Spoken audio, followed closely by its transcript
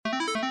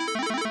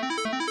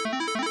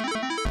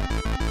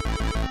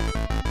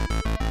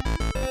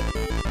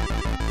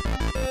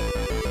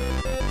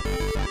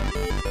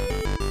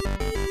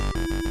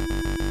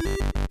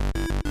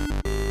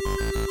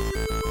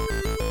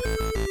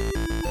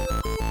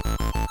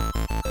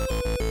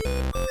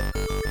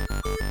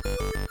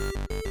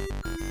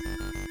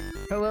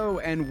Hello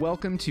and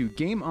welcome to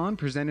Game On,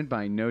 presented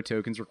by No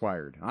Tokens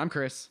Required. I'm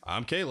Chris.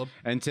 I'm Caleb.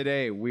 And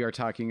today we are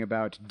talking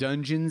about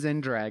Dungeons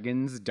 &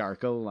 Dragons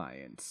Dark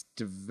Alliance,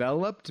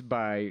 developed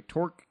by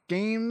Torque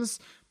Games,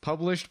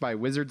 published by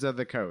Wizards of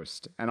the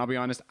Coast. And I'll be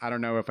honest, I don't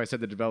know if I said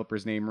the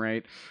developer's name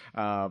right.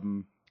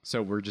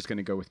 So we're just going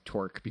to go with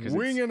Torque because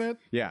Winging it.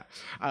 Yeah.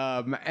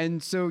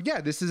 And so, yeah,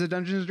 this is a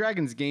Dungeons &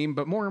 Dragons game,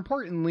 but more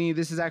importantly,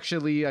 this is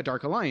actually a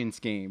Dark Alliance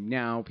game.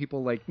 Now,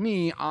 people like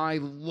me, I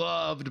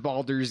loved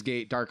Baldur's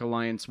Gate Dark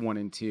Alliance 1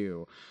 and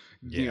 2.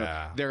 You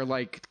know, they're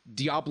like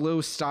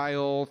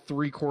Diablo-style,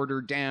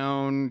 three-quarter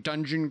down,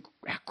 dungeon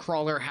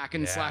crawler hack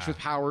and slash with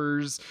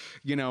powers.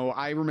 You know,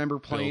 I remember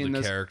playing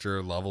Build a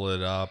character, level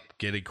it up,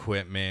 get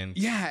equipment.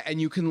 Yeah,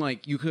 and you can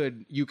like you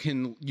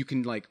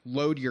can like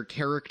load your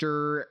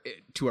character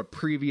to a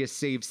previous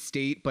save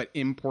state, but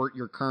import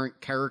your current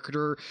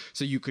character,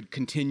 so you could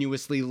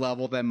continuously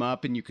level them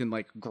up, and you can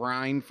like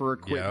grind for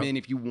equipment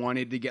if you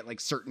wanted to get like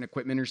certain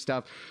equipment or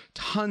stuff.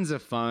 Tons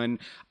of fun.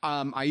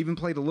 I even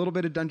played a little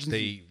bit of Dungeons.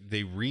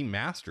 They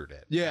remastered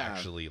it.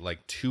 Actually,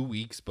 like 2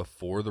 weeks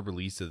before the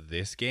release of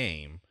this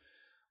game.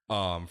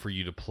 For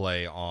you to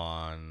play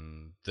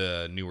on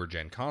the newer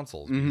gen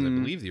consoles, because I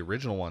believe the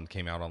original one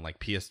came out on like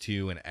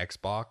PS2 and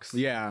Xbox.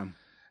 Yeah,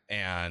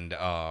 and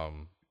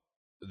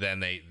then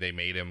they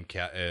made them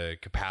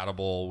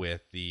compatible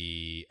with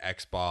the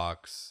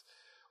Xbox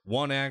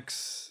One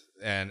X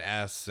and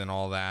S and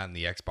all that, and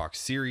the Xbox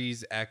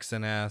Series X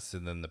and S,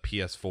 and then the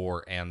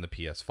PS4 and the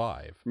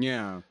PS5.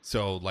 Yeah.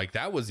 So like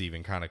that was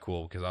even kind of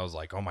cool because I was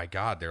like, oh my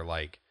god, they're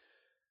like,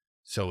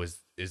 so is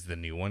the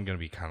new one going to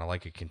be kind of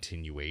like a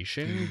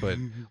continuation? But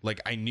like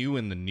I knew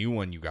in the new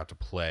one you got to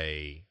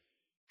play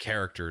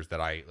characters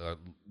that I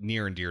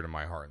near and dear to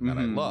my heart and that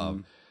I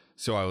love.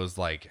 So I was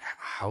like,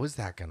 how is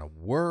that going to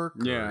work?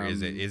 Yeah. Or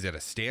is it a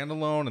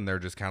standalone? And they're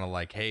just kind of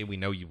like, hey, we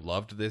know you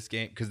loved this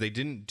game, because they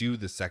didn't do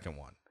the second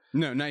one.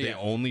 No, not They yet.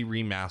 only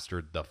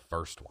remastered the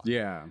first one.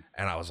 Yeah.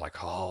 And I was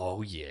like,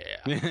 oh, yeah.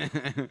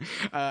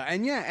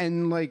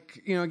 And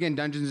like, you know, again,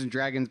 Dungeons and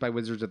Dragons by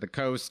Wizards of the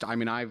Coast. I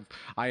mean, I've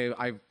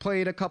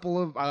played a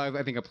couple of,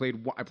 I think I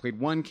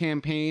played one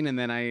campaign, and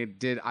then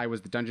I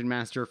was the dungeon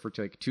master for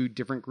like two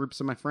different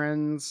groups of my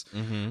friends.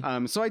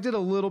 So I did a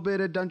little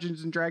bit of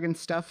Dungeons and Dragons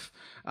stuff.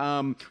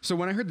 So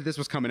when I heard that this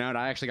was coming out,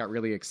 I actually got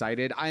really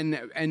excited.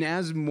 And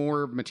as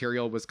more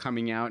material was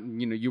coming out,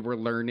 you know, you were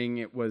learning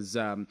it was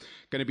going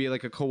to be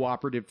like a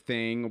cooperative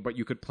thing, but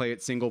you could play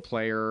it single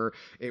player.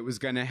 It was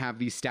going to have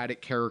these static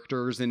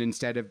characters, and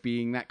instead of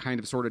being that kind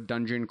of sort of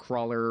dungeon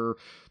crawler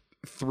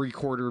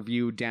three-quarter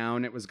view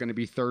down, it was going to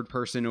be third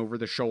person over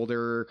the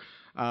shoulder.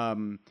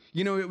 You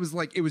know, it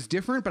was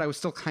different, but I was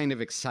still kind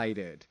of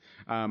excited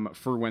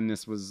for when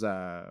this was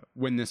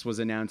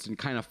announced, and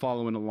kind of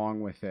following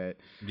along with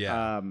it.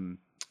 Yeah.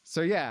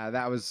 So yeah,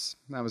 that was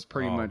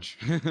pretty much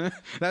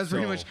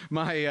pretty much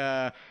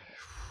my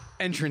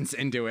entrance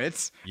into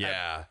it.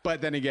 Yeah.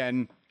 But then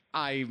again,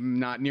 I'm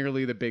not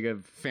nearly the big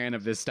of fan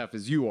of this stuff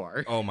as you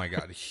are. Oh my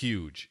god,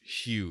 huge.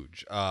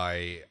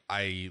 I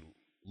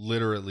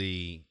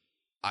literally,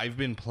 I've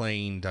been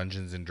playing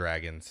Dungeons and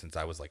Dragons since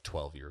I was like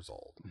 12 years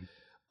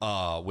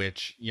old.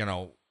 Which, you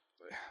know,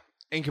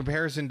 in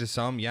comparison to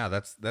some, yeah,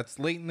 that's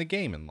late in the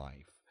game in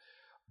life.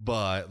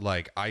 But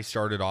like I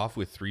started off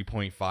with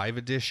 3.5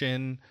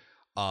 edition.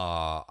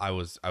 I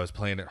was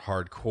playing it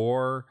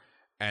hardcore,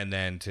 and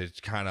then to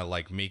kind of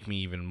like make me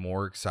even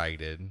more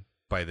excited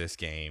by this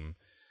game,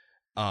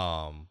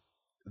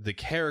 the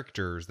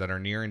characters that are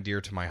near and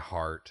dear to my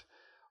heart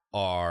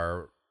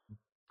are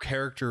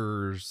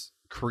characters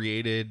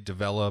created,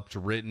 developed,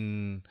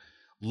 written,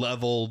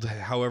 leveled,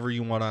 however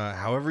you want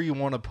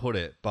to put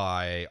it,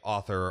 by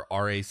author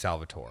R.A.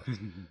 Salvatore,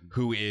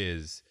 who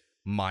is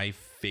my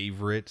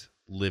favorite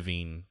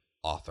living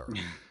author.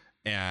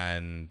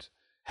 And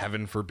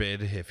heaven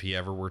forbid, if he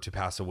ever were to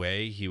pass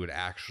away, he would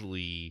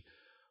actually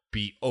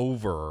be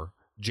over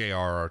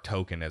J.R.R.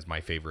 Tolkien as my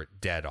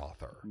favorite dead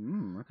author.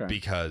 Okay.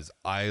 Because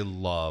I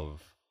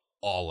love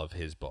all of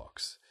his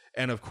books.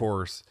 And of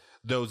course,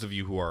 those of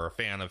you who are a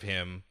fan of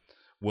him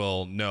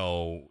will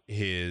know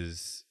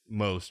his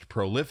most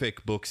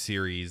prolific book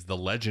series, The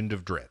Legend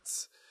of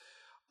Drizzt,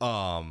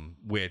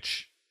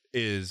 which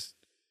is,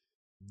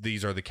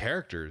 these are the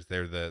characters.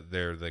 They're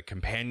the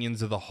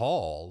companions of the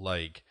hall.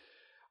 Like,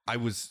 I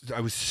was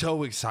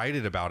so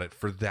excited about it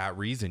for that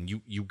reason.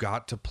 You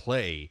got to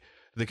play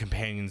the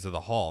companions of the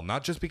hall,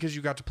 not just because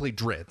you got to play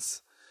Drizzt,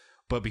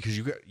 but because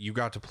you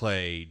got to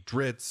play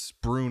Drizzt,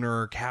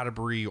 Brunner,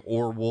 Canterbury,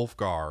 or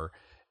Wolfgar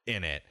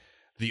in it.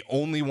 The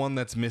only one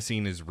that's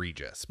missing is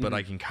Regis, but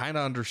I can kind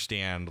of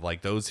understand,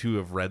 like, those who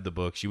have read the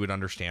books, you would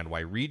understand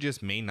why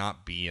Regis may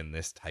not be in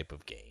this type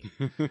of game.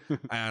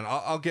 And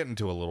I'll get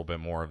into a little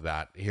bit more of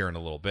that here in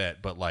a little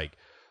bit. But like,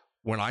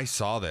 when I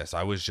saw this,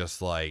 I was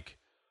just like,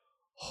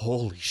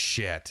 holy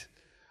shit.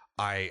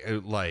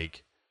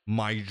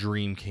 My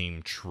dream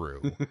came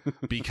true.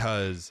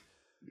 Because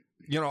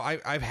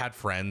I've had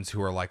friends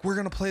who are like, we're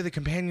going to play the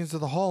Companions of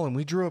the Hall, and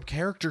we drew up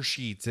character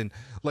sheets, and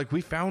like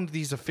we found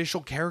these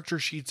official character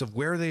sheets of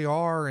where they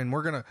are, and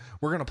we're going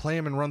to play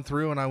them and run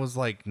through. And I was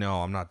like,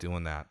 no, I'm not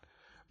doing that,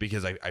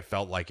 because I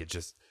felt like it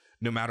just,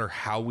 no matter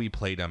how we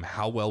played them,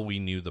 how well we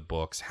knew the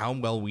books, how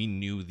well we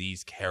knew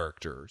these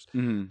characters,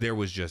 there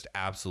was just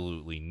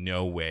absolutely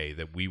no way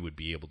that we would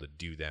be able to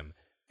do them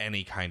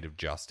any kind of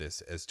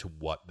justice as to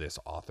what this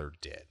author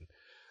did.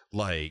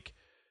 Like,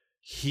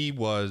 he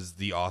was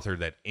the author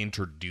that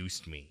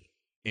introduced me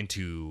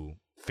into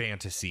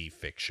fantasy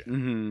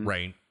fiction,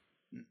 right?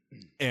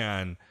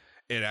 And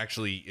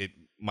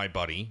my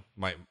buddy,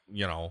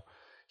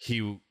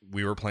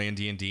 we were playing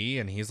D&D,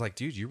 and he's like,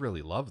 dude, you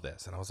really love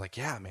this. And I was like,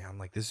 yeah, man,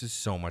 like, this is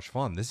so much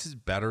fun. This is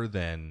better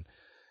than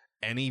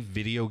any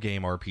video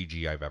game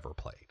RPG I've ever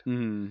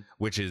played,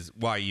 which is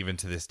why even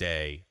to this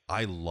day,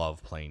 I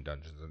love playing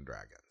Dungeons and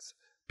Dragons,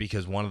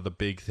 because one of the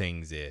big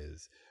things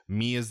is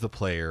me as the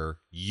player,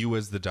 you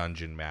as the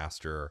dungeon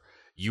master,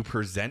 you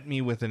present me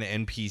with an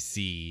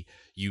NPC,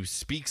 you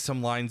speak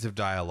some lines of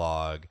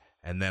dialogue,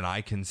 and then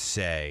I can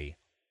say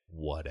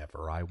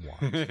whatever I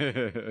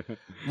want.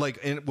 Like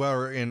in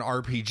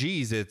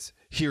RPGs, it's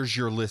here's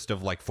your list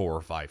of like 4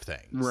 or 5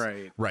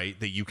 things, right,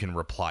 that you can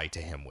reply to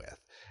him with.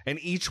 And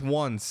each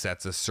one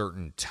sets a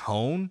certain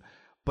tone,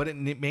 but it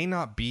may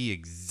not be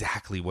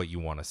exactly what you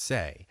want to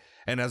say.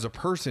 And as a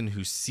person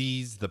who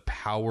sees the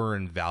power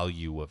and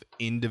value of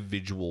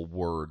individual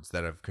words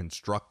that have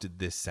constructed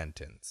this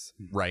sentence,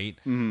 right?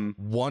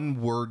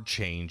 One word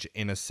change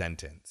in a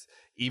sentence,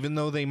 even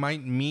though they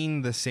might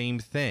mean the same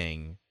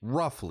thing,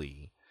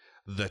 roughly,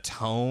 the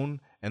tone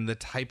and the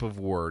type of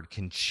word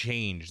can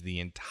change the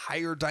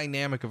entire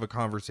dynamic of a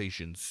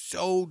conversation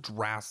so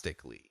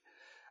drastically.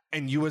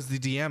 And you as the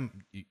DM,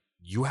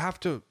 you have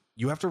to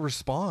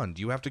respond.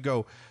 You have to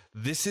go,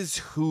 this is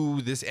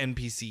who this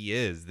NPC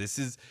is. This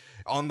is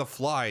on the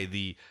fly.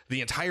 The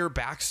entire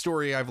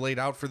backstory I've laid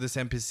out for this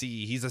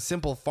NPC. He's a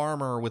simple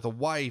farmer with a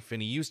wife,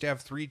 and he used to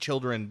have 3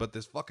 children, but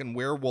this fucking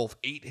werewolf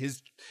ate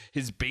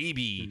his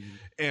baby.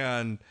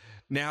 And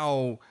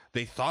now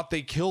they thought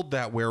they killed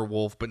that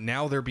werewolf, but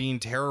now they're being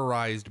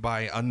terrorized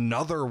by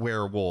another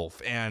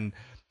werewolf. And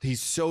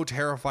he's so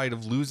terrified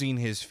of losing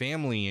his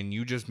family, and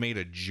you just made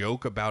a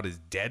joke about his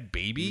dead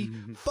baby.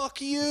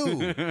 Fuck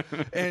you.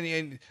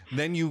 and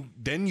then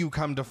you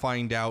come to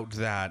find out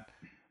that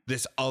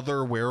this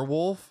other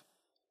werewolf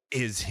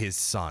is his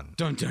son.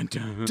 Dun dun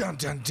dun. Dun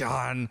dun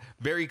dun.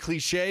 Very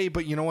cliche,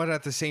 but you know what?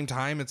 At the same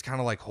time, it's kind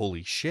of like,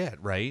 holy shit,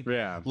 right?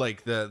 Yeah.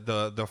 Like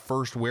the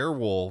first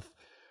werewolf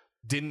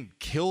didn't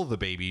kill the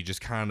baby,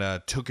 just kind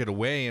of took it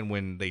away, and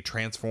when they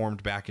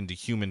transformed back into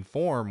human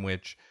form,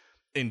 which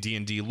in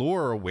D&D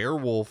lore, a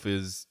werewolf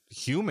is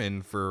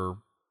human for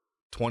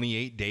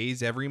 28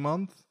 days every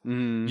month,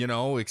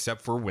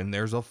 except for when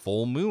there's a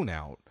full moon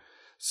out.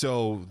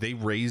 So they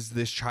raised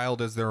this child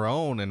as their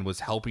own and was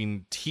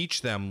helping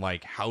teach them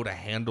like how to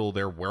handle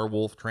their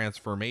werewolf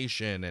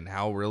transformation and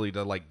how really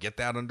to like get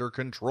that under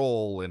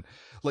control. And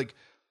like,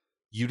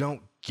 you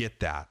don't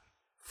get that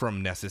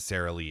from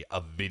necessarily a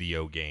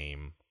video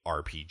game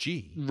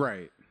RPG.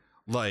 Right.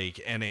 Like,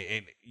 and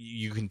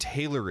you can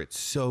tailor it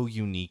so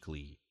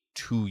uniquely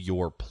to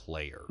your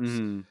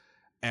players.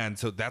 And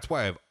so that's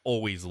why I've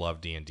always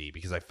loved D&D,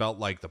 because I felt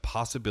like the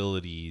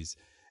possibilities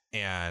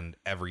and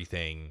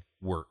everything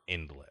were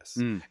endless.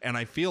 And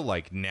I feel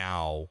like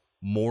now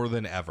more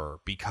than ever,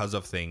 because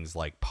of things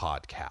like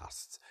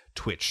podcasts,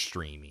 Twitch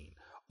streaming,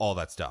 all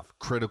that stuff,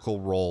 Critical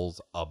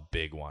Role's a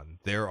big one.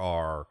 There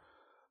are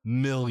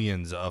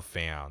millions of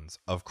fans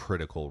of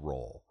Critical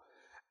Role.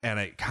 And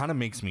it kind of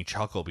makes me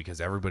chuckle because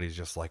everybody's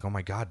just like, oh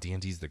my God,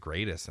 D&D's the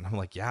greatest. And I'm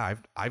like, yeah,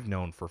 I've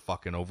known for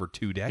fucking over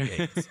 2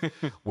 decades.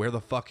 Where the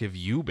fuck have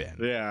you been?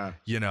 Yeah.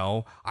 You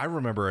know, I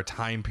remember a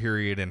time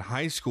period in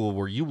high school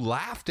where you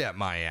laughed at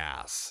my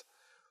ass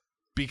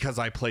because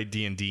I played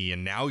D&D.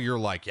 And now you're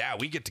like, yeah,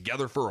 we get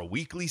together for a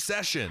weekly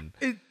session.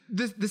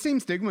 The same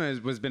stigma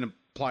has been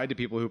applied to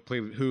people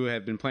who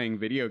have been playing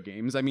video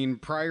games. I mean,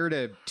 prior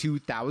to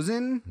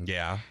 2000,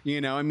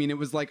 it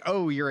was like,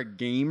 oh, you're a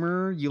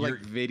gamer, you're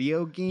like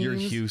video games, you're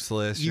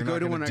useless, you're not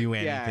going to do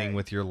anything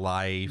with your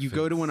life. You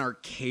go to an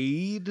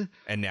arcade,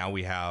 and now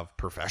we have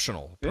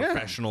professional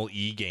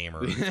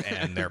e-gamers,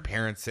 and their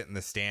parents sit in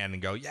the stand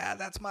and go, yeah,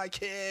 that's my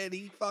kid,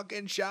 he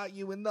fucking shot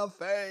you in the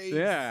face.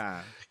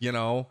 Yeah,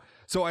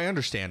 so I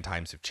understand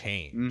times have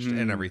changed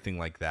and everything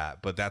like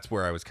that, but that's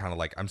where I was kind of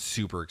like, I'm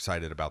super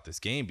excited about this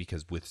game,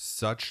 because with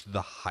such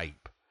the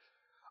hype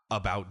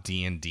about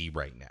D&D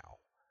right now,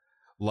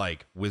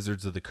 like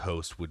Wizards of the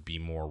Coast would be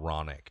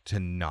moronic to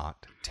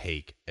not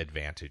take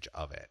advantage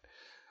of it.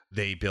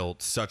 They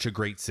built such a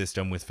great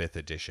system with 5th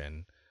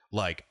edition.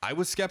 Like, I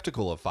was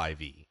skeptical of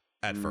 5e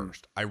at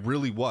first. I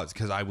really was,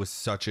 because I was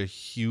such a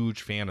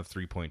huge fan of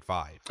 3.5.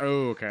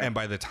 Oh, okay. And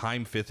by the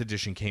time 5th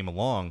edition came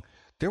along,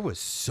 there was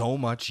so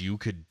much you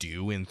could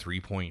do in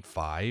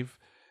 3.5.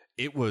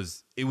 It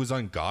was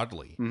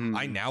ungodly.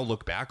 I now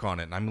look back on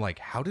it and I'm like,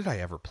 how did I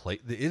ever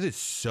play? It is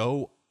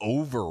so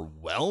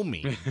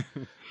overwhelming,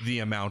 the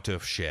amount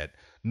of shit.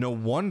 no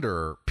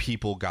wonder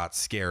people got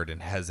scared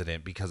and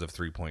hesitant because of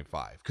 3.5.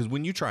 Because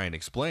when you try and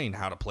explain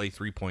how to play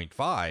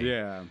 3.5,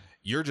 Yeah.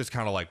 you're just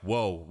kind of like,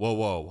 whoa,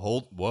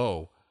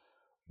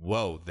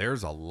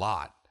 there's a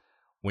lot.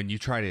 When you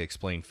try to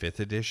explain 5th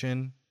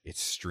edition,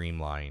 it's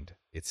streamlined,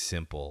 it's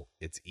simple,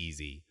 it's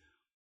easy,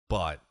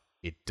 but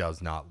it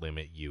does not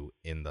limit you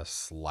in the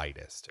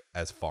slightest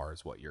as far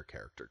as what your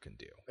character can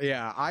do.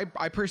 Yeah,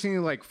 I personally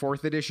like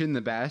 4th edition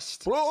the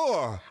best.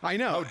 Oh, I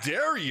know. how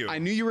dare you? I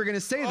knew you were going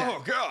to say that.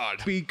 Oh,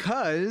 God.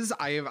 Because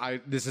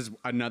this is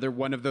another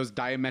one of those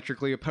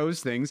diametrically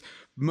opposed things.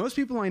 Most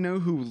people I know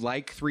who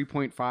like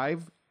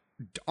 3.5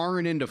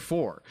 aren't into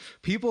 4.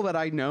 People that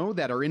I know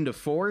that are into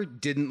 4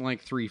 didn't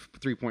like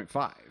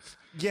 3.5.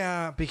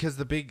 Yeah, because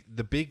the big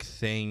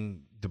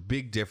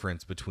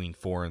difference between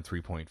 4 and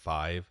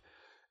 3.5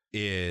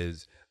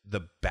 is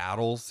the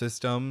battle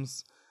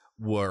systems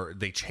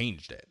they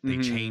changed it. They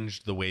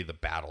changed the way the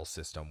battle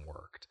system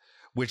worked,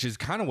 which is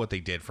kind of what they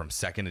did from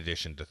 2nd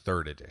edition to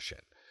 3rd edition.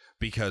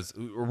 Because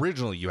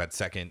originally you had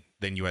 2nd,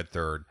 then you had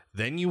 3rd,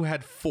 then you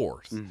had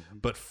 4th.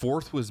 But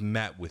 4th was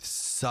met with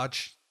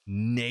such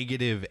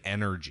negative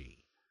energy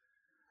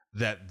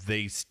that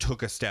they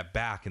took a step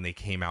back and they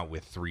came out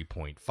with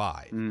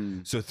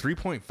 3.5. So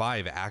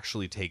 3.5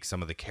 actually takes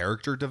some of the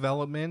character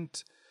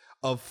development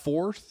of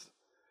 4th,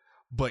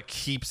 but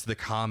keeps the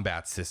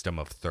combat system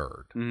of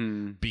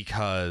 3rd.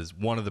 Because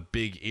one of the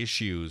big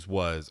issues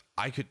was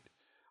I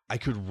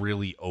could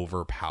really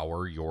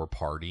overpower your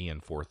party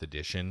in 4th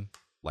edition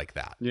like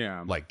that.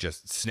 Yeah. Like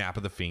just snap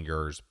of the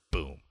fingers,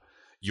 boom.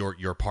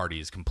 Your party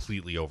is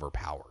completely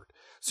overpowered.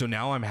 So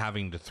now I'm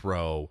having to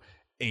throw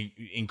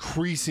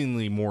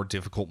increasingly more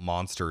difficult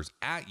monsters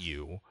at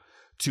you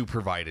to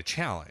provide a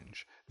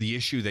challenge. The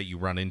issue that you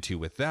run into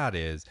with that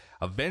is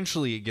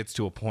eventually it gets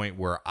to a point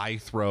where I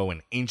throw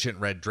an ancient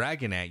red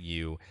dragon at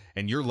you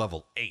and you're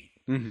level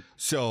 8.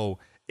 So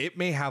it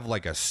may have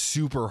like a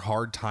super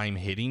hard time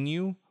hitting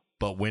you,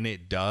 but when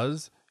it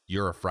does,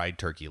 you're a fried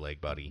turkey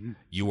leg, buddy.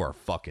 You are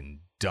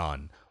fucking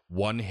done.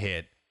 One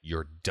hit,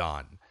 you're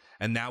done.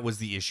 And that was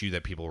the issue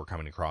that people were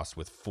coming across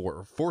with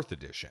 4th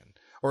edition,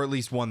 or at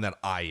least one that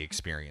I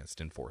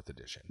experienced in 4th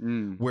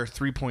edition, where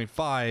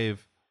 3.5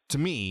 to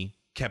me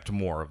kept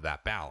more of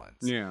that balance.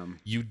 Yeah.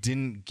 You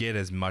didn't get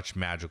as much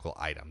magical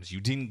items.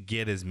 You didn't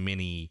get as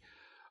many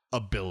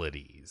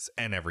abilities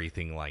and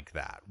everything like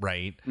that,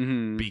 right?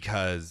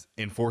 Because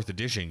in 4th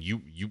edition,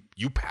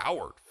 you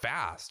powered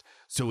fast.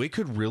 So it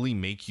could really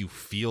make you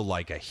feel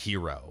like a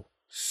hero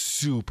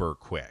super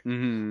quick.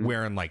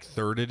 Where in like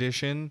 3rd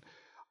edition,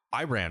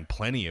 I ran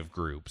plenty of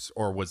groups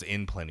or was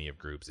in plenty of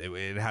groups.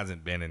 It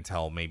hasn't been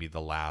until maybe the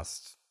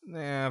last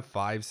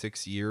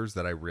 5-6 years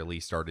that I really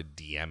started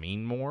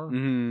DMing more.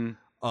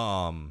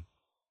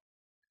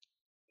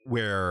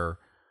 Where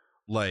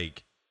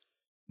like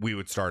we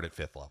would start at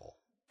 5th level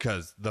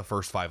because the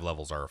first 5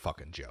 levels are a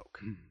fucking joke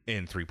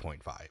in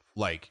 3.5.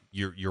 Like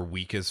you're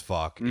weak as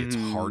fuck. It's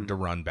hard to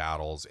run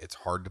battles. It's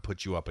hard to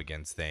put you up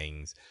against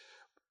things.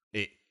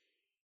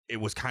 It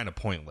was kind of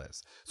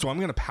pointless. So I'm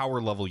going to power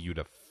level you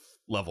to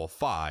level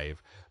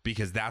 5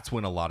 because that's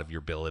when a lot of your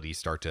abilities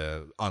start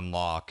to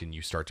unlock and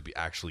you start to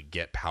actually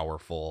get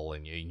powerful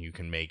and you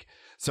can make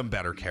some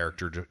better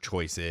character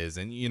choices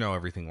and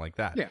everything like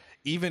that. Yeah.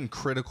 Even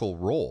Critical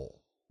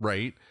Role,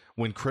 right?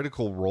 When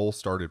Critical Role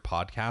started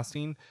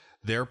podcasting,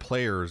 their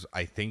players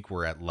I think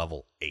were at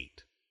level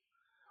 8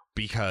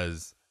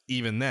 because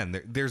even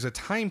then there's a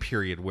time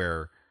period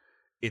where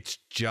it's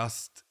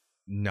just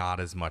not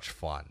as much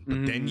fun,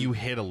 but then you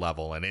hit a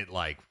level and it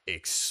like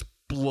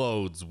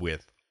explodes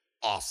with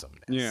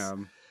awesomeness. Yeah.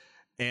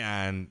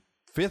 And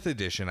 5th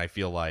edition, I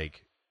feel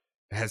like,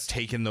 has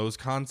taken those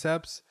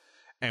concepts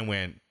and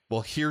went,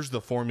 well, here's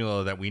the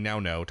formula that we now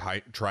know,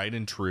 tried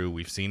and true.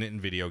 We've seen it in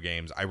video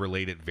games. I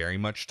relate it very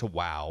much to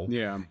WoW.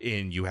 Yeah.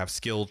 In you have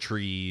skill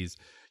trees,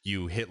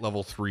 you hit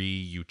level 3,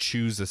 you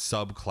choose a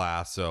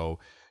subclass. So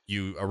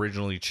you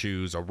originally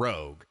choose a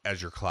rogue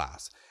as your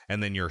class,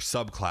 and then your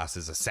subclass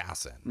is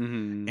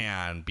assassin.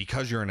 And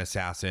because you're an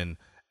assassin,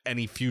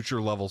 any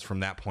future levels from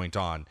that point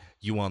on,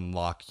 you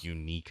unlock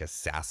unique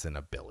assassin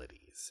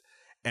abilities.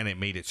 And it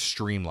made it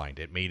streamlined.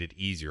 It made it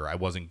easier. I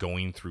wasn't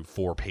going through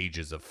 4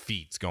 pages of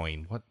feats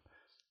going, what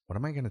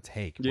am I going to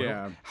take?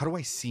 How do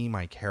I see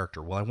my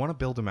character? Well, I want to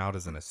build him out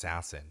as an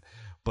assassin.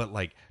 But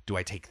like, do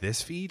I take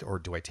this feat or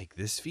do I take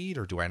this feat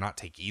or do I not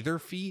take either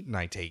feat and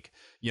I take,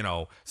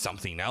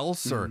 something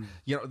else or,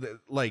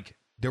 like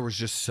there was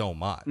just so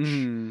much.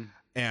 And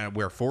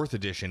where 4th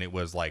edition, it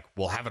was like,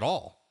 well, have it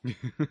all.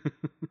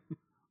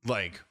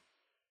 Like,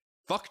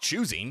 fuck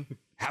choosing,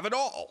 have it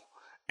all.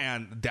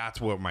 And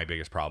that's what my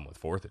biggest problem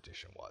with 4th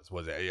edition was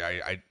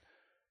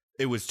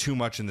it was too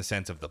much in the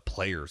sense of the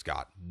players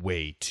got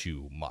way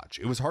too much.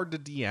 It was hard to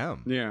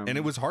DM. Yeah. And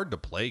it was hard to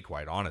play,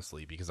 quite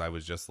honestly, because I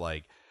was just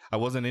like, I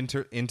wasn't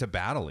into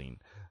battling,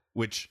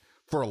 which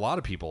for a lot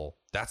of people,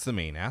 that's the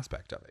main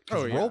aspect of it.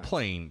 Because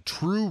role-playing,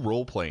 true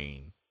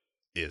role-playing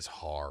is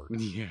hard.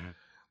 Yeah.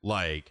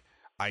 Like,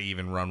 I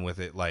even run with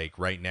it. Like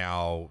right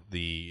now,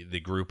 the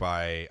group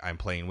I'm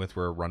playing with,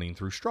 we're running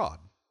through Strahd.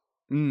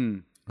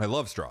 I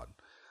love Strahd.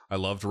 I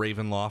loved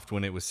Ravenloft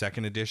when it was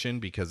second edition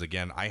because,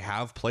 again, I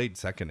have played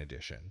second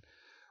edition.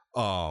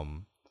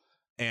 And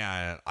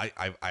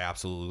I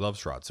absolutely love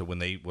Strahd. So when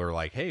they were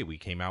like, hey, we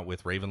came out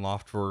with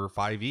Ravenloft for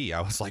 5e,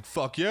 I was like,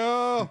 fuck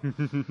yeah.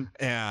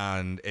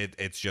 And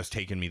it's just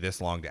taken me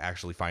this long to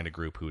actually find a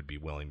group who would be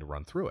willing to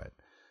run through it.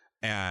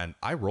 And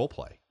I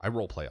roleplay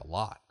a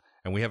lot.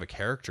 And we have a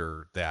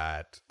character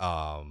that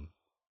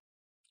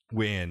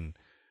when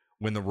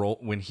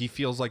he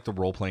feels like the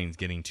role playing is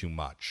getting too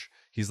much,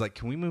 he's like,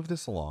 can we move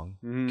this along?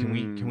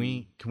 Can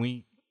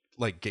we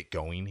like get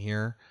going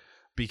here?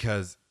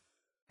 Because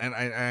and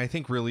I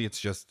think really it's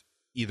just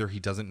either he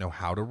doesn't know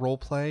how to role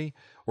play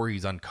or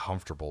he's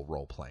uncomfortable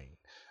role playing,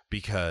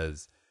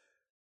 because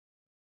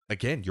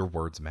again, your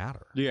words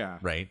matter. Yeah.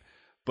 Right.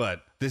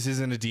 But this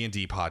isn't a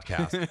D&D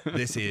podcast.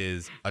 This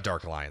is a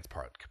Dark Alliance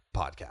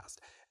podcast.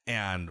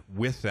 And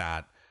with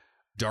that,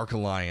 Dark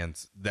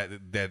Alliance,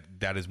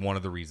 that is one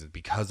of the reasons,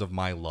 because of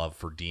my love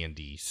for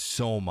D&D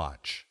so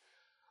much,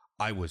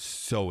 I was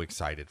so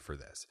excited for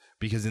this.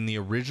 Because in the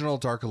original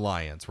Dark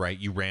Alliance, right,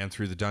 you ran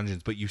through the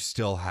dungeons, but you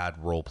still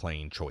had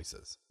role-playing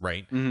choices,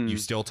 right? Mm-hmm. You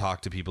still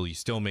talked to people, you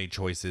still made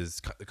choices,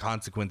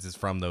 consequences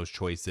from those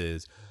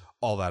choices,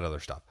 all that other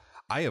stuff.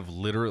 I have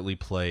literally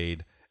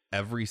played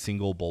every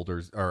single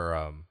Boulders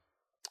or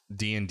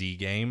D&D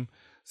game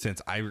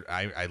since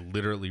I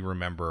literally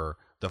remember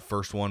the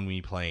first one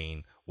we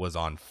playing was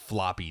on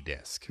floppy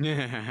disk.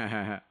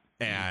 And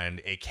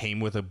it came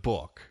with a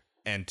book.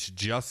 And to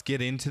just get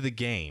into the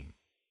game,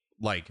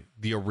 like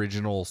the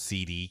original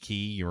CD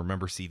key, you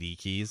remember CD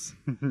keys?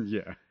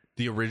 Yeah.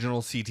 The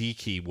original CD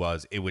key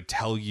was, it would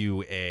tell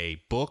you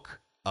a book,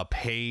 a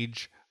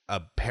page,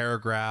 a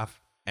paragraph,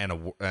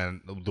 and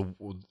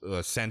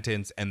a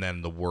sentence, and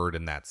then the word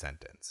in that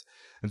sentence.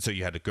 And so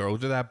you had to go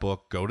to that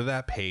book, go to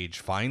that page,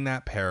 find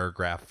that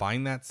paragraph,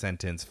 find that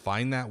sentence,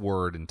 find that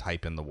word, and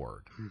type in the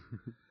word.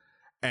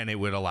 And it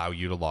would allow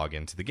you to log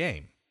into the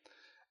game.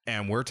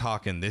 And we're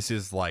talking, this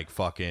is like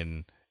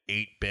fucking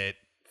 8-bit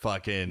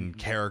fucking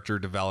character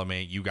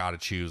development. You got to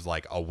choose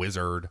like a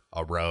wizard,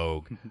 a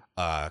rogue,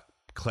 a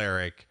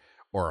cleric,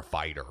 or a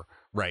fighter,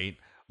 right?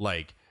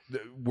 Like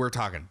we're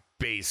talking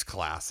base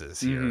classes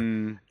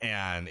here.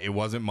 And it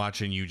wasn't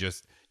much. And you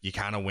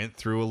kind of went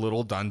through a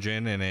little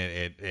dungeon, and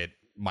it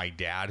my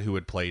dad, who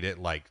had played it,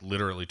 like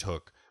literally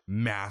took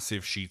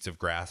massive sheets of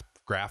graph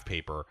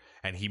paper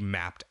and he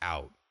mapped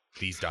out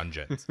these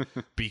dungeons.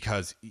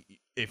 Because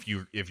if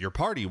your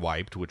party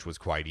wiped, which was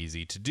quite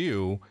easy to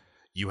do,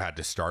 you had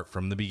to start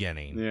from the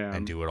beginning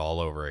and do it all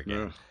over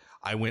again. Ugh.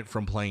 I went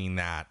from playing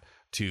that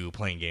to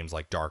playing games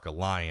like Dark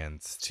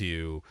Alliance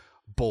to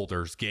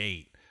Baldur's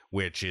Gate,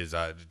 which is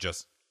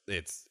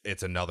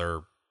it's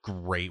another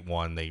great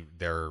one.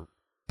 Their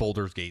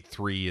Baldur's Gate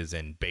 3 is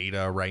in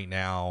beta right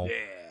now. Yeah.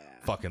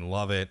 Fucking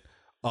love it.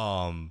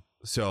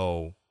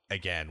 So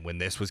again, when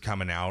this was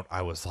coming out,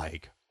 I was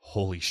like,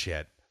 holy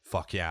shit.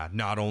 Fuck yeah.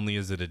 Not only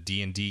is it a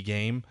D&D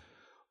game,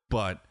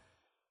 but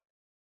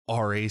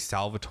R.A.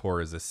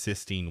 Salvatore is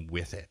assisting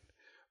with it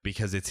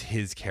because it's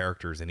his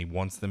characters and he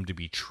wants them to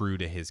be true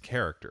to his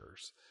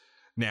characters.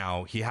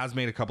 Now, he has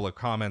made a couple of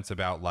comments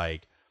about,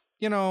 like,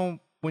 you know,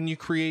 when you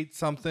create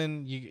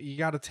something, you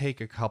got to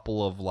take a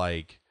couple of,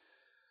 like,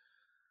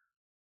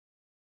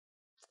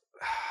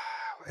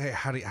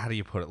 how do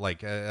you put it? Like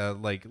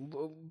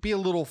be a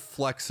little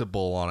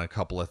flexible on a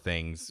couple of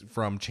things,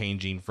 from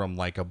changing from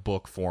like a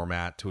book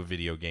format to a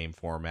video game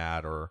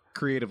format, or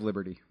creative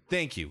liberty.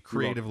 Thank you.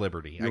 Creative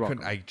liberty.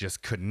 I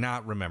just could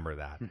not remember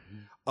that.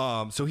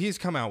 So he's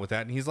come out with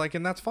that and he's like,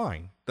 and that's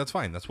fine. That's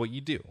fine. That's what you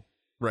do.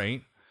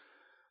 Right.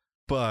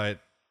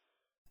 But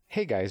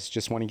hey guys,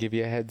 just want to give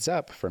you a heads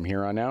up. From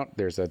here on out,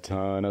 there's a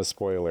ton of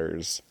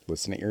spoilers.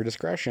 Listen at your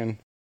discretion.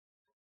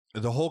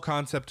 The whole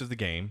concept of the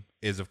game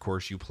is, of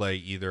course, you play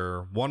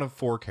either one of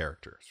 4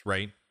 characters,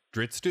 right?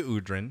 Drizzt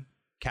Do'Urden,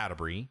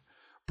 Catti-brie,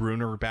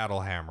 Bruenor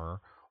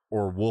Battlehammer,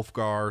 or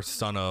Wulfgar,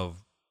 son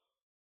of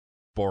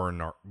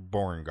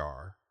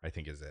Borngar, I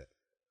think is it.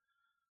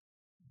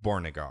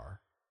 Bornegar.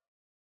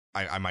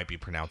 I might be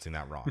pronouncing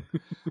that wrong.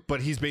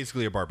 But he's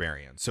basically a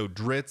barbarian. So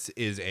Drizzt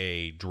is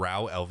a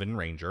drow elven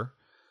ranger,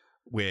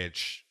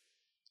 which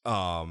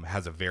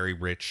has a very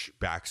rich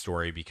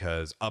backstory,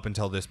 because up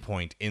until this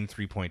point in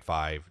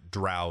 3.5,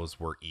 drows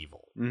were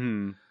evil.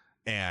 Mm-hmm.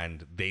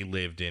 And they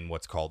lived in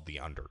what's called the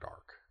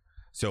Underdark.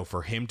 So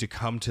for him to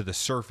come to the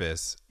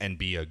surface and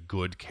be a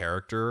good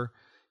character,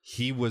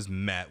 he was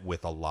met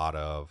with a lot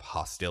of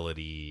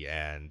hostility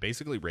and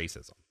basically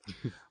racism.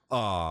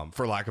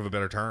 For lack of a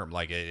better term.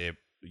 Like,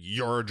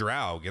 you're a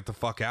drow, get the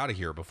fuck out of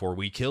here before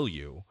we kill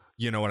you.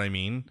 You know what I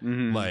mean?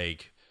 Mm-hmm.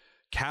 Like,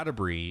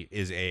 Catti-brie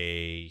is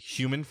a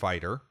human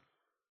fighter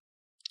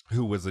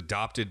who was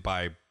adopted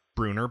by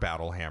Bruenor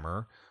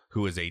Battlehammer,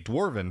 who is a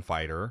dwarven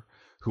fighter,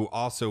 who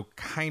also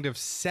kind of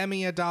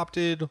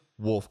semi-adopted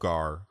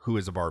Wulfgar, who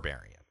is a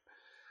barbarian.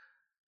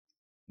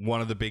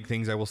 One of the big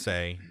things I will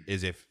say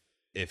is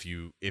if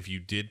you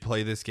did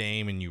play this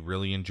game and you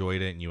really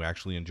enjoyed it and you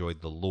actually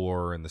enjoyed the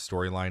lore and the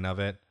storyline of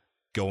it,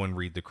 go and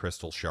read the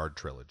Crystal Shard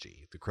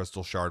trilogy. The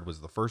Crystal Shard was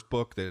the first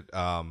book that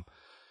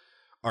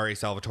R.A.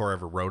 Salvatore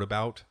ever wrote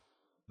about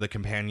the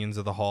Companions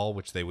of the Hall,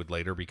 which they would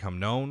later become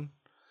known.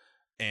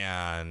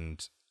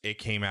 And it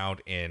came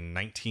out in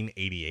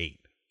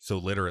 1988. So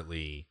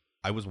literally,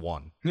 I was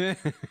 1.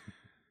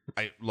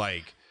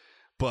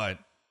 But,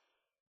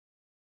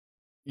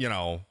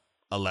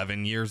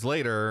 11 years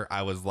later,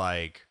 I was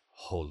like,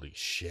 holy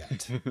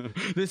shit.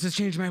 This has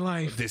changed my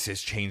life. This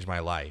has changed my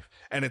life.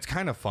 And it's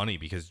kind of funny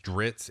because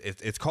Drizzt,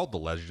 it's called The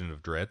Legend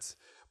of Drizzt,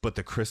 but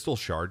the Crystal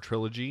Shard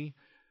trilogy,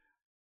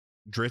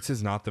 Drizzt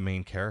is not the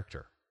main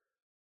character.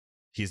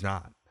 He's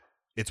not.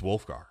 It's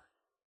Wulfgar.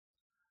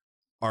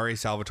 R.A.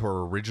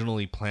 Salvatore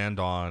originally planned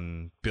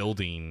on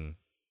building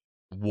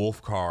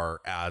Wulfgar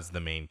as the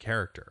main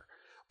character.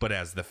 But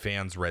as the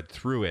fans read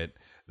through it,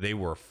 they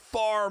were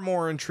far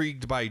more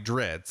intrigued by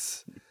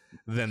Drizzt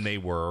than they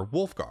were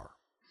Wulfgar.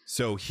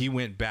 So he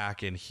went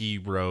back and he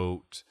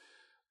wrote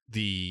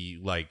the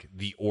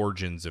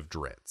origins of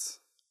Drizzt,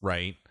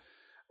 right?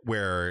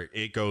 Where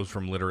it goes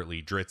from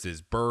literally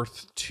Drizzt's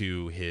birth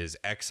to his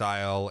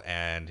exile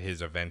and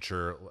his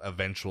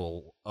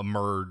eventual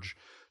emerge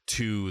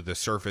to the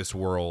surface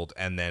world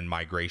and then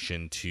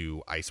migration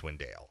to Icewind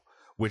Dale,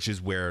 which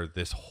is where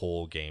this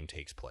whole game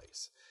takes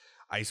place.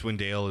 Icewind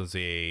Dale is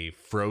a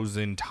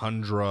frozen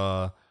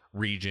tundra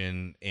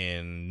region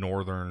in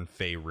northern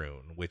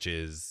Faerun, which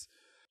is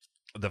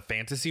the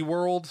fantasy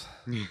world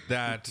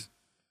that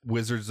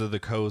Wizards of the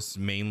Coast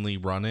mainly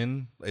run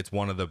in. It's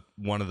one of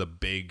the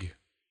big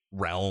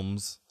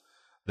realms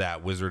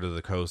that Wizard of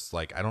the Coast,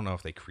 I don't know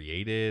if they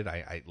created.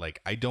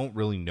 I don't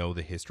really know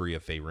the history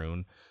of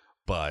Faerun,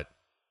 but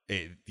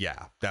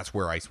that's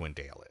where Icewind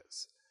Dale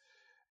is.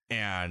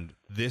 And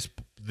this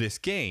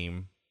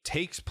game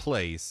takes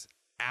place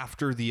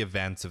after the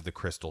events of the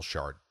Crystal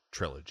Shard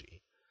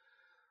trilogy.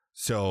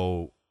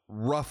 So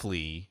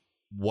roughly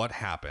what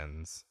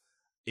happens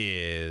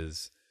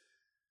is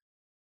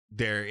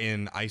there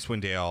in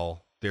Icewind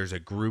Dale, there's a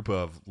group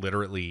of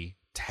literally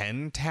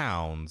 10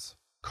 towns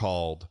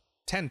called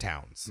 10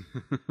 Towns.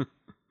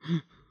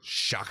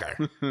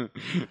 Shocker.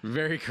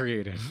 Very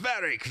creative.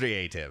 Very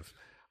creative.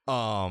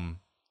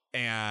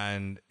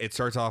 And it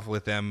starts off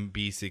with them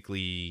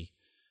basically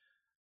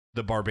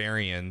the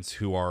barbarians,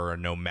 who are a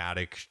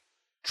nomadic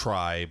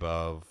tribe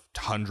of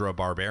tundra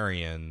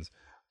barbarians,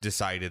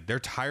 decided they're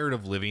tired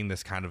of living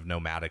this kind of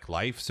nomadic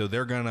life, so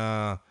they're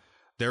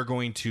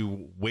going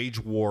to wage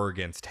war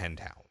against 10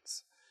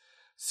 towns.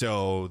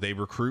 So they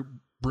recruit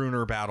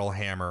Brunner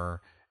Battlehammer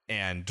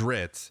and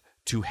Drizzt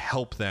to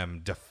help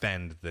them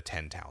defend the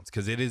 10 towns,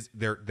 because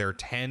they're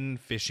 10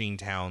 fishing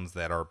towns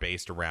that are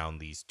based around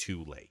these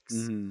 2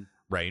 lakes,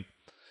 right?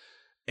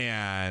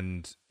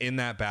 And in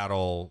that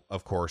battle,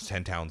 of course,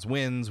 10 Towns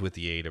wins with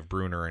the aid of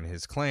Brunner and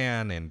his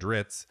clan and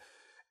Drizzt.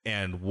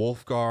 And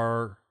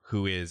Wulfgar,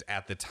 who is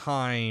at the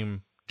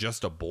time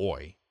just a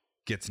boy,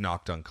 gets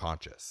knocked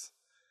unconscious.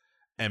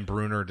 And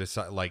Brunner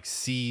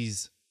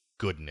sees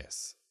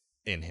goodness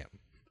in him.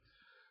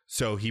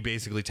 So he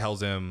basically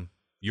tells him,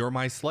 "You're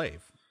my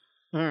slave.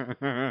 Because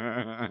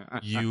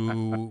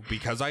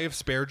I have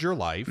spared your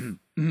life,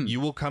 you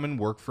will come and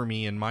work for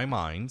me in my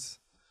mines.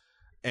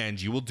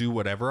 And you will do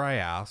whatever I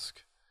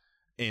ask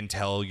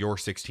until your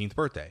 16th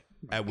birthday,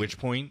 at which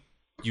point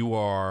you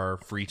are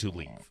free to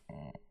leave."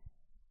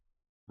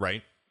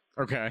 Right?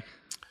 Okay.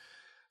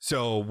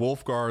 So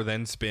Wulfgar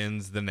then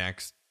spends the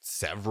next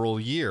several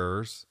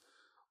years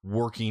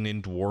working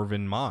in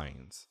dwarven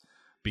mines,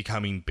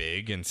 becoming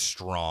big and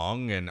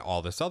strong and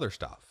all this other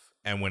stuff.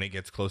 And when it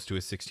gets close to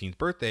his 16th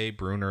birthday,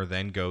 Brunner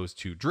then goes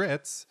to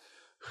Drizzt,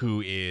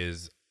 who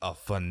is a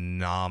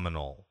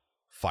phenomenal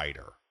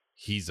fighter.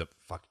 He's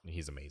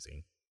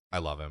amazing. I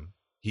love him.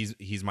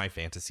 He's my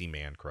fantasy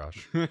man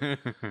crush.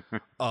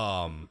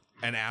 And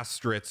asks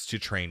Drizzt to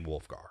train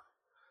Wulfgar.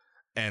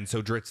 And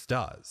so Drizzt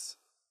does.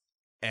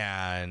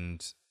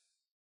 And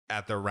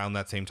around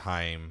that same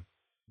time,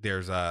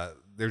 there's a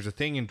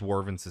thing in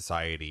dwarven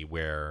society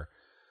where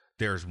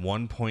there's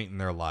one point in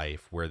their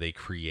life where they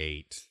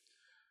create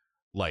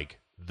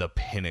the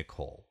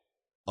pinnacle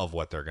of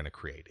what they're going to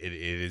create. It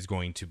is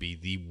going to be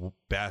the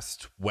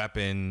best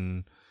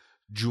weapon,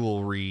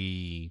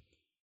 jewelry,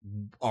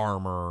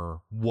 armor,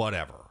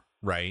 whatever,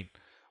 right?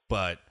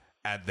 But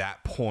at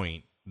that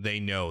point, they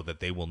know that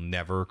they will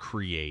never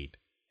create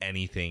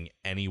anything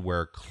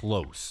anywhere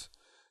close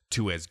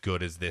to as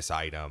good as this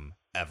item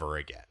ever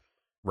again,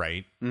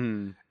 right?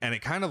 And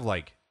it kind of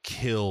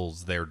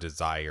kills their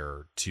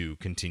desire to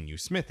continue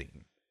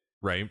smithing,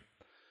 right?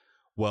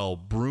 Well,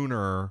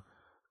 Brunner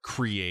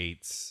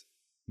creates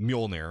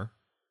Mjolnir.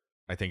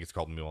 I think it's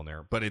called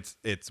Mjolnir, but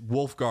it's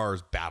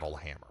Wulfgar's battle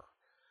hammer.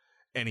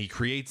 And he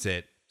creates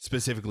it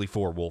specifically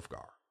for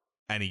Wulfgar.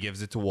 And he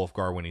gives it to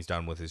Wulfgar when he's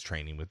done with his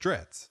training with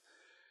Drizzt.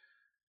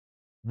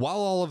 While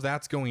all of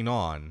that's going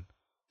on,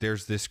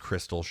 there's this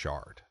crystal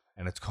shard.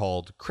 And it's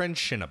called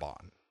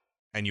Crenshinabon.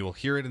 And you will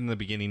hear it in the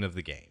beginning of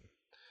the game.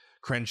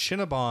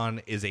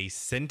 Crenshinabon is a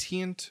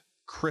sentient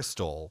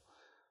crystal,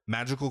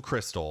 magical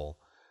crystal,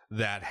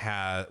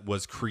 that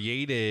was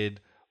created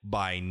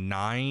by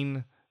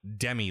 9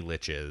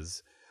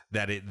 demi-liches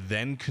that it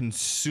then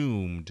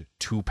consumed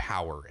to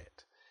power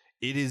it.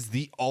 It is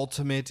the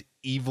ultimate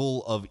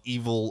evil of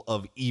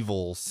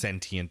evil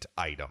sentient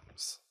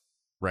items,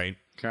 right?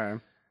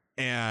 Okay.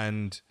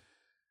 And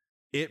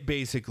it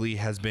basically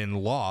has been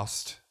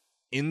lost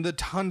in the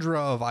tundra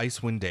of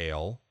Icewind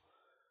Dale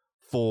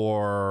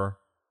for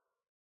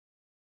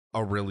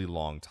a really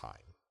long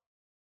time,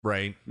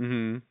 right?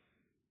 Mm-hmm.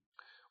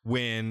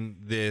 When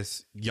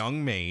this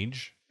young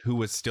mage, who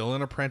was still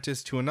an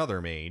apprentice to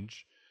another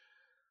mage,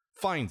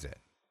 finds it.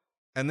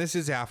 And this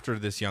is after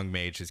this young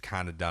mage has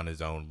kind of done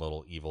his own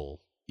little evil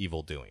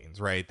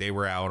doings, right? They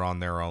were out on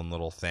their own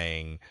little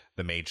thing.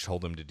 The mage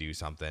told him to do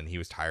something. He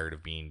was tired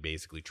of being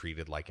basically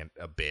treated like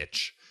a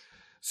bitch.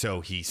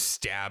 So he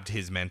stabbed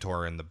his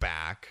mentor in the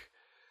back,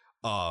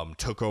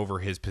 took over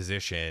his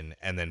position,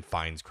 and then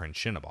finds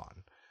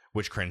Crenshinabon,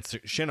 which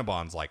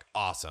Crenshinabon's like,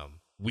 awesome,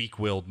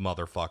 weak-willed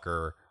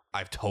motherfucker.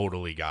 I've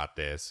totally got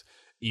this.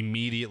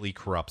 Immediately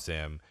corrupts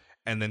him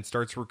and then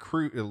starts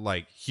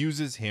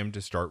uses him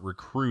to start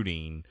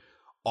recruiting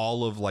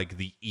all of like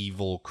the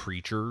evil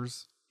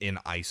creatures in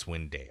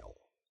Icewind Dale.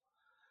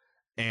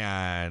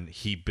 And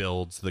he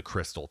builds the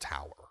Crystal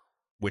Tower,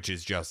 which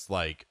is just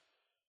like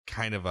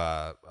kind of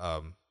a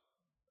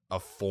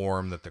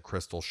form that the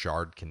crystal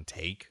shard can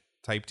take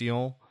type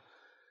deal.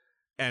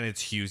 And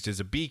it's used as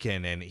a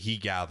beacon, and he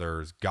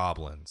gathers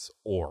goblins,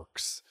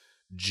 orcs,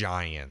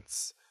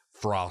 giants,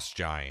 frost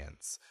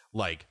giants,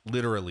 like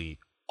literally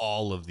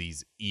all of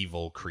these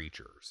evil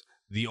creatures.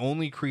 The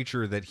only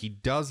creature that he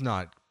does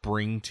not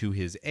bring to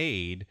his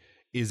aid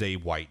is a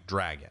white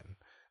dragon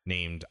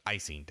named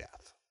Icing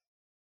Death,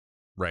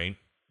 right?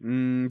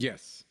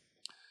 Yes.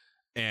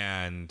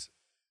 And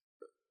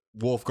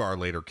Wolfgar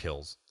later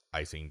kills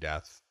Icing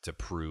Death to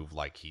prove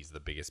like he's the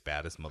biggest,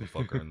 baddest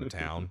motherfucker in the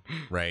town,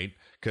 right?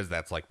 Because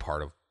that's like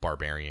part of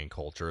barbarian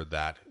culture,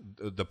 that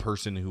the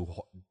person who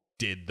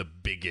did the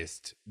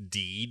biggest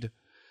deed,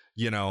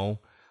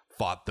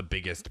 fought the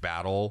biggest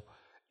battle,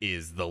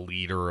 is the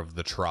leader of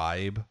the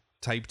tribe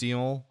type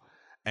deal.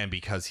 And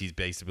because he's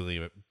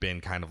basically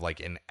been kind of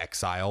like in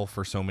exile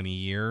for so many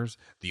years,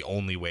 the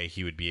only way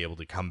he would be able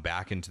to come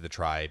back into the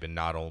tribe and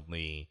not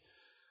only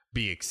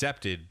be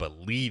accepted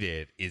but lead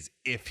it is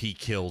if he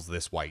kills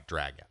this white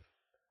dragon,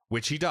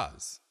 which he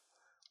does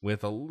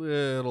with a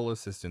little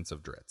assistance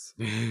of Dritz.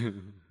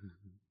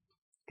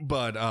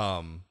 But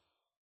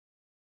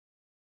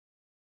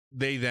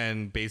they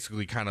then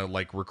basically kind of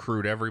like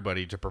recruit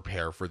everybody to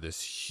prepare for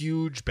this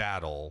huge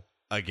battle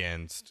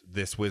against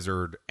this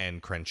wizard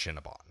and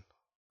Crenshinabon,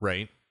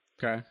 right?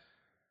 Okay.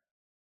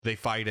 They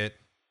fight it,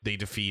 they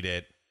defeat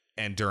it,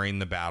 and during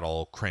the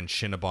battle,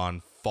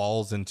 Crenshinabon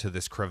falls into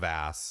this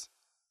crevasse,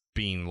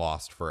 being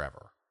lost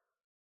forever.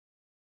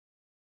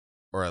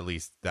 Or at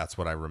least that's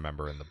what I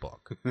remember in the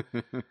book.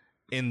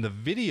 In the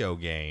video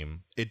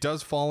game, it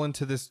does fall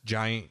into this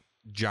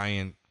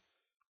giant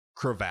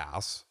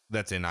crevasse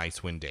that's in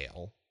Icewind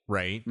Dale,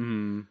 right?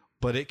 Mm.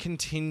 But it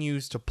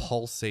continues to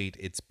pulsate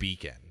its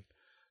beacon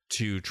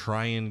to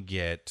try and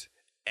get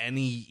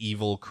any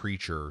evil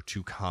creature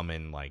to come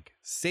and like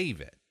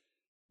save it,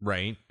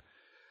 right?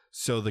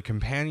 So the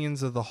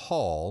companions of the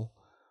hall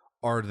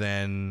are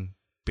then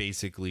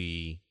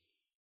basically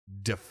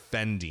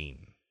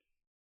defending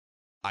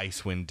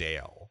Icewind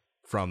Dale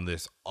from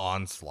this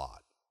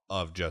onslaught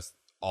of just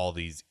all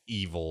these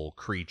evil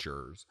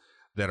creatures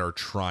that are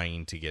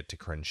trying to get to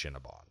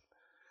Crenshinabon.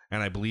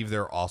 And I believe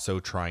they're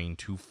also trying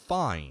to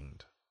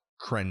find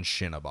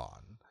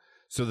Crenshinabon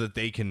so that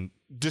they can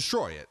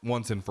destroy it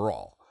once and for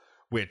all,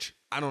 which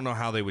I don't know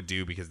how they would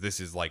do, because this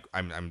is like,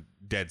 I'm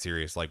dead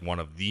serious, like one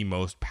of the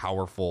most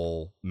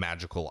powerful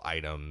magical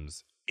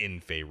items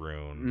in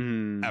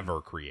Faerun ever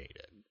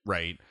created,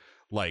 right?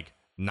 Like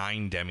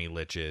 9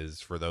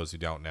 demi-liches, for those who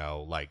don't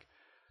know, like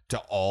to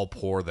all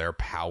pour their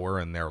power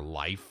and their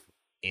life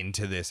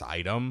into this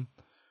item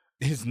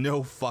is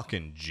no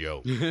fucking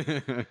joke.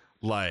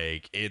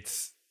 Like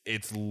it's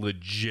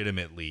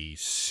legitimately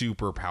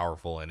super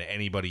powerful, and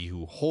anybody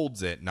who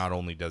holds it, not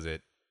only does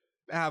it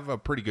have a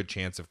pretty good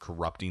chance of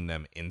corrupting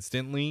them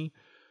instantly,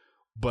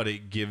 but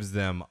it gives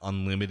them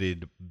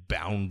unlimited,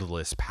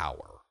 boundless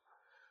power.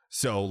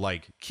 So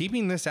like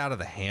keeping this out of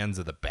the hands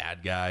of the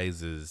bad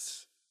guys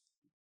is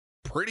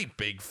pretty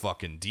big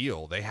fucking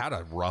deal. They had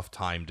a rough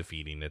time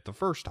defeating it the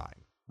first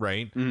time,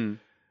 right? Mm.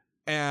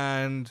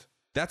 And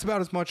that's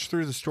about as much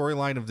through the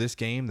storyline of this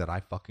game that I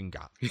fucking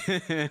got.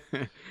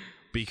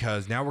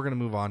 Because now we're going to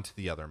move on to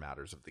the other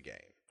matters of the game.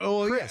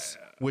 Oh, Chris,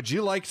 would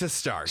you like to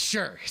start?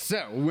 Sure.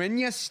 So when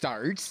you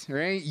start,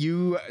 right,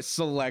 you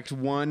select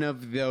one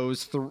of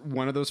those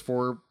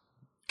 4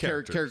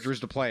 characters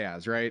to play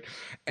as, right?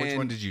 Which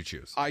one did you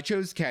choose? I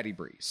chose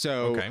Catti-brie.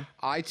 So Okay.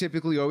 I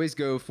typically always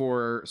go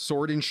for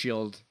sword and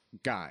shield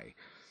guy.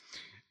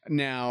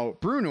 Now,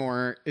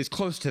 Bruenor is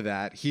close to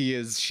that. He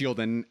is shield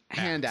and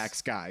hand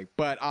axe guy,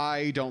 but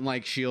I don't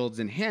like shields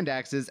and hand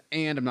axes,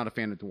 and I'm not a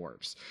fan of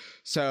dwarves.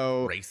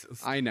 So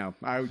Racist. I know.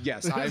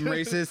 Yes, I'm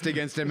racist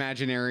against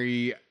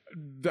imaginary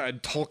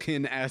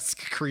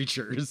Tolkien-esque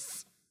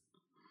creatures.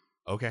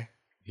 Okay.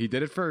 He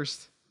did it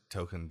first.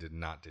 Tolkien did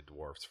not do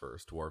dwarves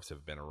first. Dwarves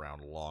have been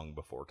around long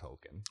before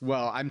Tolkien.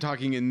 Well, I'm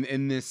talking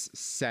in this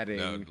setting.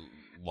 No,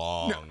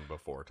 long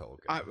before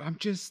Tolkien. I'm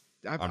just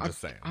saying. I'm just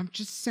saying. I'm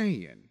just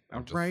saying.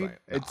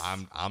 No,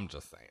 I'm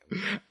just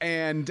saying.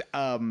 And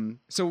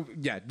so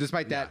yeah,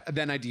 despite that,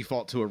 then I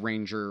default to a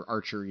ranger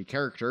archery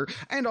character,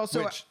 and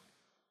also Which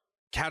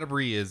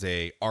Canterbury is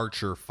a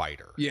archer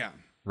fighter. yeah.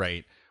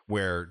 Right?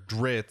 Where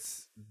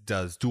Dritz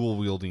does dual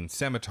wielding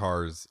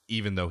scimitars,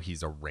 even though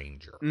he's a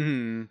ranger.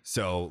 Mm-hmm.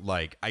 So,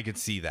 like, I could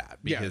see that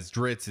because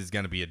Dritz is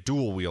going to be a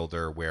dual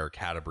wielder, where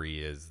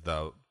Canterbury is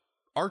the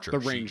archer. The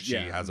range, she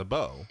has a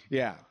bow.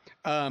 Yeah.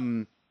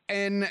 And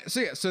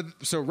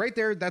so right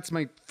there, that's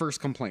my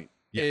first complaint.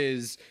 Yeah.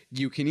 Is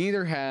you can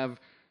either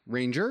have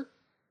ranger,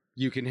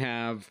 you can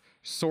have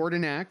sword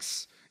and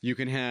axe, you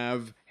can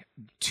have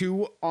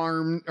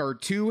two-hand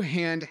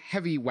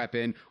heavy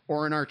weapon,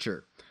 or an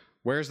archer.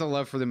 Where's the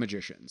love for the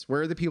magicians?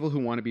 Where are the people who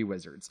want to be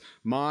wizards?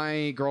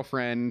 My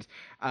girlfriend,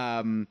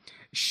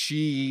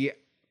 she,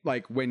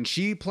 like, when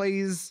she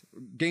plays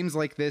games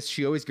like this,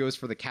 she always goes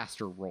for the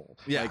caster role.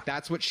 Yeah. Like,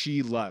 that's what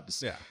she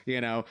loves. Yeah. You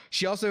know,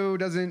 she also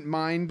doesn't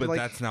mind, But like,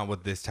 that's not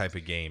what this type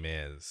of game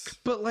is.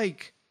 but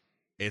like,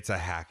 It's a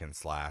hack and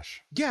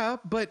slash. yeah,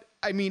 but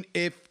I mean,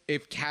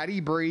 if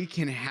Canterbury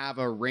can have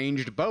a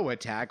ranged bow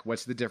attack,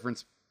 what's the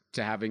difference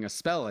to having a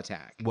spell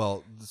attack?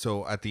 Well,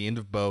 so at the end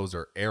of bows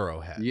are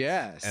arrowheads.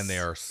 Yes. And they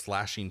are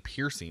slashing,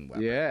 piercing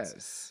weapons.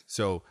 Yes.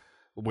 So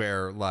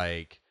where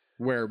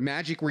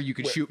magic, where you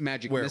could shoot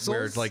magic missiles.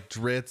 Where it's like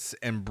Dritz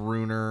and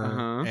Brunner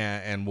Uh-huh.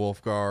 and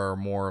Wolfgar are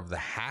more of the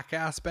hack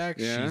aspect.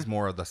 Yeah. She's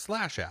more of the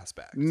slash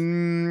aspect.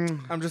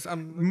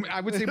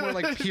 I would say more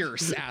like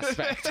Pierce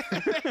aspect.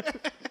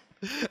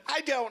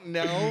 I don't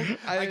know.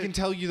 I can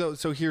tell you though.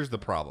 So here's the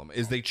problem: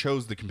 is they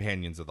chose the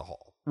companions of the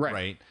hall,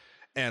 right?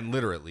 And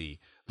literally,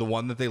 the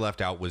one that they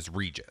left out was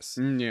Regis,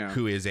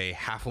 who is a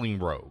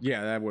halfling rogue.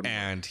 Yeah, that would.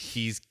 And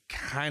he's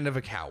kind of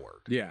a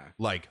coward. Yeah.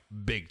 Like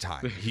big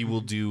time. He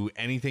will do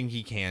anything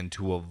he can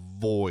to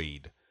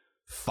avoid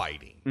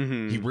fighting.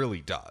 Mm-hmm. He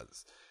really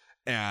does.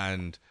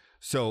 And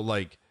so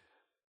like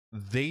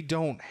they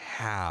don't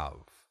have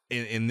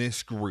in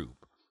this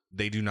group,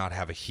 they do not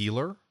have a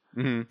healer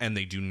and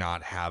they do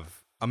not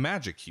have a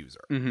magic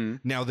user.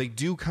 Now they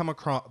do come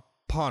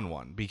upon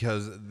one,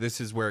 because this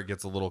is where it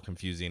gets a little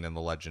confusing in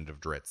the Legend of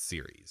Dritz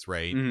series,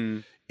 right?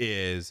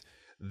 Is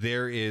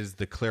there is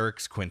the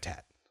Cleric's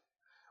Quintet,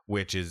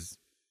 which is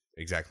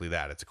exactly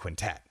that. It's a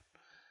quintet.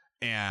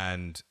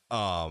 And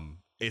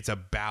it's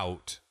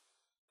about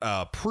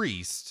a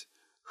priest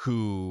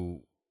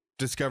who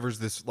discovers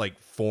this like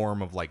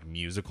form of like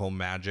musical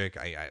magic.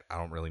 I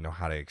don't really know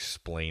how to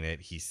explain it.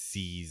 He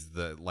sees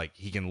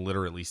he can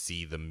literally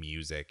see the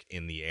music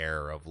in the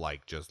air of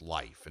like just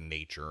life and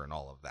nature and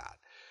all of that.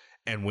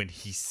 And when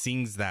he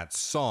sings that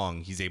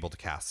song, he's able to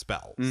cast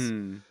spells.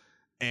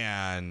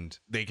 And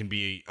they can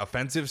be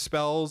offensive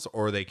spells,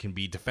 or they can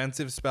be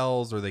defensive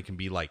spells, or they can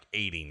be like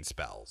aiding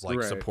spells,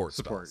 like support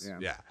spells.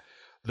 Yeah.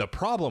 The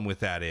problem with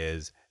that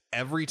is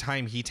every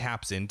time he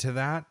taps into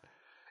that,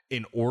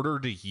 in order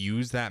to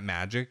use that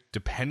magic,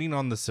 depending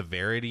on the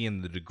severity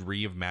and the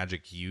degree of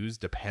magic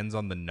used, depends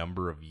on the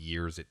number of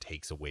years it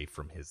takes away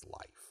from his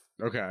life.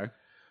 Okay.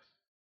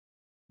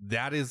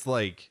 That is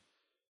like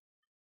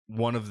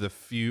one of the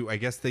few, I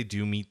guess they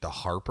do meet the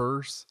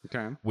Harpers,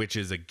 which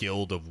is a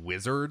guild of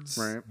wizards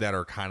that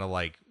are kind of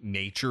like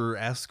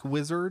nature-esque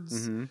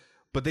wizards,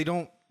 but they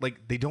don't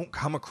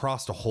come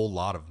across a whole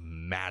lot of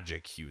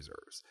magic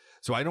users.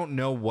 So I don't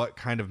know what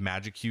kind of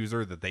magic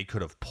user that they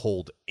could have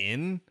pulled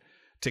in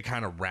to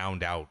kind of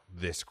round out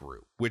this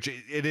group, which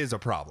it is a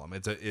problem.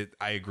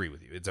 I agree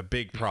with you. It's a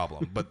big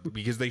problem, but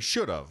because they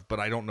should have, but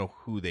I don't know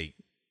who they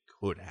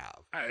could have.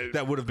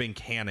 That would have been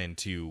canon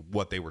to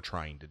what they were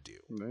trying to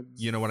do.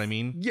 You know what I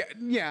mean?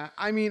 Yeah.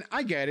 I mean,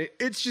 I get it.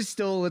 It's just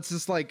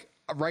like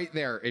right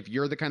there. If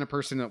you're the kind of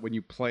person that when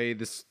you play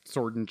this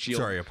Sword and Shield,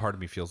 sorry, a part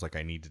of me feels like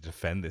I need to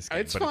defend this game,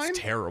 it's but fine. It's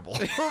terrible.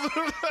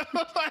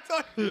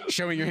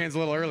 Showing your hands a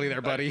little early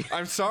there, buddy.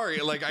 I'm sorry.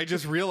 Like I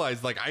just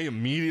realized, like I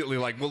immediately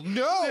like, well,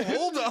 no,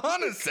 hold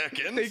on a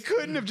second. They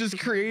couldn't have just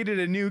created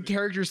a new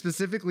character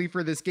specifically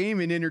for this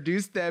game and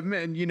introduced them,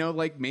 and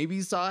like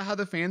maybe saw how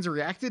the fans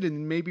reacted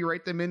and maybe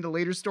write them into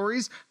later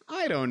stories.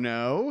 I don't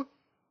know.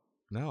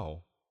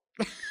 No.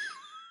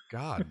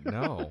 God,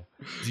 no.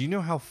 Do you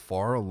know how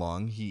far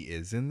along he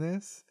is in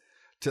this?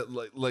 To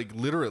like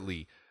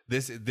literally,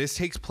 this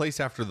takes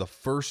place after the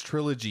first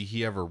trilogy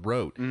he ever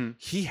wrote.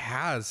 He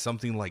has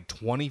something like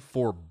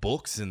 24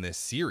 books in this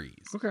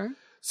series. Okay.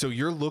 So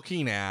you're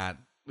looking at,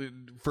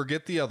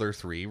 forget the other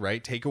 3,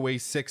 right? Take away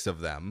 6 of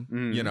them.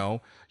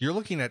 You're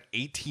looking at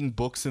 18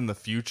 books in the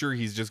future.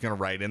 He's just going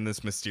to write in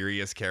this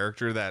mysterious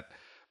character that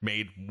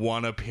made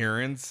one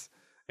appearance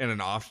And an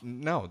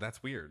option? No,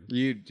 that's weird.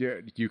 You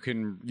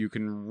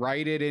can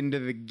write it into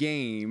the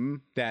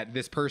game that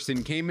this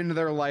person came into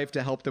their life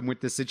to help them with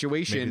the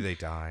situation. Maybe they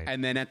died.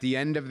 And then at the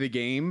end of the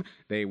game,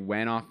 they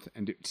went off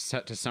and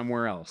to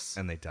somewhere else.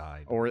 And they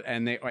died. Or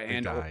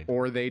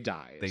they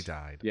died. They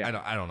died.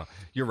 Yeah. I don't know.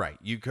 You're right.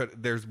 You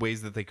could. There's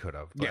ways that they could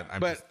have.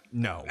 But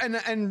no.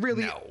 And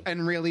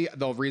really,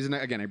 the reason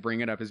again I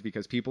bring it up is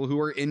because people who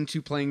are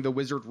into playing the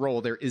wizard role,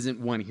 there isn't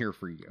one here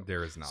for you.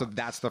 There is not. So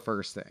that's the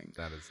first thing.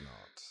 That is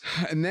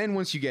not. And then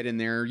once you get in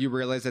there, you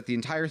realize that the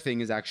entire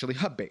thing is actually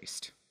hub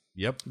based.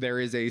 Yep. There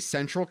is a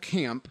central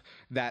camp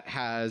that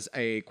has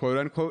a quote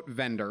unquote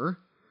vendor.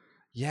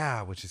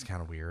 Yeah, which is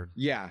kind of weird.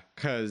 Yeah,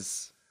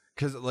 because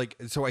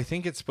so I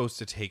think it's supposed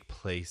to take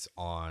place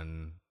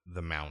on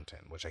the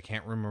mountain, which I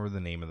can't remember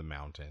the name of the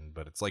mountain,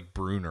 but it's like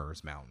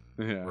Bruner's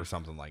Mountain or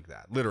something like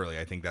that. Literally,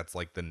 I think that's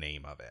like the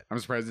name of it. I'm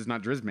surprised it's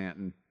not Driz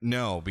Mountain.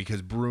 No,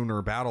 because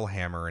Bruner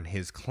Battlehammer and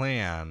his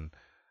clan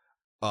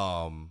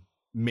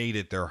made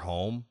it their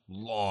home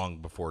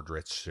long before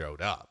Dritz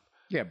showed up.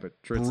 Yeah,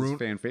 but Dritz is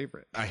fan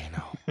favorite. I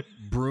know.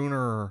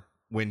 Bruner,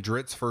 when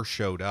Dritz first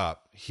showed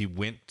up, he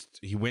went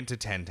to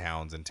 10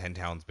 Towns, and 10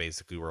 Towns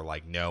basically were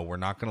like, no, we're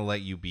not going to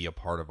let you be a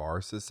part of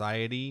our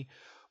society.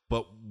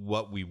 But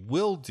what we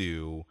will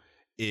do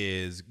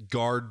is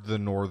guard the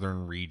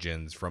northern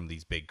regions from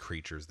these big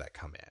creatures that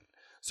come in.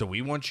 So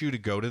we want you to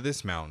go to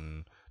this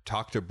mountain,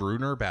 talk to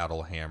Bruner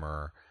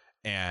Battlehammer,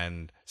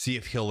 and see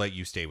if he'll let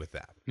you stay with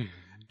them.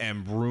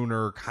 And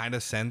Bruner kind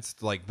of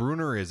sensed, like,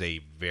 Bruner is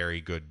a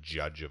very good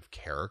judge of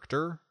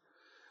character.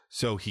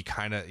 So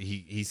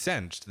he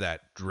sensed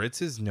that Dritz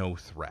is no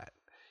threat.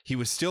 He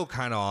was still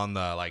kind of on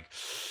the, like,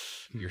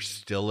 you're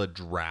still a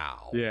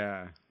drow.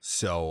 Yeah.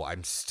 So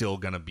I'm still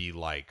going to be,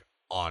 like,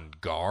 on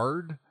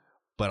guard.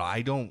 But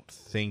I don't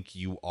think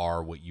you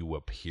are what you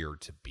appear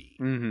to be.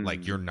 Mm-hmm.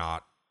 Like, you're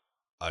not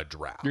a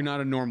drow. You're not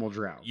a normal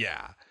drow.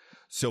 Yeah.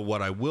 So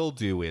what I will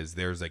do is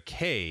there's a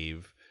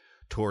cave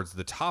towards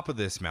the top of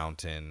this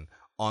mountain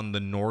on the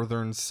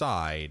northern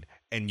side,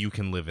 and you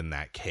can live in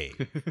that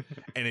cave.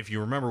 And if you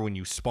remember, when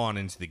you spawn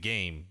into the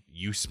game,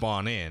 you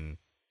spawn in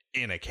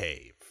a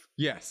cave.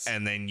 Yes.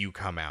 And then you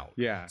come out.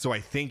 Yeah. So I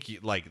think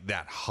like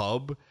that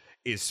hub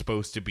is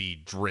supposed to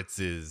be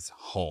Dritz's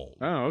home.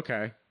 Oh,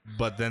 okay.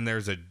 But then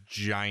there's a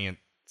giant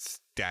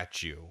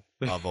statue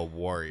of a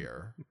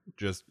warrior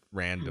just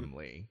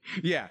randomly.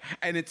 Yeah,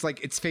 and it's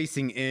like it's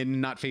facing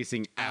in, not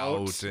facing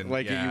out, and,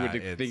 like you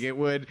would think it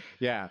would.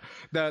 Yeah.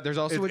 There's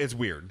also it's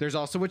weird. There's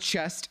also a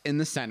chest in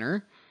the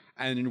center,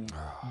 and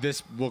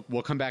this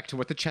we'll come back to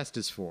what the chest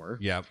is for.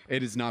 Yep.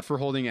 It is not for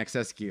holding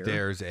excess gear.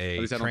 There's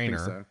a trainer.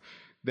 So.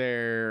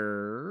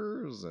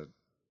 There's a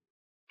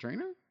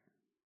trainer?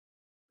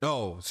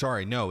 Oh,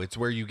 sorry. No, it's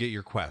where you get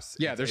your quests.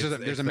 Yeah, there's a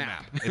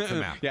map. It's the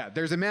map. Yeah,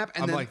 there's a map.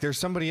 And I'm like, there's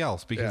somebody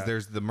else, because Yeah.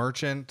 there's the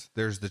merchant,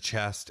 there's the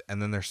chest, and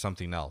then there's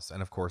something else.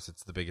 And of course,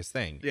 it's the biggest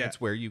thing. Yeah.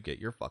 It's where you get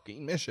your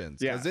fucking missions,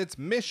 Yeah. because it's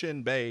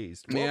mission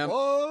based. Yeah.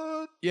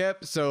 What?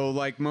 Yep. So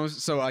like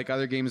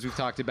other games we've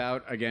talked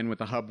about, again with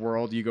the hub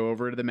world, you go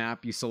over to the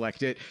map, you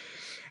select it,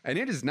 and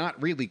it is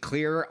not really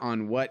clear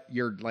on what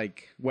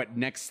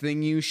next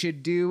thing you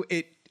should do.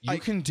 You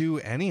can do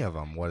any of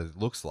them, what it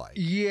looks like.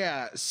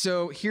 Yeah.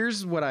 So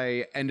here's what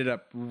I ended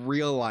up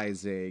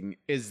realizing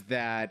is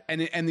that,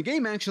 and the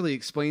game actually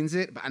explains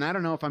it, and I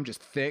don't know if I'm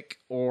just thick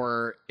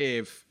or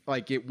if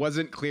like it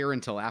wasn't clear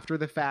until after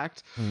the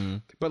fact. Mm-hmm.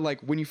 But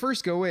like when you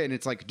first go in,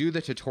 it's like do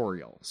the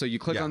tutorial. So you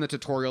click on the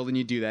tutorial, then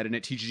you do that, and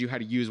it teaches you how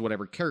to use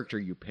whatever character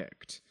you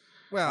picked.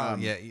 Well,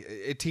 yeah,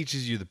 it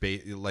teaches you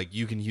like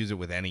you can use it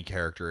with any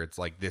character. It's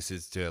like this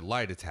is to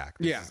light attack,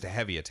 this is to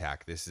heavy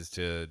attack, this is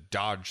to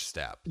dodge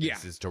step,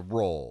 this is to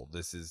roll,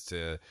 this is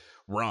to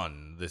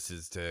run, this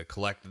is to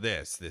collect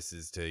this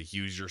is to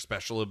use your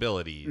special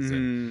abilities. Mm-hmm.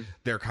 And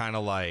they're kind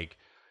of like,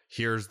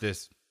 here's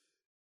this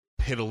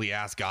piddly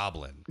ass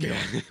goblin.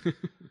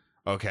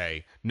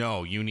 Okay,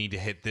 no, you need to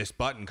hit this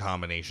button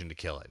combination to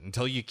kill it.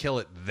 Until you kill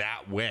it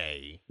that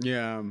way,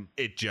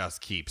 it just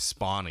keeps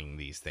spawning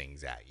these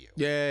things at you.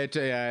 Yeah,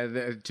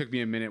 it took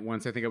me a minute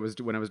once. I think it was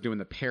when I was doing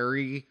the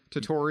parry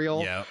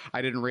tutorial. Yeah,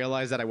 I didn't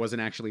realize that I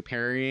wasn't actually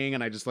parrying,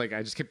 and I just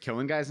kept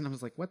killing guys, and I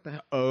was like, "What the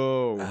hell?"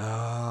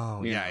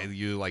 Oh, yeah.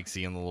 You like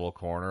see in the little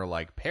corner,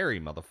 like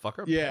parry,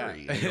 motherfucker, parry. Yeah,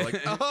 and you're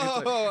like,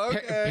 oh,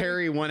 okay.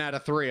 Parry 1 out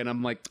of 3, and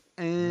I'm like,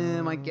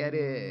 I get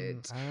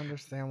it. I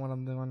understand what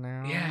I'm doing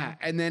now. Yeah,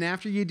 and then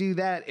after you do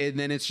that, and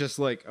then it's just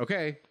like,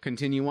 okay,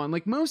 continue on.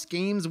 Like most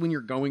games, when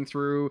you're going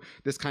through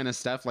this kind of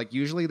stuff, like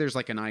usually there's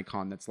like an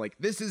icon that's like,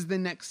 this is the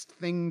next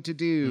thing to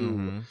do.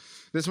 Mm-hmm.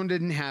 This one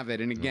didn't have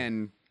it, and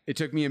again, it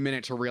took me a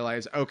minute to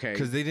realize, okay,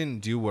 because they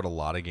didn't do what a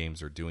lot of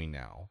games are doing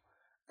now,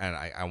 and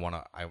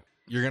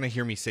you're gonna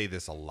hear me say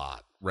this a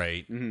lot,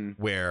 right?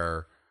 Mm-hmm.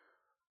 Where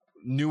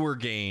newer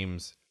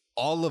games,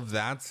 all of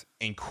that's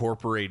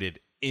incorporated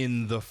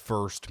in the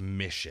first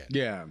mission.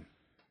 Yeah.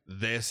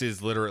 This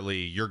is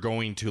literally, you're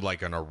going to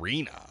like an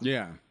arena.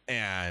 Yeah.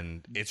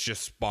 And it's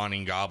just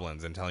spawning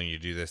goblins and telling you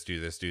do this, do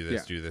this, do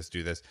this, do this,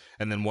 do this.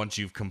 And then once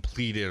you've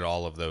completed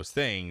all of those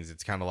things,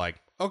 it's kind of like,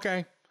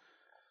 okay,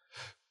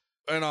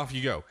 and off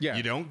you go. Yeah.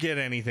 You don't get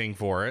anything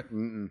for it.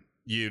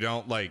 You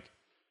don't like.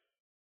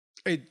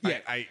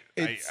 I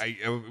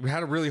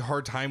had a really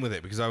hard time with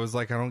it because I was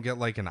like, I don't get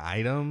like an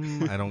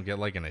item. I don't get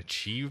like an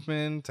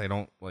achievement. I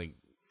don't like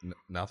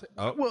nothing.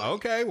 Oh, Well,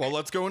 okay. Well,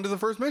 let's go into the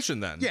first mission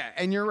then. Yeah,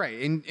 and you're right.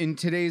 In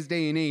today's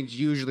day and age,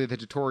 usually the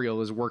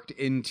tutorial is worked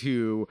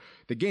into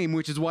the game,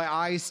 which is why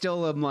I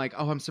still am like,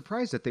 oh, I'm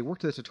surprised that they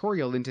worked the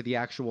tutorial into the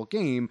actual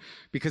game,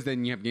 because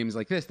then you have games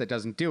like this that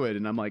doesn't do it,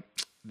 and I'm like,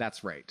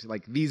 that's right.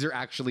 Like, these are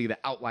actually the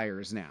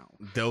outliers now.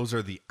 Those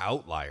are the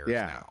outliers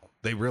now.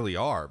 They really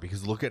are,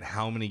 because look at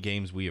how many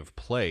games we have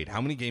played,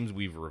 how many games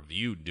we've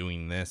reviewed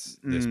doing this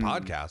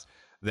podcast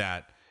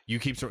that you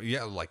keep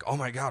like, oh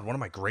my God, one of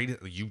my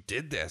greatest, you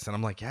did this. And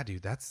I'm like, yeah,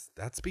 dude, that's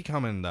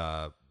becoming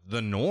the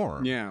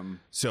norm. Yeah.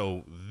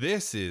 So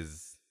this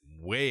is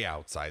way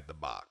outside the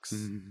box.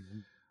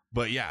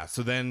 But yeah,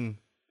 so then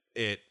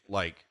it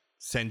like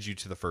sends you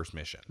to the first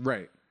mission.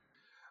 Right.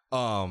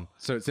 So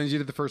it sends you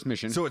to the first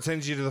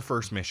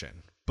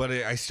mission. But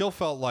I still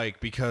felt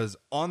like, because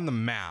on the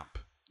map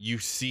you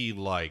see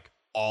like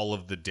all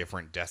of the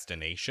different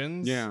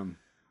destinations. Yeah.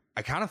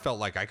 I kind of felt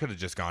like I could have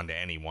just gone to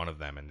any one of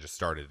them and just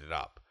started it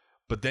up.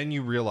 But then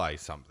you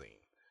realize something.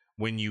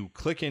 When you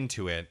click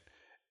into it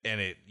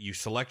and you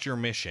select your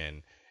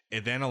mission,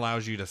 it then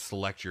allows you to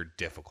select your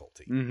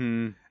difficulty.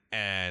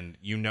 And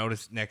you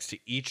notice next to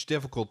each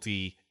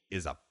difficulty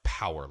is a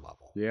power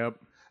level. Yep.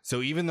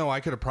 So even though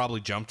I could have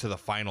probably jumped to the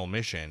final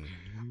mission,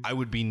 I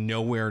would be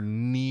nowhere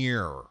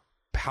near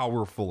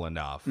powerful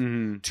enough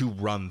to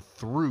run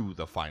through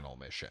the final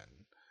mission.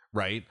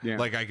 Right? Yeah.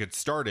 Like I could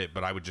start it,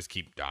 but I would just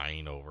keep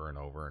dying over and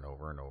over and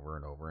over and over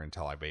and over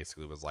until I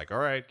basically was like, all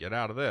right, get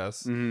out of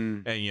this.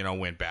 And,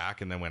 went back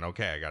and then went,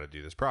 okay, I got to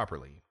do this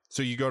properly.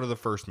 So you go to the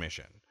first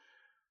mission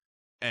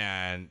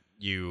and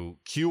you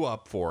queue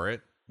up for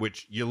it,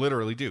 which you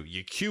literally do.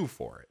 You queue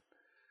for it.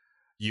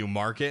 You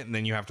mark it, and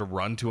then you have to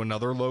run to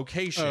another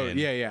location. Oh,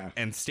 yeah.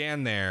 And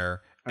stand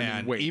there.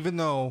 And wait. even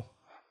though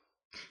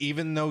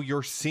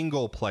you're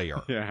single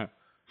player, Yeah.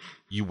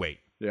 you wait.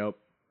 Yep.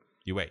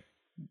 You wait.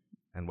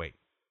 And wait.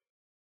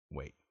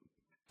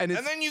 And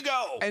then you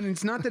go. And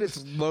it's not that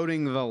it's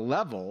loading the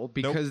level,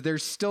 because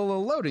there's still a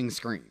loading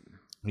screen.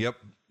 Yep.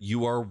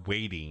 You are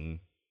waiting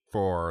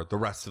for the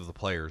rest of the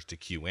players to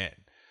queue in,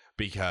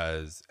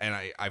 because, and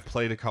I've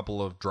played a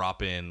couple of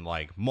drop-in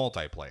like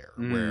multiplayer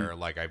where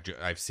like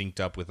I've synced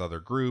up with other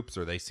groups,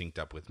 or they synced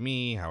up with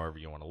me, however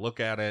you want to look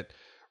at it.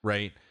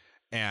 Right.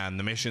 And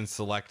the mission's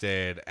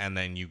selected, and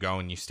then you go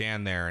and you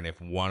stand there, and if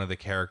one of the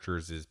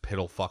characters is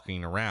piddle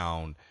fucking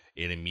around,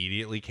 it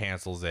immediately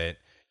cancels it.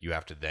 You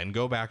have to then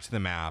go back to the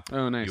map.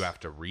 Oh, nice. You have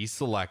to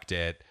reselect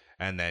it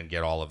and then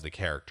get all of the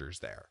characters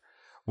there,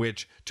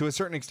 which to a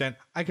certain extent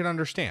I can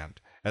understand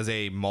as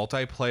a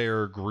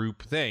multiplayer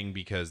group thing,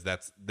 because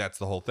that's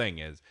the whole thing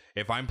is,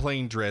 if I'm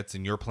playing Dritz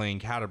and you're playing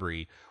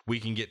Canterbury, we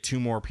can get 2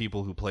 more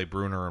people who play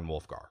Brunner and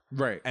Wolfgar.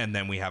 Right. And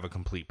then we have a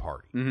complete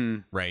party.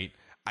 Right.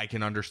 I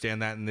can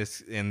understand that in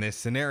this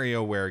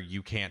scenario where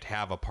you can't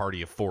have a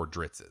party of 4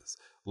 Dritzes.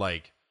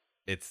 Like,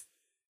 it's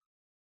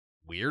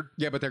weird.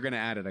 Yeah, but they're going to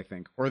add it, I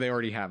think. Or they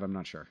already have, I'm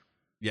not sure.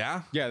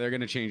 Yeah? Yeah, they're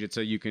going to change it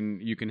so you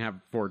can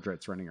have 4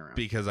 Dritz running around.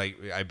 Because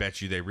I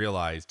bet you they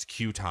realized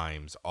queue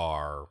times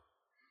are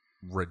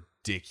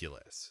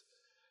ridiculous.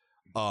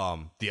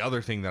 The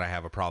other thing that I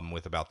have a problem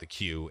with about the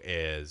queue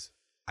is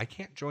I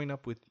can't join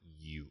up with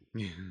you.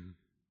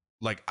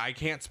 Like, I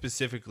can't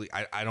specifically,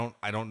 I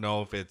don't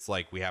know if it's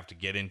like we have to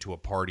get into a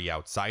party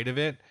outside of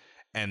it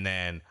and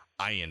then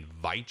I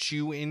invite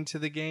you into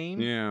the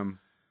game. Yeah.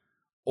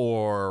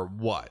 Or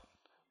what.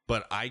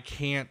 But I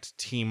can't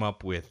team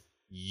up with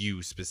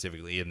you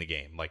specifically in the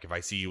game. Like, if I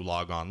see you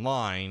log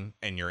online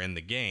and you're in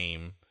the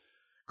game,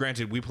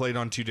 granted, we played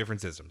on 2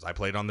 different systems. I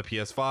played on the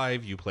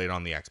PS5, you played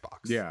on the Xbox.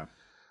 Yeah.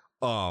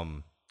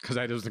 Because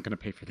I wasn't going to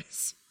pay for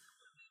this.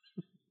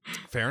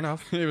 Fair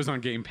enough. It was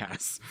on Game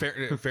Pass.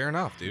 Fair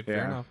enough, dude.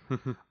 Fair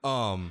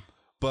enough.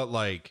 But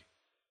like,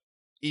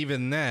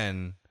 even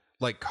then,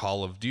 like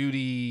Call of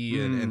Duty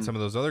and some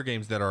of those other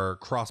games that are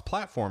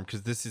cross-platform,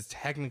 because this is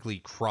technically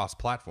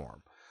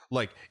cross-platform.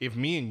 Like, if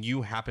me and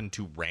you happen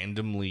to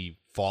randomly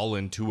fall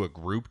into a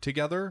group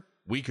together,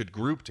 we could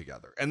group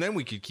together, and then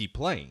we could keep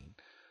playing.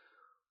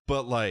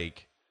 But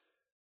like,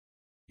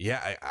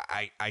 yeah,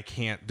 I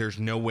can't, there's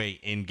no way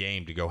in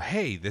game to go,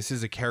 hey, this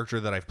is a character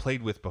that I've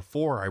played with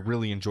before. I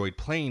really enjoyed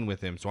playing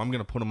with him, so I'm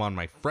going to put him on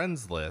my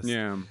friends list.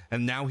 Yeah.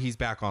 And now he's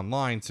back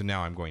online, so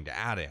now I'm going to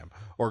add him.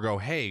 Or go,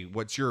 hey,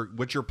 what's your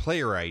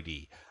player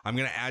ID? I'm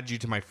going to add you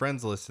to my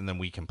friends list, and then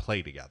we can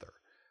play together.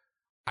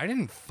 I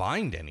didn't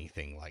find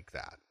anything like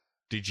that.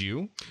 Did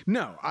you?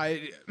 No,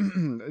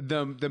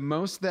 the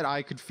most that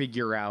I could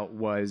figure out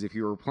was if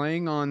you were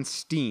playing on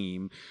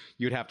Steam,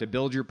 you'd have to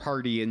build your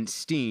party in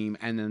Steam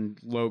and then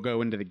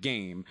go into the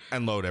game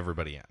and load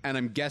everybody in. And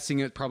I'm guessing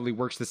it probably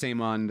works the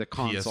same on the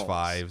consoles,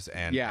 PS5s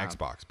and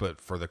Xbox,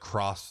 but for the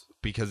cross,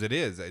 because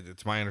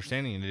it's my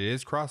understanding it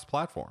is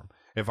cross-platform.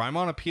 If I'm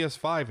on a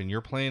PS5 and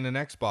you're playing an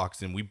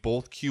Xbox and we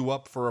both queue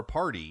up for a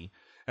party,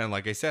 and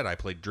like I said, I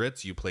played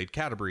Dritz, you played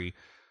Canterbury,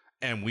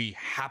 and we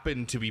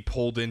happen to be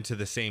pulled into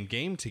the same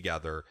game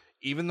together,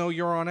 even though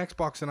you're on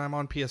Xbox and I'm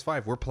on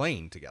PS5, we're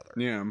playing together.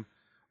 Yeah.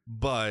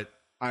 But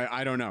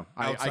I don't know.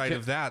 outside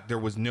of that, there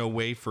was no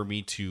way for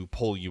me to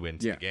pull you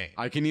into yeah, the game.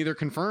 I can neither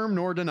confirm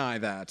nor deny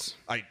that.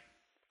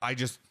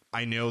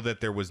 I know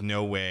that there was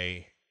no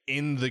way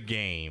in the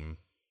game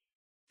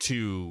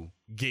to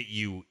get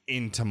you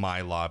into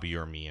my lobby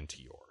or me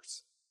into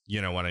yours.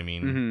 You know what I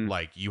mean? Mhm.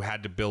 Like, you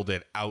had to build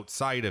it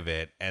outside of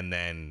it and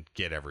then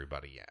get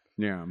everybody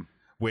in. Yeah.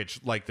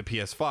 Which, like the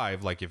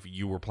PS5, like if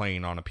you were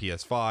playing on a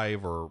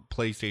PS5 or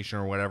PlayStation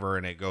or whatever,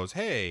 and it goes,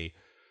 hey,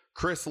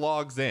 Chris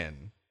logs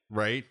in,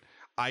 right?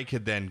 I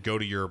could then go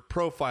to your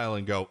profile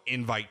and go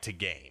invite to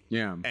game.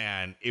 Yeah.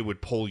 And it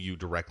would pull you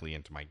directly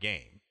into my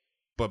game.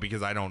 But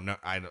because I don't know,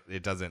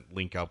 it doesn't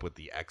link up with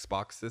the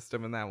Xbox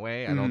system in that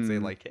way. I don't say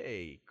like,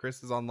 hey,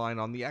 Chris is online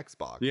on the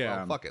Xbox. Yeah.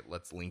 Well, fuck it.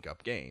 Let's link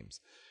up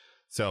games.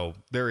 So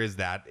there is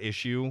that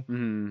issue.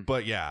 Mhm.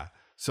 But yeah.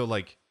 So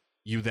like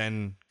you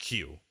then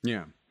queue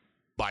Yeah.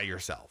 by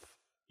yourself.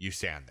 You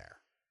stand there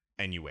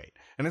and you wait.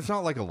 And it's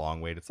not like a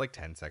long wait. It's like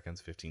 10 seconds,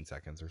 15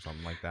 seconds or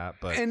something like that.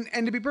 But And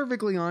to be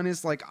perfectly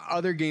honest, like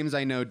other games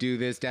I know do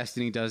this.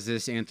 Destiny does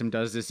this. Anthem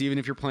does this. Even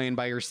if you're playing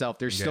by yourself,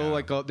 there's still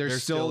Yeah. like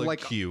there's still a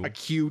like queue. a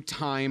queue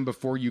time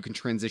before you can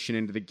transition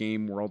into the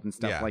game world and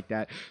stuff Yeah. like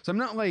that. So I'm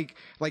not like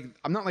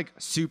I'm not like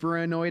super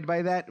annoyed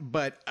by that,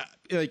 but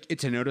like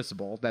it's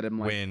noticeable that I'm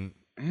like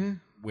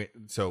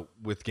so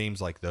with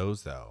games like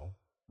those though,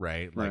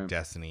 right? Like Right.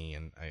 Destiny,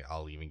 and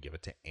I'll even give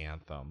it to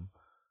Anthem.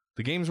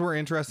 The games were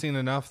interesting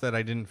enough that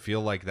I didn't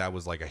feel like that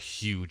was like a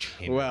huge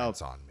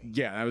hindrance on me.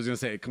 Yeah, I was gonna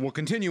say we'll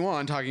continue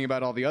on talking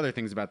about all the other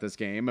things about this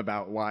game,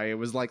 about why it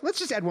was like let's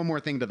just add one more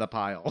thing to the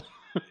pile.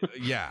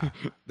 Yeah,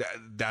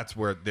 that's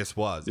where this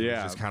was. It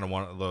Yeah. was just kind of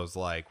one of those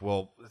like,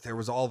 well, there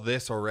was all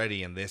this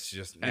already, and this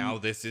just now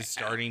this is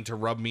starting to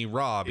rub me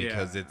raw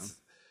because Yeah. it's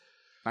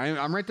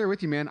I'm right there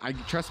with you, man.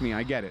 Trust me,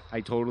 I get it.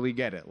 I totally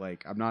get it.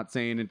 Like, I'm not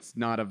saying it's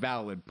not a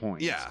valid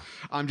point. Yeah.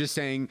 I'm just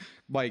saying,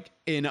 like,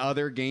 in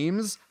other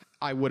games,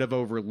 I would have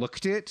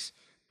overlooked it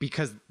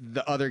because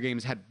the other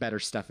games had better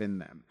stuff in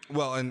them.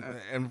 well, and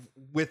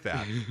with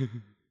that,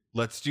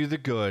 let's do the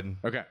good.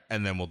 Okay.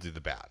 And then we'll do the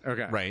bad.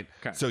 Okay. Right.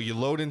 Okay. So you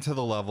load into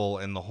the level,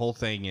 and the whole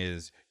thing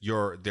is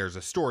there's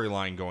a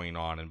storyline going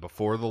on, and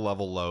before the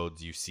level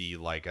loads, you see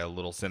like a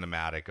little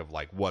cinematic of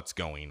like what's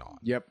going on.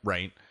 Yep.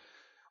 Right.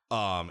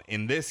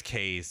 In this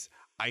case,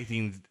 I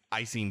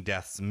seen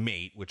Death's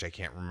mate, which I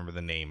can't remember the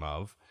name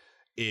of,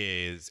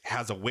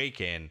 has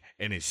awakened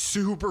and is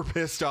super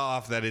pissed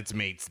off that its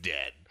mate's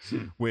dead.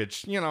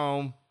 Which, I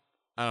don't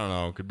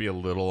know, could be a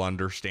little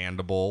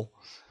understandable,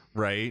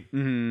 right?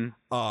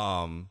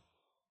 Mm-hmm.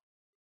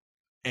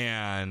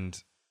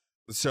 And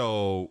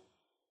so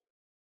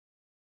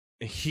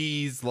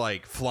he's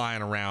like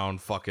flying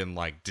around fucking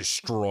like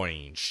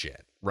destroying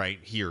shit, right?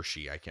 He or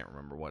she, I can't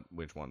remember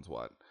which one's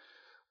what.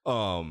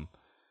 But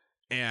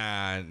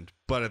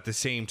at the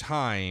same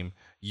time,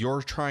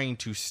 you're trying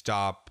to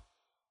stop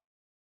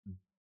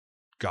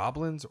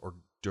goblins or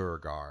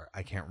Durgar.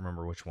 I can't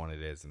remember which one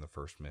it is in the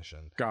first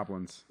mission.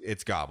 Goblins.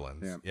 It's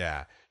goblins. Yeah.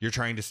 Yeah. You're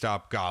trying to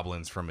stop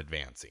goblins from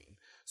advancing.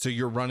 So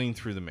you're running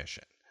through the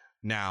mission.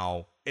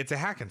 Now, it's a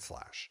hack and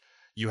slash.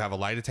 You have a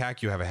light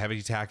attack, you have a heavy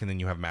attack, and then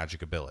you have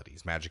magic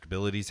abilities. Magic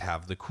abilities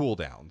have the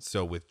cooldowns.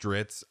 So with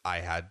Dritz, I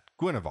had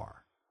Guinevere,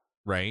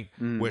 right?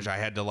 Which I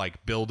had to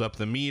like build up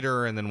the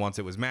meter, and then once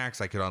it was max,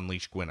 I could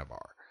unleash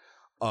Guinevere.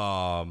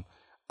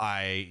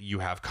 You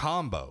have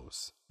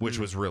combos, which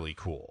was really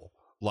cool.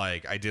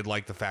 Like, I did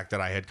like the fact that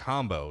I had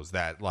combos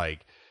that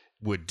like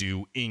would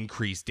do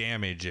increased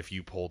damage if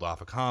you pulled off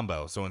a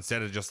combo. So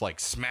instead of just like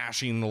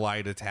smashing the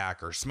light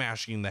attack or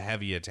smashing the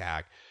heavy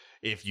attack,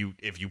 if you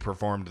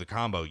performed the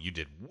combo, you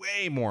did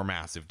way more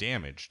massive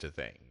damage to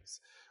things,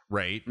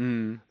 right?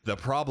 The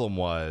problem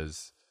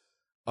was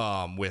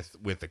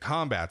with the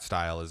combat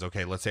style is,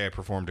 okay, let's say I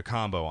performed a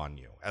combo on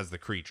you as the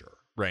creature,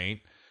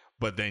 right?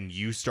 But then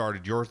you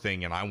started your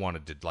thing and I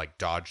wanted to like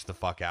dodge the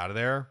fuck out of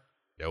there.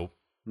 Nope.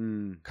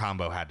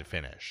 Combo had to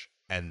finish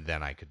and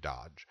then I could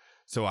dodge.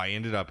 So I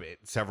ended up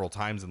several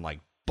times in like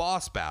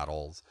boss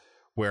battles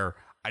where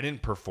I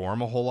didn't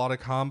perform a whole lot of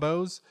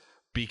combos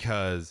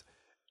because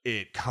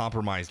it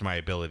compromised my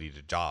ability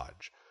to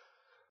dodge.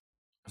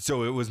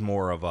 So it was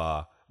more of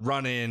a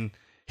run in,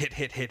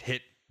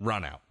 hit,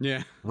 run out.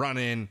 Yeah. Run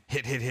in,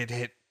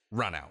 hit,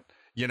 run out.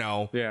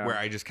 Yeah. Where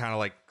I just kind of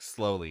like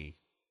slowly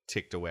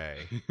ticked away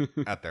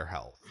at their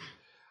health.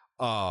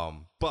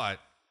 But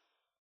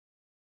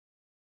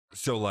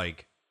so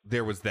like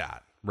there was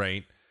that,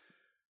 right?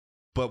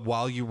 But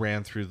while you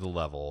ran through the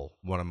level,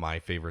 one of my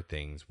favorite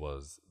things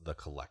was the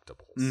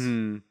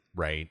collectibles,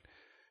 right?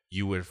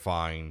 You would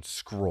find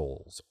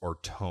scrolls or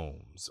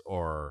tomes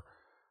or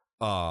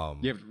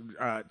you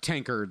have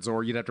tankards,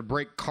 or you'd have to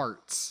break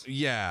carts.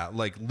 yeah,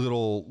 like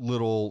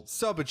little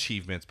sub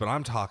achievements, but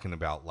I'm talking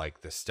about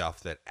like the stuff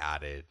that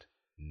added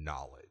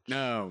knowledge.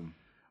 No.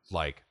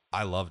 Like,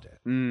 I loved it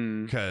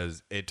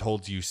because it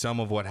told you some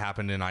of what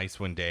happened in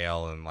Icewind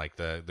Dale and like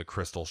the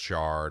crystal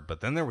shard,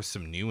 but then there was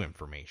some new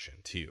information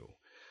too.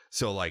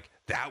 So like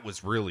that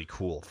was really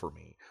cool for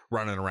me,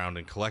 running around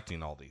and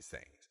collecting all these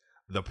things.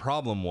 The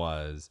problem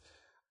was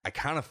I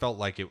kind of felt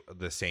like it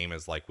the same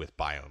as like with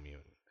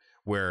Biomutant,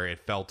 where it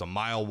felt a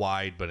mile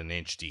wide but an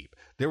inch deep.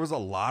 There was a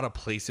lot of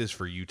places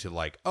for you to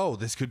like, oh,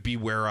 this could be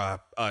where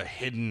a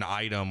hidden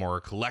item or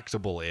a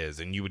collectible is,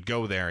 and you would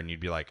go there and you'd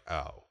be like,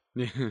 oh,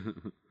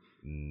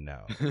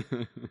 no.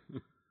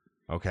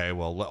 Okay,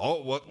 well,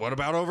 oh, what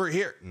about over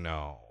here?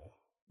 No.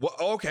 Well,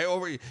 okay,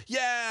 over here.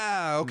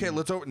 Yeah, okay,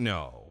 let's over.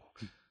 No.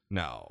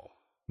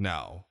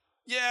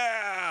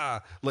 Yeah.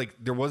 Like,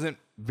 there wasn't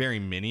very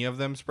many of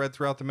them spread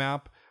throughout the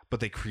map, but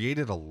they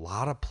created a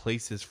lot of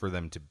places for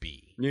them to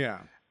be. Yeah.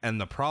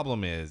 And the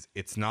problem is,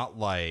 it's not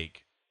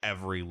like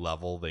every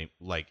level they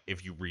like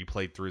if you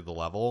replayed through the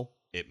level,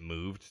 it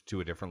moved to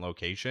a different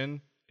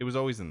location. It was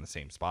always in the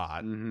same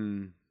spot.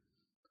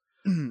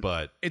 Mm-hmm.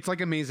 But it's like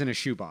a maze in a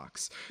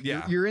shoebox.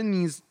 Yeah. You're in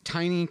these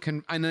tiny,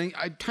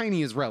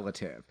 tiny is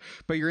relative,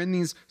 but you're in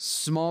these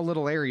small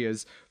little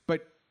areas.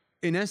 But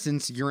in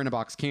essence, you're in a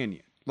box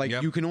canyon. Like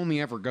you can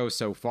only ever go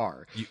so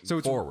far. So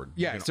it's forward.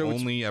 Yeah. You can so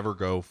only ever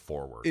go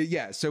forward.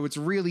 Yeah. So it's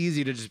really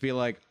easy to just be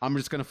like, I'm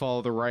just going to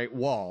follow the right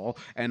wall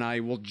and I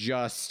will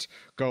just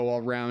go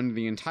around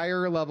the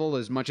entire level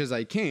as much as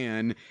I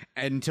can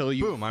until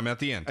you boom, I'm at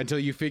the end. Until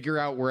you figure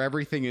out where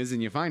everything is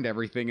and you find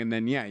everything. And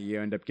then, you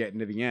end up getting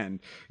to the end.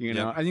 You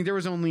know, I think there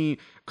was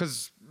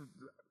because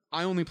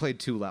I only played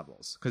 2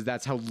 levels because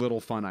that's how little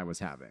fun I was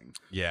having.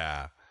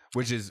 Yeah.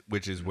 Which is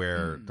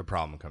where the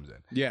problem comes in.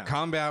 Yeah.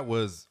 Combat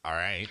was all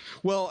right.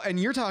 Well, and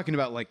you're talking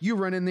about like you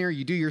run in there,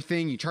 you do your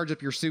thing, you charge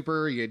up your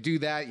super, you do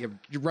that, you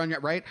run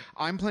it right.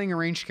 I'm playing a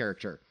ranged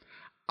character.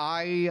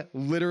 I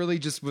literally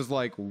just was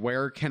like,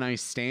 where can I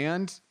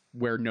stand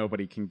where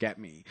nobody can get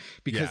me?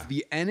 Because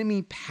the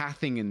enemy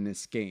pathing in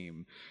this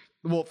game,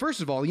 well, first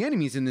of all, the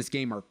enemies in this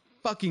game are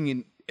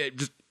fucking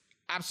just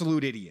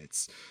absolute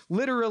idiots.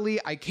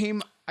 Literally, I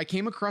came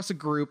across a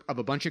group of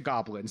a bunch of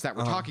goblins that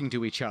were talking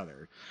to each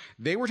other.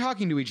 They were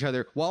talking to each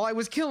other while I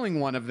was killing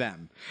one of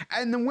them.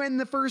 And then when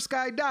the first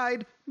guy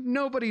died,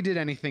 nobody did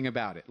anything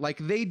about it. Like,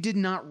 they did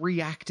not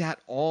react at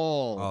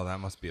all. Oh, that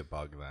must be a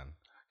bug then.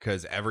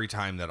 Because every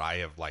time that I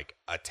have like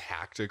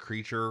attacked a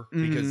creature,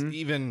 because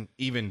even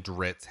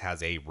Dritz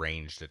has a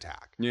ranged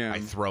attack. Yeah.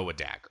 I throw a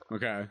dagger.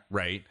 Okay.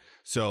 Right?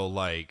 So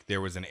like there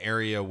was an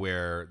area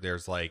where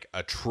there's like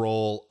a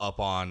troll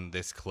up on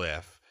this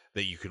cliff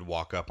that you could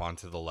walk up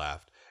onto the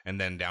left. And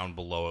then down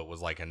below it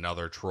was like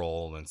another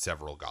troll and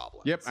several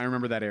goblins. Yep, I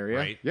remember that area.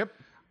 Right? Yep.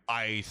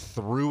 I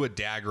threw a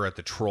dagger at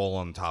the troll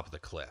on top of the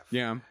cliff.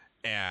 Yeah.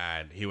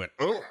 And he went,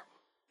 oh,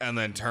 and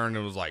then turned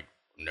and was like,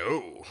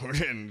 no,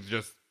 and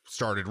just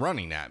started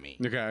running at me.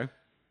 Okay.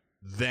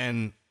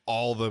 Then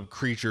all the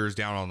creatures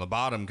down on the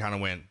bottom kind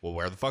of went, well,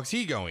 where the fuck's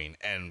he going?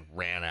 And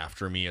ran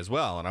after me as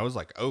well. And I was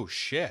like, oh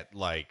shit,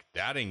 like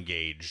that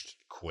engaged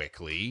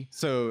quickly.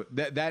 So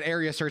that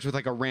area starts with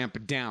like a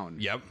ramp down.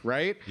 Yep.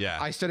 Right? Yeah.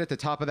 I stood at the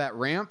top of that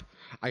ramp.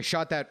 I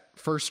shot that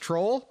first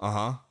troll.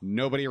 Uh-huh.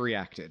 Nobody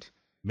reacted.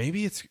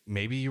 Maybe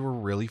you were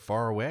really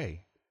far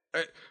away.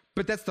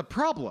 But that's the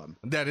problem.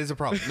 That is a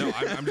problem. No,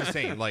 I'm just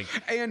saying, like,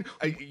 and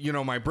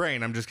my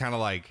brain, I'm just kind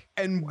of like,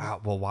 and wow,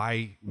 well,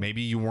 why?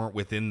 Maybe you weren't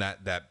within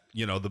that the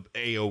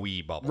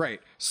AOE bubble. Right.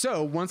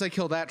 So once I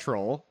killed that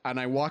troll and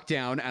I walked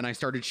down and I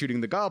started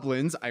shooting the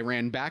goblins, I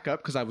ran back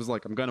up because I was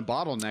like, I'm going to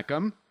bottleneck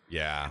them.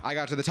 Yeah. I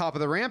got to the top of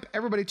the ramp.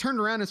 Everybody turned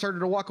around and started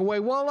to walk away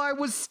while I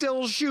was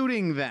still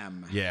shooting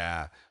them.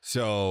 Yeah.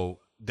 So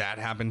that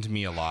happened to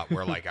me a lot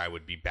where like I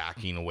would be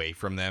backing away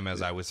from them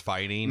as I was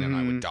fighting and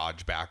I would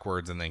dodge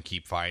backwards and then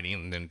keep fighting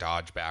and then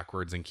dodge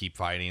backwards and keep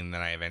fighting. And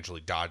then I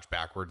eventually dodged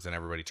backwards and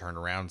everybody turned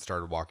around and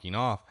started walking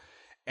off.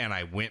 And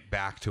I went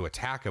back to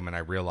attack him and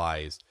I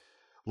realized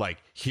like,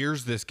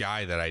 here's this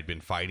guy that I'd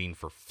been fighting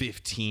for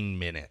 15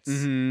 minutes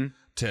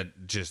to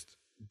just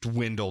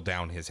dwindle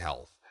down his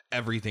health.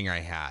 Everything I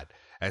had.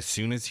 As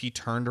soon as he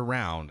turned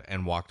around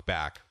and walked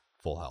back,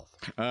 full health.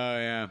 Oh,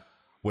 yeah.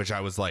 Which I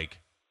was like,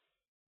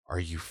 are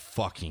you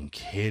fucking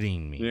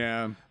kidding me?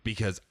 Yeah.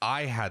 Because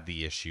I had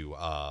the issue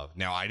of,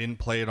 now I didn't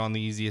play it on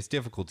the easiest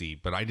difficulty,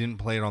 but I didn't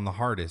play it on the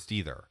hardest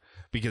either.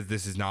 Because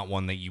this is not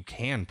one that you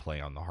can play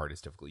on the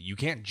hardest difficulty. You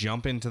can't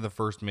jump into the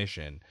first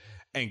mission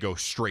and go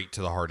straight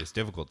to the hardest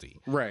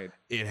difficulty. Right.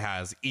 It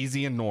has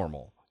easy and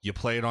normal. You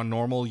play it on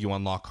normal, you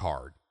unlock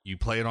hard. You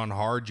play it on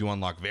hard, you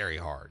unlock very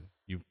hard.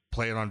 You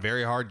play it on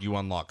very hard, you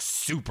unlock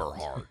super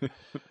hard.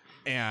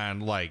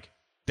 And like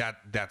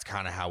that's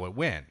kind of how it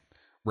went.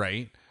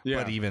 Right. Yeah.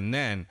 But even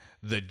then,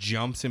 the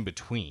jumps in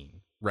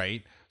between.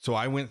 Right. So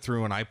I went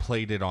through and I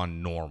played it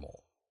on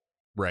normal.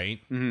 Right.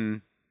 Mm-hmm.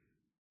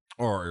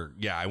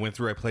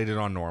 I played it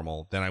on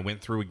normal. Then I went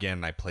through again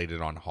and I played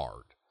it on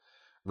hard.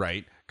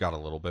 Right. Got a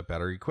little bit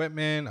better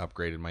equipment,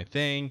 upgraded my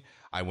thing.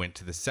 I went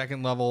to the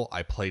second level.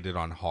 I played it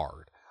on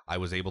hard. I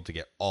was able to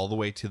get all the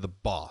way to the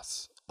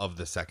boss of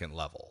the second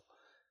level.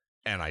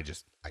 And I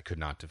could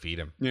not defeat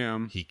him.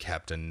 Yeah. He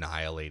kept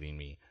annihilating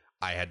me.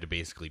 I had to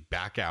basically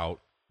back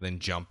out, then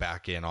jump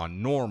back in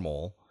on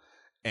normal,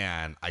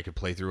 and I could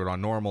play through it on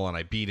normal, and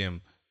I beat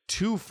him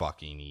too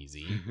fucking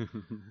easy.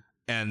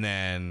 And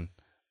then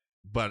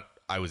but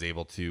I was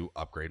able to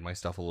upgrade my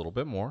stuff a little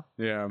bit more.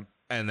 Yeah.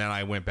 And then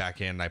I went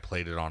back in and I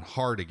played it on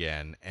hard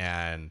again,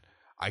 and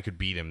I could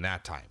beat him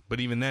that time. But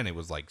even then, it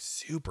was like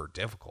super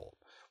difficult,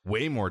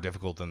 way more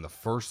difficult than the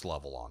first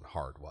level on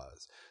hard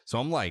was. So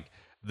I'm like,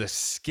 the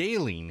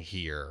scaling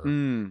here,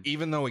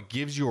 even though it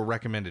gives you a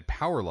recommended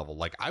power level,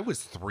 like I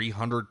was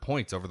 300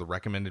 points over the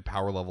recommended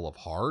power level of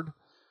hard,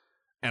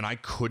 and I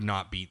could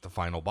not beat the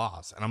final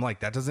boss. And I'm like,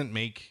 that doesn't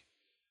make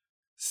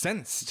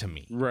sense to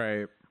me.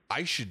 Right.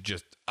 I should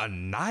just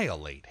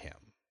annihilate him,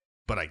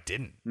 but I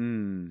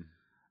didn't.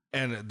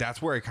 And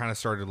that's where I kind of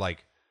started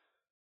like,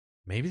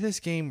 maybe this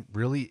game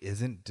really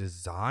isn't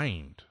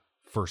designed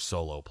for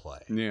solo play.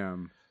 Yeah.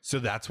 So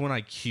that's when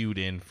I queued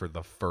in for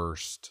the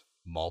first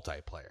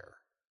multiplayer,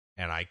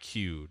 and I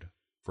queued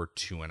for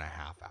 2.5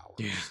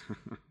 hours.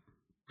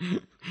 Yeah.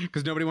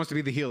 Because nobody wants to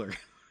be the healer.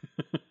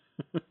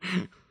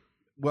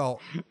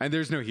 Well, and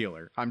there's no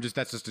healer.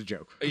 That's just a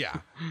joke. Yeah.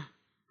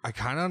 I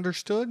kind of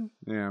understood.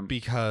 Yeah.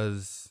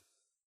 Because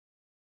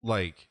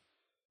like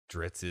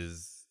Dritz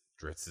is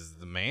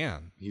the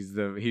man. He's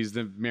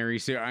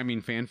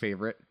the fan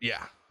favorite.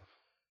 Yeah.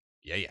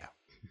 Yeah.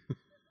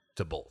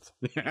 To both.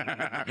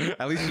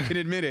 At least you can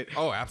admit it.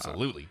 Oh,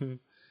 absolutely.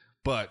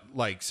 But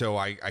like, so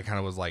I kind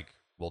of was like,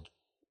 well,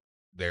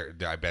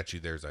 I bet you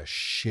there's a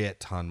shit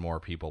ton more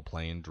people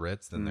playing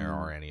Dritz than there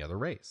are any other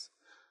race.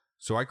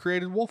 So I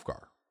created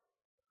Wolfgar.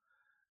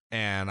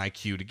 And I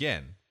queued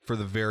again for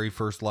the very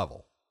first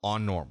level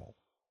on normal.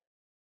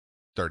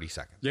 30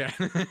 seconds. Yeah.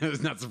 I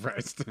was not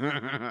surprised.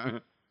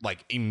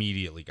 Like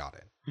immediately got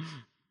in.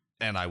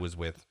 And I was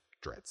with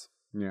Dritz.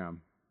 Yeah.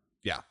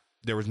 Yeah.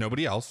 There was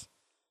nobody else.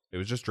 It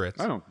was just Dritz.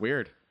 Oh,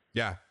 weird.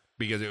 Yeah.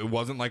 Because it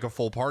wasn't like a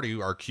full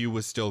party. Our queue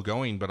was still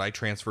going, but I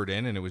transferred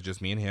in and it was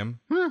just me and him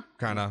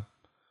kind of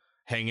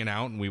hanging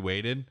out, and we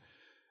waited.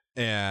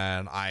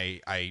 And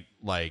I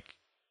like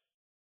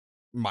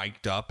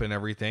mic'd up and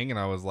everything. And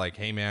I was like,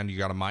 hey man, you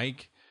got a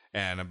mic?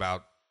 And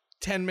about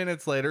 10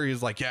 minutes later, he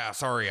was like, yeah,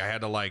 sorry, I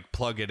had to like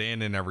plug it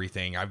in and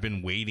everything. I've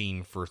been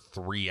waiting for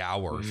 3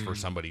 hours for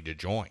somebody to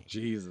join.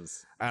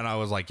 Jesus. And I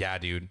was like, yeah,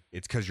 dude,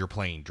 it's because you're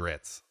playing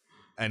Dritz.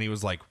 And he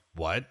was like,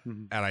 what?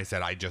 And I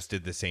said, I just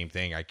did the same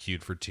thing. I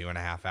queued for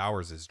 2.5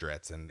 hours as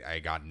Dritz, and I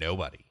got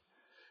nobody.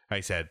 I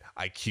said,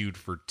 I queued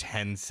for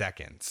 10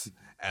 seconds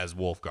as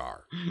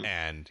Wolfgar,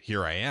 and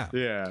here I am.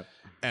 Yeah.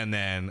 And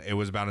then it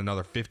was about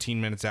another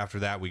 15 minutes after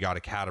that, we got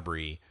a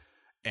Canterbury,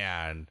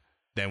 and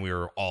then we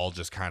were all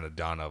just kind of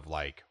done of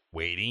like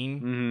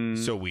waiting.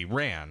 So we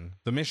ran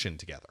the mission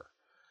together,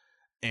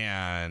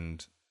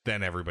 and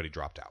then everybody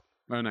dropped out.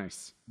 Oh,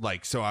 nice.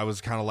 Like, so I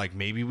was kind of like,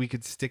 maybe we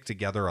could stick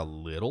together a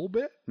little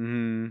bit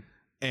and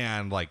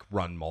like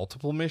run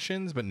multiple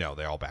missions, but no,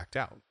 they all backed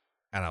out.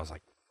 And I was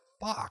like,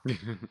 fuck.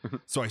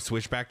 So I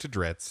switched back to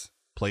Dritz,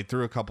 played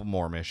through a couple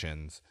more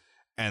missions,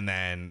 and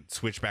then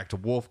switched back to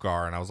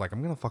Wolfgar. And I was like,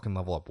 I'm going to fucking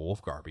level up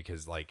Wolfgar,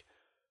 because like,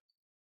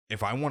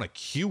 if I want to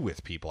queue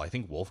with people, I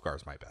think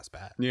Wolfgar's my best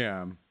bet.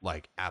 Yeah.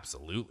 Like,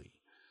 absolutely.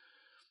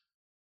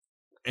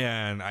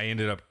 And I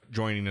ended up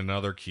joining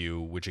another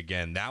queue, which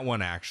again, that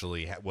one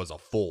actually was a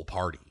full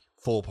party.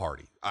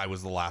 I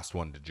was the last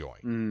one to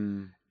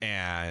join.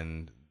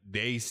 And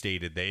they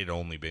stated they had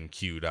only been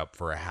queued up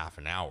for a half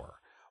an hour,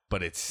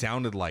 but it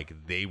sounded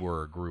like they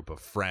were a group of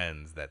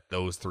friends that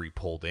those three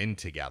pulled in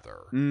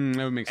together. That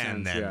would make sense.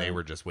 And then they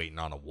were just waiting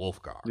on a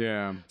Wolfgar.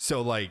 Yeah.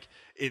 So like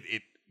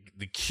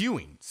the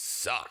queuing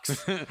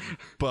sucks.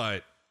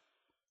 But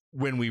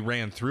when we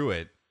ran through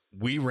it,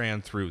 we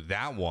ran through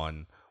that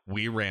one.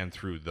 We ran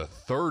through the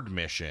third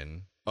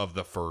mission of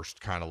the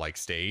first kind of like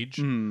stage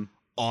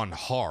on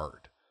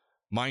hard.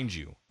 Mind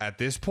you, at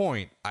this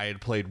point, I had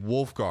played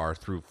Wolfgar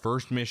through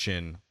first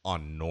mission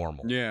on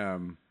normal. Yeah.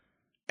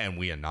 And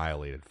we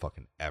annihilated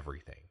fucking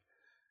everything.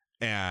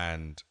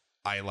 And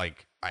I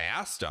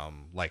asked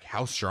them, like,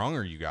 how strong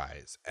are you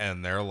guys?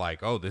 And they're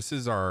like, oh, this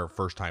is our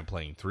first time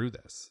playing through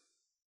this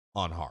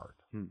on hard.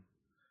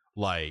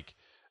 Like,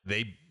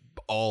 they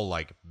all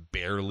like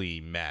barely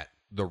met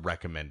the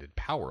recommended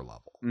power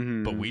level,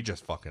 but we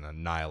just fucking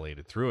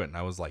annihilated through it. And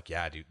I was like,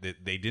 yeah, dude,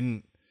 they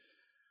didn't,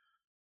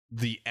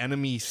 the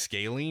enemy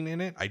scaling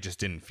in it, I just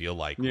didn't feel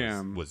like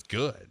was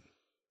good.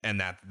 And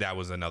that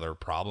was another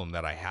problem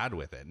that I had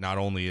with it. Not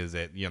only is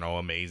it,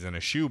 a maze in a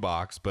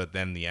shoebox, but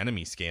then the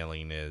enemy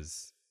scaling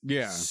is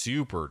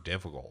super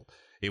difficult.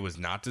 It was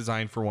not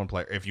designed for one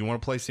player. If you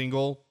want to play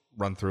single,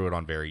 run through it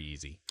on very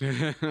easy,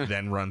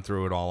 then run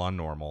through it all on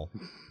normal,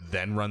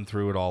 then run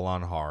through it all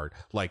on hard.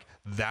 Like,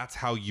 that's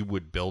how you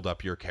would build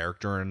up your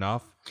character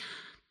enough.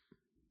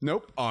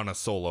 Nope. On a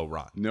solo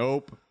run.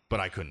 Nope. But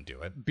I couldn't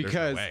do it.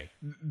 Because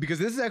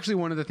this is actually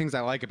one of the things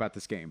I like about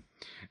this game.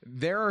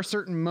 There are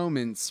certain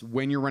moments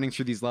when you're running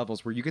through these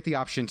levels where you get the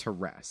option to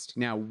rest.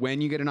 Now,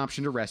 when you get an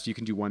option to rest, you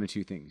can do one of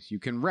two things. You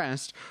can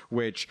rest,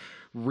 which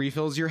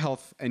refills your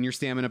health and your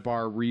stamina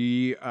bar,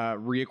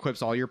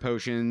 re-equips all your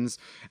potions.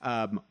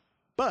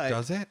 But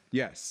does it?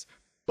 Yes.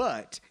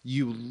 but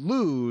you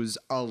lose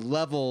a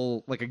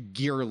level, like a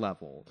gear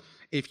level.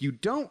 If you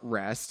don't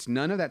rest,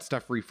 none of that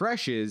stuff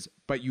refreshes,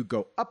 but you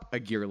go up a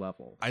gear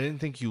level. I didn't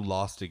think you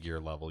lost a gear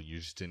level. You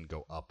just didn't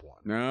go up one.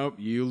 Nope,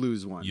 you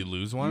lose one. You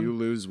lose one? You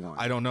lose one.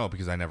 I don't know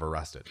because I never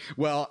rested.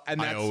 Well, and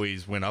I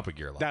always went up a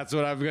gear level. That's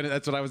what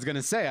I was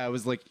gonna say. I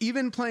was like,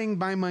 even playing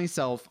by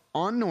myself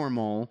on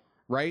normal,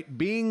 right?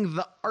 Being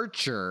the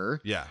archer,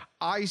 Yeah.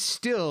 I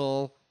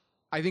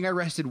think I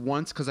rested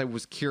once because I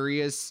was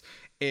curious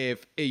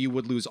if you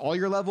would lose all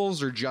your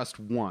levels or just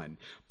one.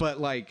 But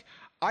like,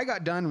 I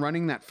got done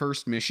running that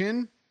first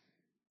mission.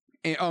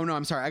 I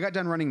got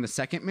done running the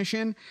second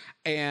mission,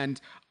 and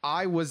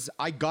I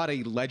got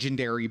a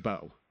legendary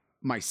bow.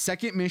 My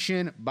second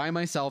mission by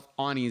myself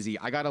on easy,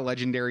 I got a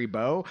legendary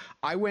bow.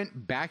 I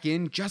went back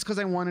in just because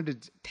I wanted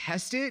to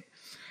test it,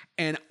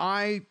 and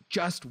I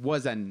just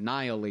was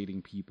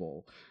annihilating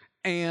people.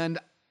 And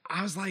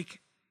I was like,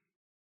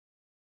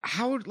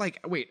 how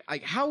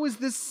is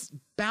this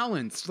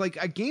balanced? Like,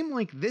 a game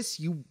like this,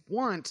 you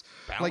want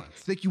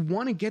Balance. like you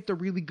want to get the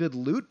really good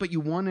loot, but you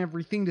want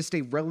everything to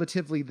stay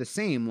relatively the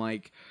same.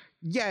 Like,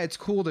 yeah, it's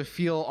cool to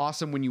feel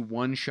awesome when you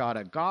one shot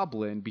a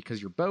goblin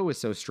because your bow is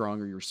so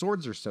strong or your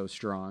swords are so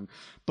strong,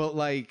 but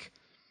like,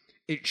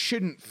 I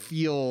shouldn't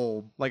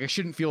feel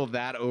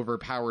that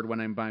overpowered when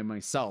I'm by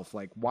myself.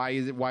 Like, why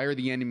are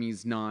the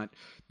enemies not,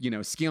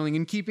 scaling,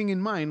 and keeping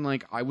in mind,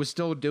 like, I was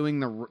still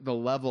doing the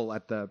level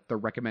at the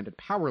recommended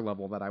power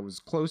level that I was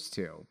close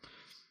to.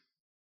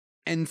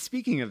 And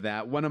speaking of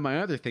that, one of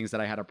my other things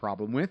that I had a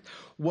problem with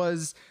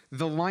was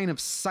the line of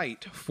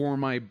sight for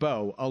my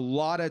bow. A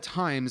lot of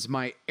times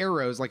my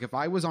arrows, like if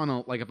I was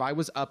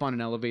up on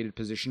an elevated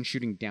position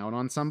shooting down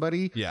on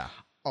somebody, Yeah.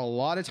 a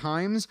lot of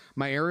times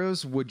my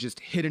arrows would just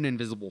hit an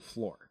invisible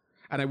floor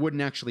and I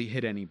wouldn't actually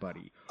hit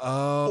anybody.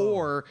 Oh.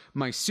 Or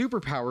my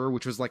superpower,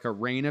 which was like a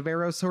rain of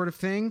arrows sort of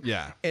thing.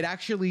 Yeah. It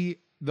actually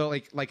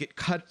it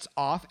cuts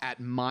off at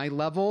my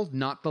level,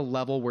 not the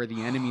level where the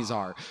enemies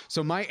are.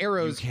 So my You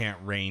arrows can't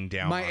rain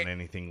down on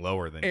anything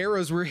lower than you.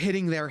 arrows were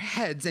hitting their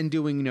heads and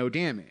doing no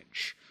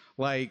damage.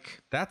 Like,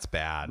 That's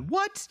bad.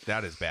 what?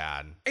 That is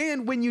bad.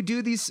 And when you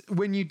do these,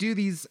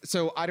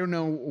 so I don't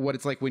know what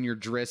it's like when you're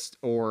Drist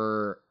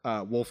or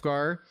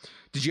Wolfgar.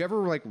 Did you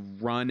ever like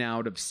run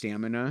out of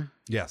stamina?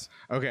 Yes.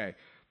 Okay.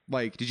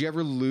 Like, did you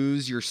ever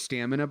lose your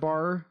stamina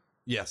bar?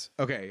 Yes.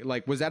 Okay.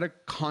 Like, was that a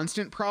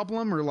constant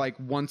problem, or like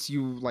once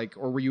you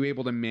or were you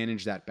able to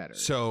manage that better?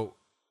 So,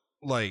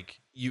 like,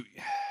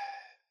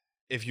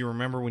 if you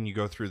remember when you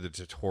go through the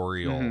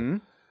tutorial,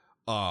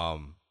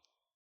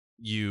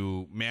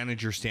 you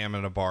manage your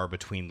stamina bar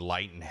between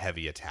light and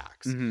heavy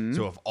attacks.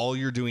 So if all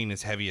you're doing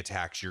is heavy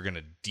attacks, you're going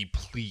to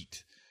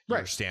deplete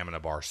your stamina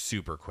bar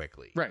super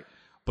quickly. Right.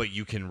 But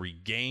you can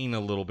regain a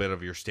little bit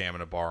of your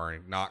stamina bar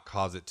and not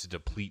cause it to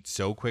deplete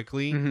so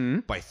quickly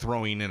by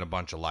throwing in a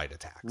bunch of light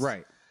attacks.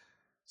 Right.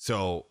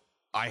 So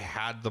I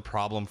had the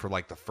problem for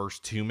like the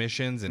first two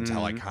missions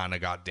until I kind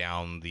of got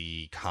down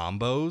the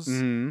combos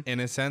in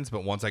a sense.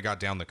 But once I got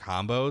down the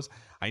combos,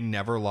 I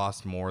never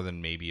lost more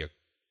than maybe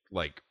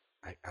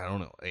I don't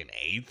know, an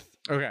eighth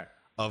Okay.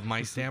 of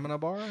my stamina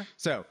bar.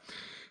 So,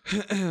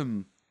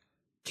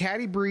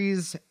 Caddy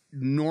Bree's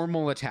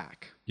normal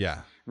attack.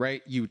 Yeah.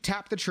 Right? You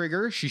tap the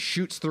trigger, she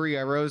shoots 3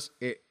 arrows.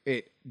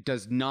 It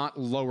does not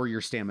lower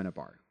your stamina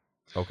bar.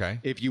 Okay.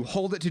 If you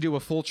hold it to do a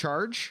full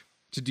charge,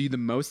 to do the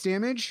most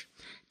damage,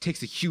 it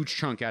takes a huge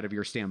chunk out of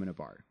your stamina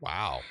bar.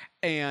 Wow.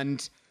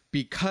 And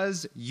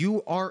because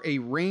you are a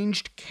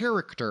ranged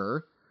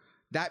character,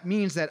 that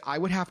means that I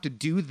would have to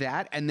do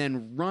that and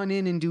then run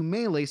in and do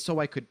melee so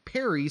I could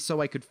parry, so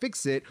I could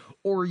fix it,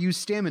 or use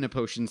stamina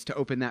potions to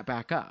open that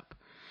back up.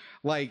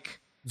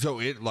 Like, so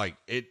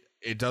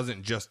it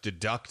doesn't just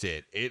deduct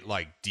it, it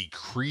like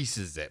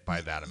decreases it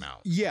by that amount.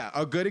 yeah,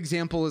 a good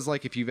example is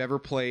like if you've ever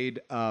played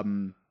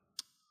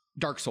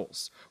Dark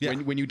Souls. Yeah.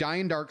 When you die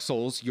in Dark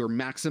Souls, your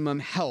maximum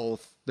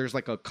health, there's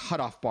like a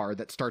cutoff bar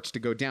that starts to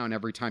go down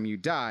every time you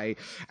die,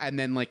 and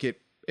then like it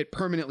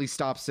permanently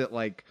stops at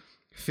like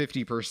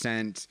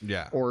 50%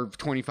 or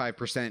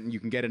 25%, and you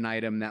can get an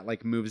item that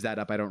like moves that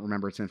up. I don't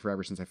remember. It's been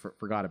forever since I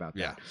forgot about that.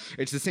 Yeah.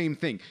 It's the same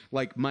thing.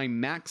 Like, my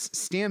max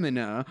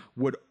stamina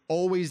would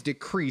always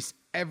decrease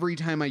every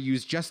time I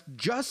use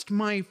just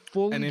my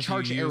fully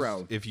charged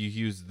arrow. If you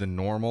use the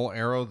normal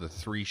arrow, the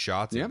 3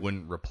 shots, Yep. it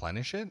wouldn't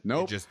replenish it.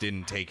 Nope. It just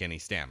didn't take any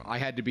stamina. I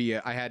had to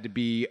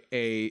be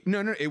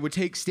no, it would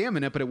take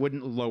stamina, but it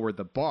wouldn't lower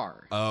the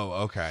bar.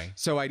 Oh, okay.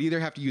 So I'd either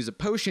have to use a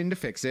potion to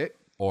fix it,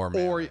 Or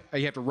melee.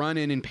 you have to run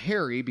in and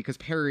parry, because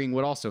parrying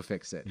would also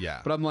fix it.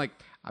 Yeah. But I'm like,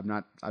 I'm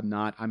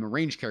a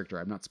ranged character.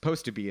 I'm not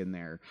supposed to be in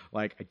there.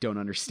 Like, I don't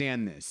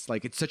understand this.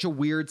 Like, it's such a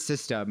weird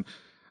system.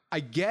 I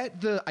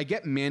get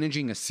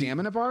managing a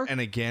stamina bar. And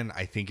again,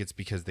 I think it's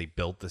because they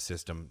built the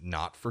system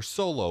not for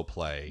solo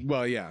play,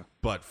 Well, yeah.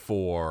 but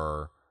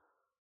for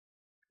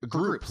group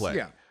groups, play.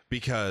 yeah.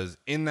 Because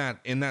in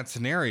that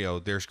scenario,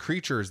 there's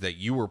creatures that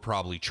you were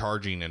probably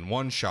charging and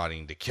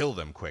one-shotting to kill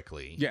them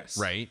quickly. Yes.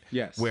 Right?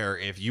 Yes. Where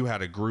if you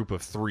had a group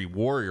of 3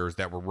 warriors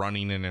that were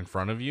running in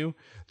front of you,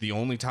 the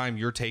only time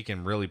you're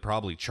taking really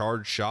probably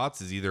charged shots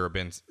is either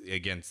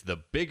against the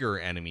bigger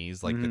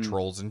enemies like the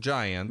trolls and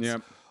giants,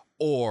 Yep.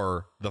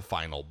 or the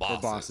final The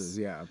bosses,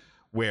 yeah.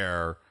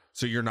 where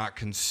so you're not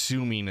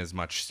consuming as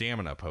much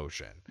stamina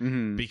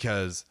potion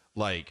because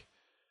like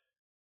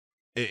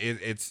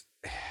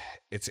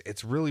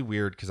it's really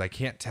weird because I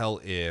can't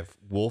tell if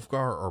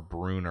Wolfgar or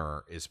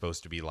Brunner is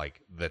supposed to be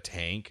like the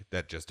tank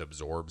that just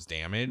absorbs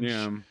damage.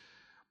 Yeah.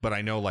 But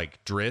I know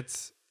like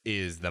Dritz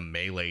is the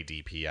melee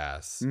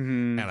DPS,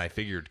 and I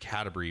figured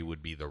Catti-brie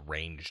would be the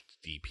ranged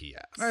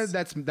DPS.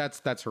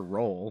 That's her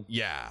role.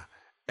 Yeah.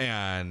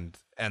 And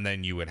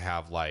then you would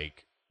have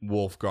like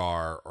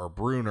Wolfgar or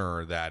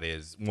Brunner that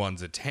is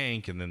one's a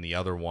tank and then the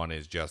other one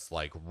is just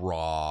like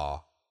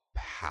raw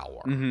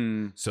power.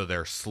 So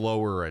they're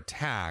slower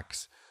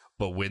attacks,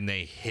 but when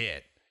they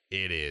hit,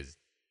 it is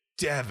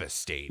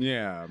devastating.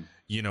 Yeah.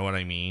 You know what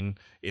I mean?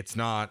 It's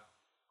not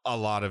a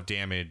lot of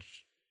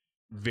damage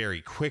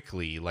very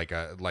quickly like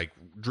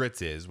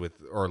Dritz is with,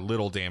 or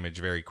little damage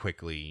very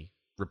quickly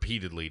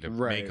repeatedly to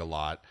make a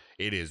lot.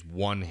 It is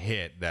one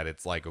hit that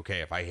it's like,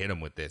 okay, if I hit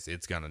them with this,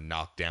 it's gonna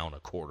knock down a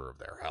quarter of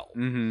their health.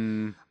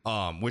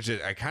 Which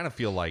I kind of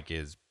feel like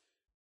is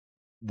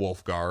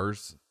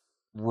Wolfgar's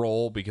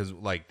role, because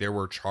like there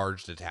were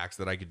charged attacks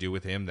that I could do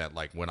with him that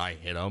like when I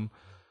hit him,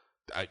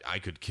 I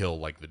could kill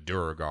like the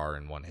Duragar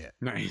in one hit.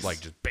 Nice.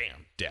 Like just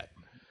bam, dead.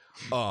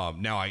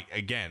 Now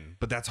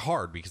but that's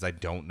hard because I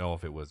don't know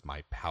if it was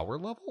my power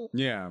level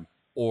Yeah.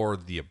 or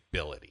the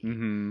ability,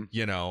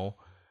 you know?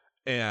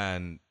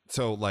 And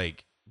so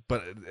like,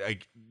 but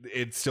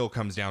it still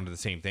comes down to the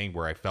same thing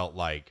where I felt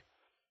like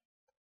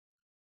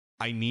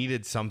I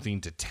needed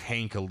something to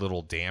tank a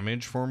little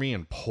damage for me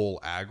and pull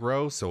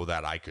aggro so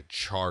that I could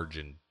charge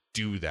and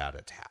do that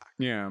attack.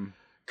 Yeah.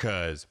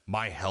 Because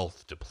my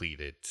health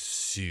depleted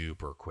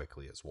super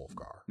quickly as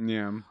Wolfgar.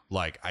 Yeah.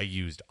 Like, I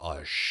used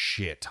a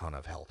shit ton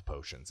of health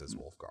potions as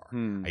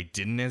Wolfgar. I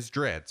didn't as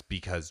Dritz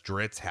because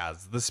Dritz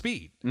has the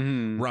speed.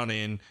 Run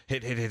in,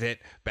 hit,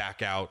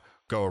 back out,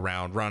 go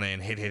around, run in,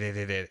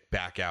 hit,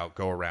 back out,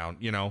 go around,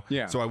 you know?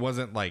 Yeah. So I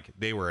wasn't like,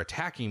 they were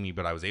attacking me,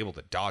 but I was able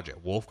to dodge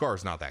it.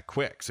 Wolfgar's not that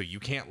quick. So you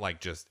can't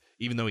like just,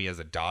 even though he has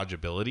a dodge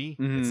ability,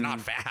 it's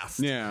not fast.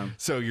 Yeah.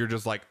 So you're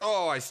just like,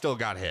 oh, I still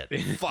got hit.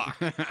 Fuck.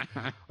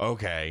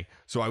 Okay.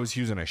 So I was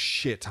using a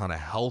shit ton of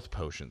health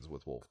potions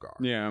with Wolfgar.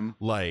 Yeah.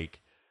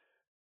 Like,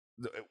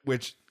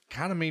 which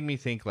kind of made me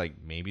think like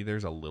maybe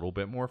there's a little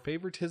bit more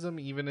favoritism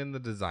even in the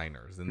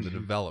designers and the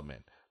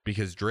development,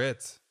 because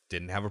Dritz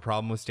didn't have a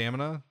problem with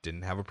stamina,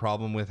 didn't have a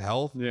problem with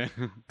health. Yeah.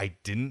 I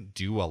didn't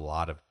do a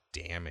lot of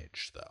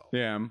damage though.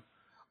 Yeah.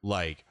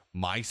 Like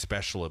my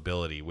special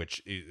ability,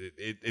 which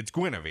it's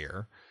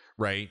Guinevere,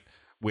 right?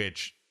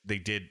 Which they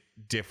did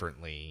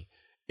differently.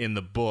 In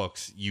the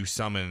books, you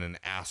summon an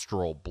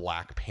astral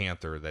Black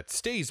Panther that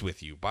stays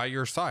with you by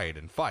your side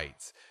and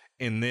fights.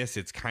 In this,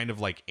 it's kind of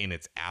like in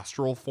its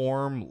astral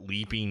form,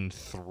 leaping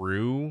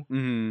through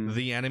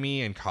the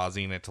enemy and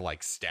causing it to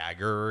like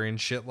stagger and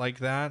shit like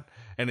that.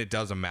 And it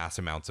does amass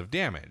amounts of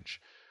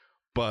damage.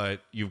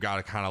 But you've got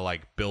to kind of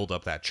like build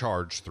up that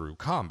charge through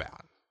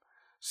combat.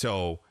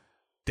 So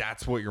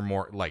that's what you're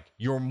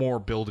more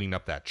building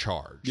up that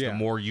charge. Yeah. The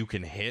more you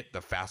can hit,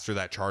 the faster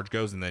that charge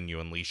goes, and then you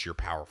unleash your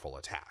powerful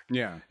attack.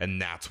 Yeah. And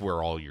that's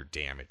where all your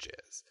damage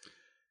is.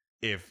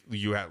 If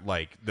you have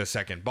like the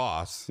second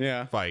boss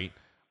fight,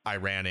 I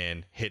ran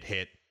in,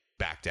 hit,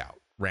 backed out.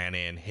 Ran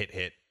in,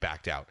 hit,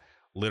 backed out.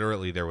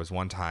 Literally, there was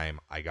one time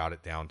I got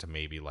it down to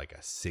maybe like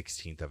a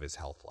 16th of his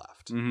health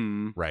left.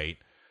 Right?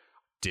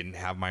 Didn't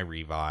have my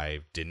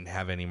revive, didn't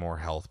have any more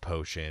health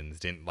potions,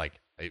 didn't like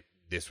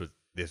this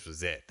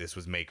was it. This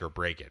was make or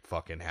break it.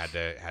 Fucking had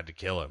to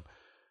kill him.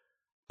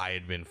 I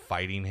had been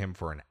fighting him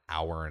for an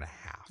hour and a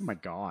half. Oh my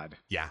God.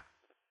 Yeah.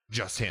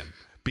 Just him.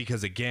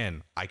 Because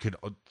again, I could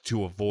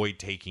to avoid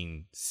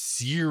taking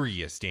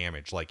serious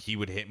damage, like he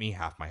would hit me,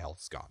 half my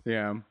health's gone.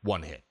 Yeah.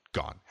 One hit,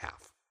 gone,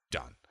 half,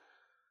 done.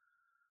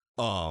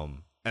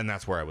 And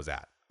that's where I was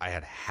at. I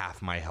had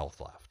half my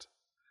health left.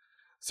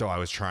 So I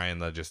was trying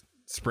to just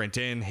sprint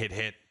in,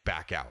 hit,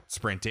 back out.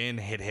 Sprint in,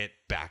 hit,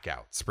 back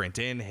out. Sprint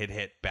in,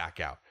 hit, back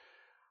out.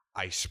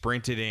 I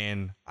sprinted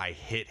in, I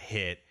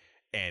hit,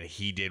 and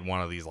he did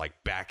one of these like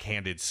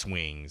backhanded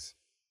swings.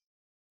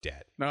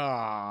 Dead.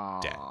 Oh,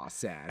 Dead.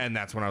 Sad. And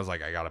that's when I was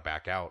like, I gotta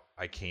back out.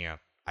 I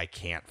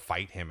can't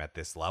fight him at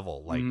this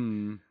level. Like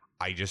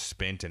I just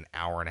spent an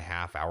hour and a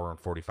half, hour and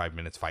 45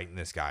 minutes fighting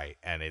this guy,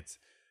 and it's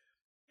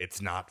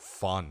not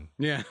fun.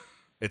 Yeah.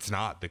 It's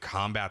not. The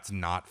combat's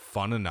not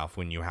fun enough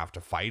when you have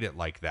to fight it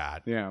like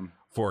that. Yeah.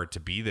 For it to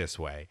be this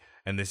way.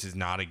 And this is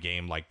not a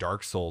game like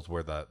Dark Souls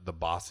where the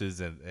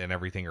bosses and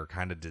everything are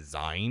kind of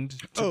designed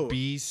to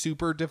be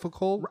super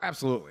difficult.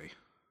 Absolutely.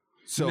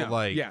 So No,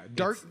 like, yeah,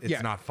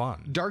 it's not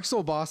fun. Dark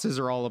Soul bosses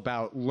are all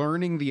about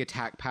learning the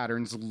attack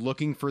patterns,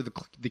 looking for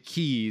the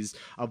keys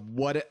of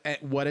what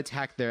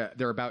attack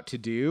they're about to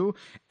do,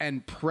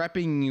 and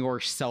prepping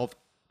yourself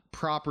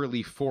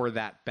properly for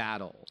that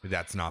battle.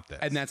 That's not this.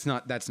 And that's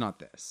not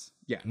this.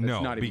 Yeah, that's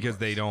No, not even because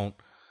they close. don't.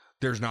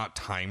 There's not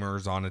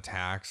timers on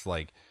attacks.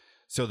 Like,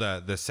 so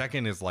the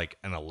second is like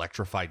an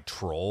electrified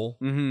troll,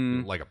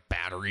 like a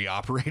battery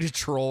operated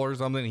troll or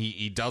something.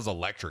 He does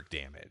electric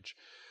damage,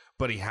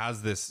 but he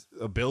has this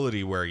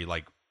ability where he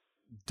like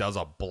does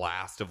a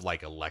blast of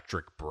like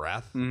electric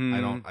breath.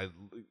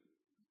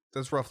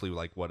 That's roughly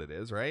like what it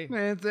is, right?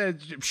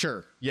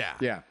 Sure. Yeah.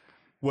 Yeah.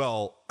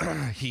 Well,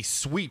 he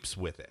sweeps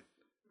with it,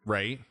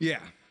 right? Yeah.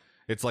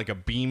 It's like a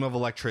beam of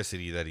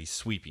electricity that he's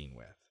sweeping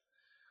with,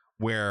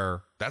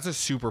 where that's a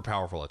super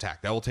powerful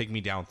attack. That will take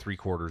me down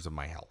 3/4 of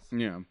my health.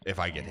 Yeah. If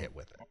I get hit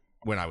with it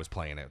when I was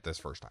playing it this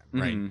first time,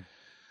 right?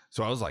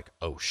 So I was like,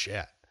 oh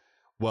shit.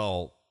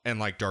 Well, and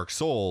like Dark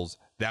Souls,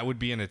 that would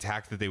be an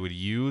attack that they would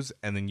use,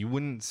 and then you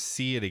wouldn't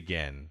see it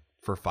again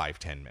for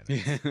 5-10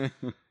 minutes.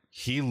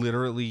 He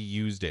literally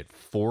used it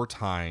 4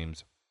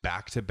 times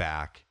back to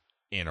back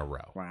in a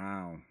row.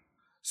 Wow.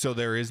 So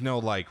there is no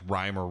like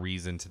rhyme or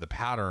reason to the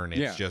pattern. It's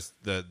Yeah. just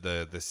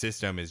the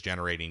system is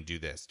generating do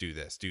this, do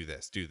this, do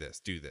this, do this,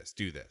 do this,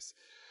 do this.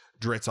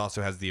 Dritz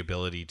also has the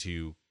ability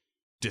to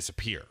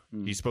disappear.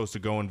 He's supposed to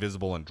go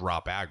invisible and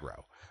drop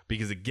aggro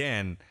because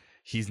again,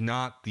 he's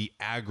not the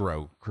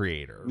aggro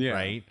creator, Yeah.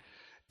 right?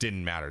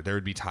 Didn't matter. There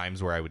would be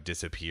times where I would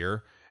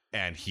disappear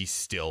and he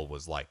still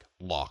was like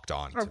locked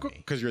on to me.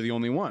 Because you're the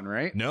only one,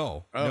 right?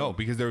 No, Oh. no,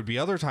 because there would be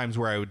other times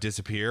where I would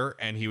disappear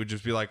and he would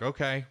just be like,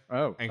 okay.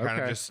 Oh, And kind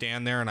of okay. just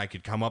stand there and I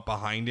could come up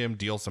behind him,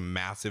 deal some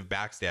massive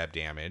backstab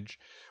damage,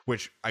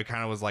 which I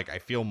kind of was like, I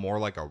feel more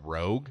like a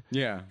rogue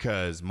Yeah.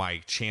 because my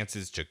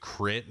chances to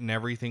crit and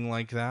everything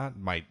like that,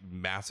 my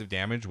massive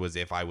damage was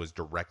if I was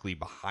directly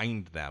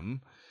behind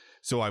them.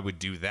 So I would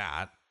do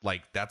that.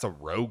 Like that's a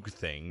rogue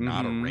thing,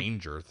 not a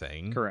ranger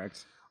thing.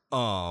 Correct.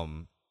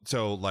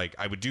 So like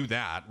I would do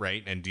that,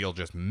 right, and deal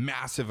just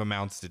massive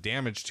amounts of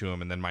damage to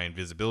him, and then my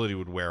invisibility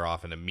would wear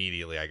off, and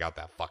immediately I got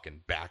that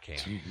fucking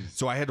backhand.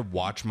 So I had to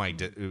watch my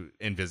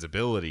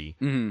invisibility,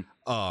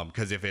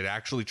 because if it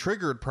actually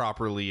triggered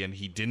properly and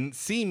he didn't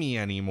see me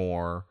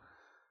anymore,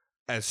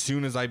 as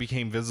soon as I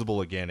became visible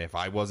again, if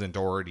I wasn't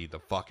already the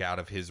fuck out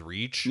of his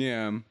reach,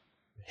 Yeah.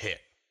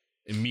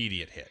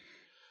 immediate hit.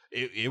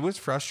 It was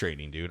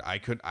frustrating, dude. I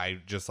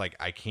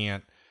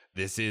can't.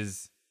 This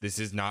is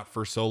not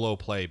for solo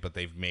play, but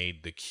they've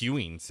made the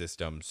queuing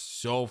system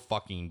so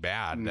fucking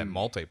bad that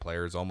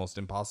multiplayer is almost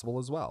impossible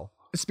as well.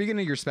 Speaking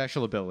of your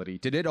special ability,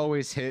 did it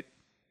always hit?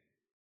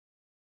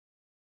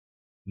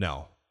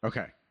 No.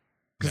 Okay.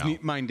 Because No.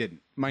 mine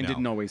didn't. Mine No.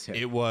 didn't always hit.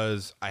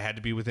 I had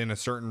to be within a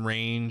certain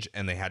range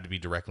and they had to be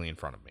directly in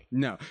front of me.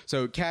 No.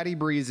 So Caddy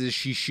Breezes,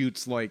 she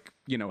shoots like,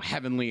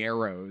 heavenly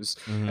arrows.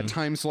 And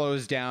time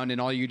slows down and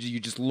all you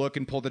just look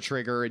and pull the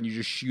trigger and you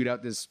just shoot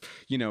out this,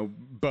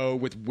 bow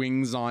with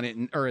wings on it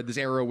or this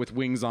arrow with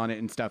wings on it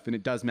and stuff. And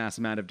it does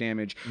massive amount of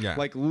damage. Yeah.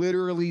 Like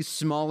literally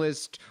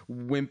smallest,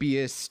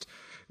 wimpiest,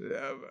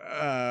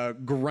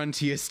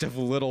 gruntiest of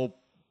little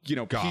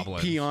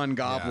Goblins. peon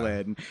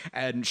goblin.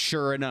 And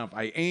sure enough,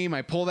 I aim,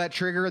 I pull that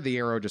trigger, the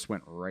arrow just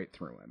went right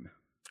through him.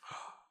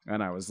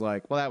 And I was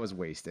like, well, that was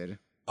wasted.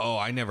 Oh,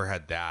 I never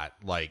had that.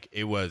 Like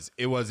it was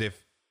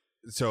if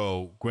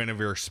so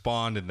Guinevere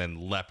spawned and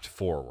then leapt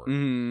forward.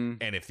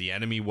 And if the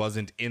enemy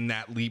wasn't in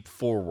that leap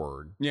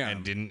forward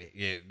and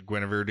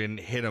Guinevere didn't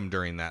hit him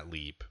during that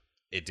leap,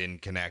 it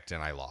didn't connect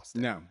and I lost it.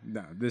 No,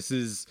 this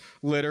is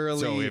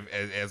literally. So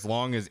as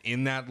long as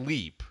in that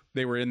leap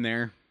they were in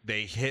there,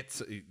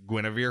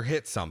 Guinevere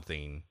hit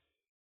something.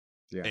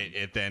 yeah,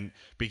 It then,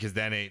 because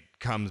then it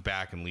comes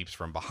back and leaps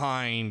from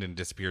behind and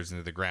disappears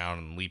into the ground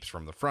and leaps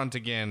from the front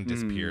again,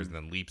 disappears and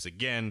then leaps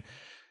again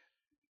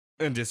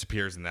and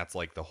disappears, and that's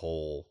like the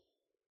whole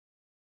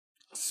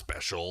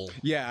special.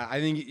 yeah. I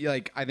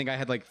think I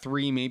had like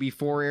 3, maybe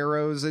 4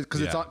 arrows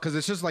because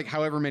it's just like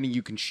however many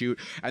you can shoot,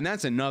 and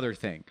that's another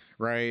thing,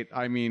 right?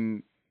 I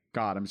mean,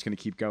 God, I'm just gonna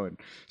keep going.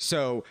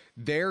 So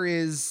there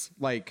is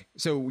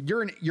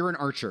you're an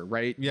archer,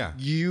 right? Yeah.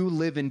 You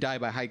live and die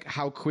by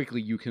how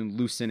quickly you can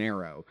loose an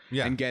arrow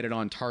and get it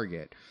on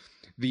target.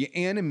 The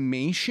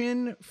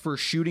animation for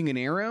shooting an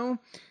arrow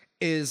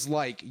is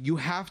like you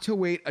have to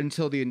wait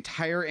until the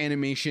entire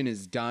animation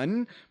is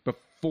done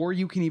before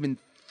you can even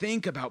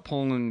think about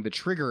pulling the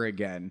trigger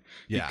again.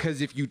 Yeah.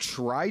 Because if you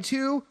try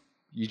to,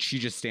 she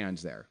just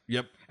stands there.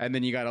 Yep. And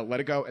then you got to let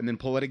it go and then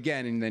pull it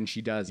again. And then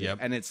she does Yep.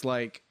 it. And it's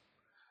like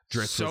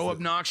Dritz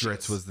obnoxious.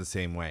 Dritz was the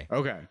same way.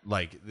 Okay.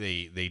 Like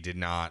they did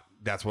not.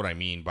 That's what I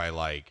mean by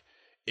like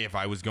if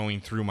I was going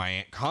through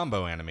my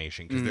combo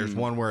animation, because there's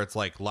one where it's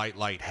like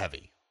light,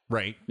 heavy.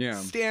 Right? Yeah.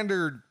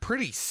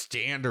 Pretty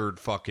standard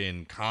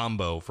fucking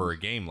combo for a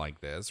game like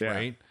this,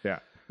 right? Yeah.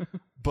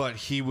 But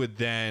he would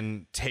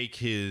then take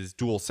his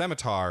dual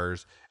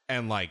scimitars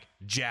and like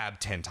jab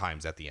 10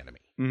 times at the enemy.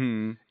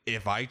 Mm-hmm.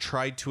 If I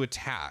tried to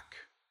attack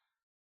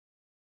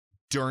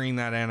during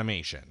that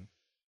animation,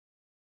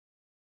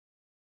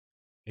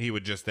 He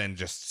would just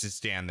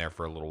stand there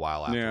for a little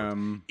while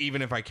afterwards.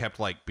 Even if I kept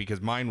like,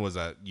 because mine was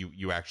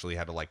you actually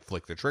had to like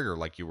flick the trigger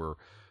like you were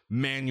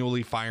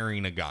manually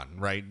firing a gun,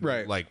 right?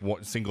 Right. Like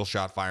single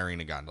shot firing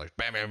a gun, like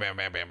bam, bam, bam,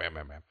 bam, bam, bam,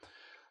 bam, bam.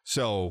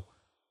 So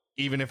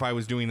even if I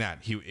was doing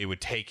that, it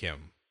would take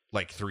him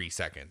like 3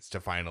 seconds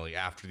to finally,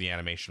 after the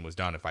animation was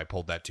done, if I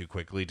pulled that too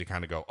quickly, to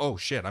kind of go, oh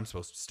shit, I'm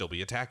supposed to still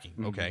be attacking.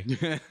 Okay.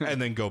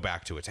 And then go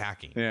back to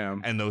attacking. Yeah.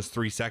 And those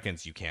 3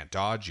 seconds, you can't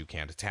dodge, you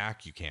can't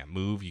attack, you can't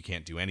move, you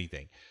can't do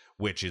anything,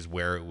 which is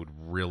where it would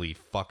really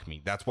fuck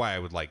me. That's why I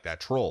would like that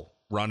troll.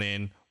 Run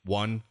in,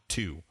 1,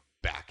 2,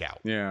 back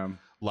out. Yeah.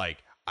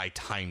 Like, I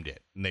timed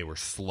it and they were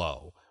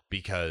slow,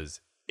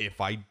 because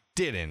if I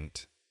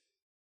didn't,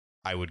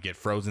 I would get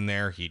frozen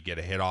there. He'd get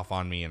a hit off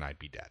on me and I'd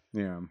be dead.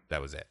 Yeah.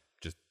 That was it.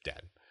 Just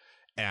dead.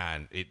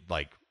 And it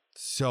like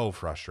so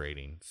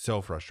frustrating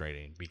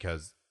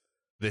because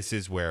this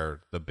is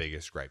where the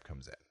biggest gripe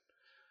comes in.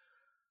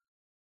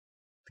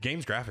 The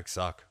game's graphics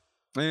suck.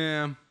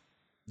 Yeah.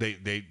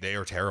 They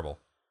are terrible.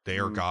 They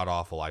are god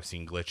awful. I've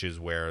seen glitches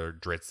where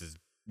Dritz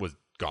was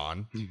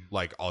gone.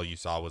 Like all you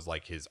saw was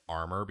like his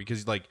armor,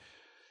 because like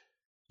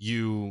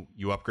you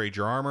upgrade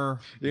your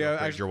armor, you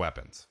upgrade your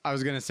weapons. I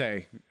was gonna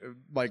say,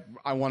 like,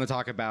 I want to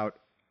talk about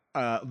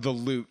the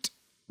loot.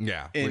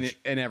 Yeah, and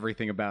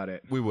everything about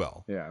it. We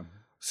will. Yeah.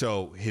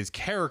 So his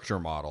character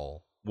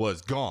model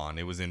was gone.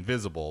 It was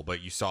invisible,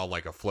 but you saw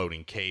like a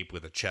floating cape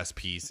with a chest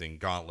piece and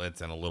gauntlets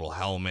and a little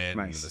helmet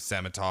and the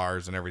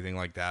scimitars and everything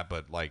like that.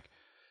 But like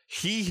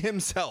he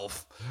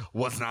himself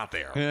was not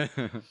there.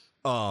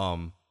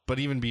 But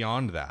even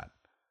beyond that,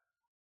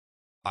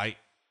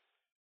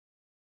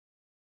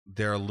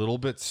 they're a little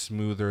bit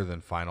smoother than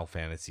Final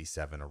Fantasy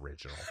VII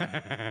original.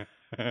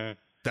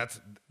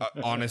 That's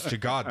honest to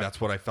God. That's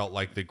what I felt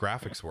like the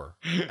graphics were.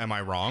 Am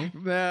I wrong?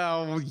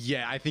 No,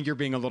 yeah, I think you're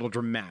being a little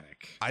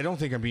dramatic. I don't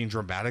think I'm being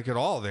dramatic at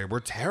all. They were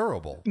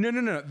terrible.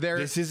 No.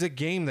 This is a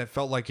game that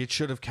felt like it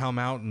should have come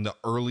out in the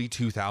early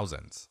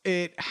 2000s.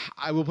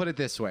 I will put it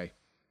this way.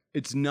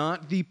 It's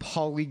not the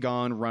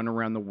polygon run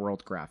around the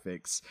world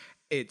graphics.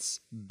 It's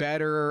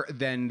better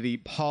than the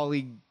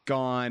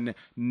polygon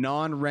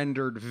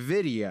non-rendered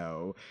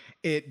video.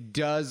 It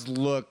does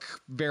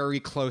look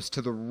very close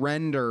to the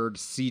rendered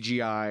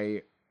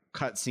CGI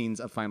cutscenes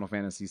of Final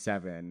Fantasy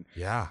VII.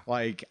 Yeah.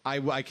 Like,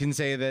 I can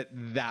say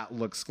that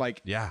looks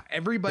like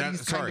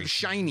everybody's kind of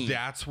shiny.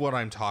 That's what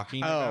I'm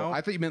talking about. Oh,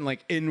 I thought you meant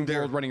like in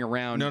world running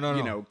around, No.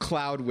 you know,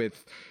 Cloud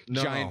with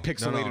giant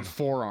pixelated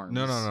forearms.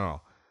 No.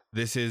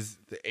 This is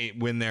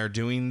when they're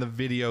doing the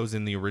videos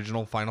in the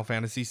original Final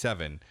Fantasy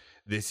VII.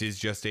 This is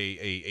just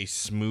a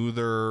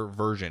smoother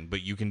version,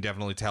 but you can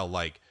definitely tell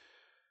like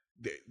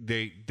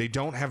they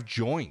don't have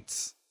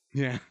joints.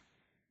 Yeah.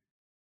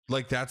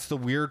 Like that's the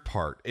weird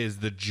part, is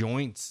the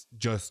joints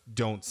just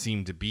don't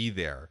seem to be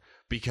there,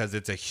 because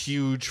it's a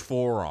huge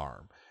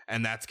forearm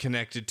and that's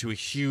connected to a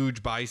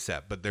huge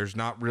bicep, but there's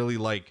not really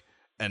like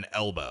an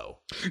elbow.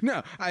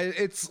 No,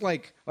 it's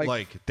like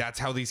that's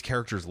how these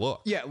characters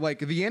look. Yeah, like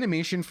the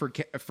animation for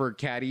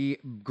Caddy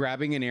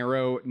grabbing an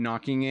arrow,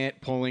 knocking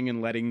it, pulling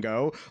and letting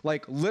go.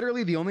 Like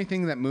literally the only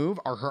thing that move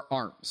are her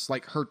arms.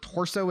 Like her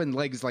torso and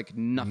legs, like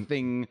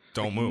nothing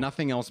don't move.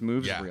 Nothing else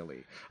moves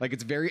really. Like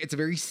it's a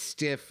very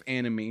stiff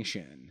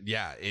animation.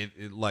 Yeah,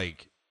 it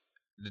like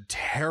the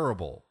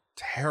terrible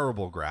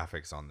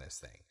graphics on this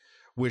thing,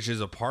 which is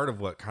a part of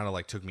what kind of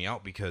like took me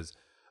out, because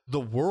the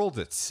world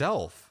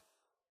itself,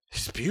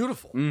 it's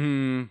beautiful.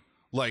 Mm-hmm.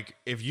 Like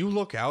if you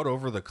look out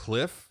over the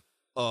cliff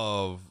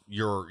of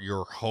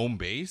your home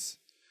base,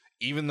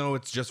 even though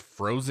it's just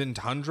frozen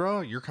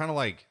tundra, you're kind of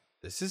like,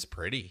 this is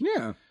pretty.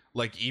 Yeah.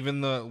 Like even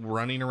the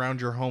running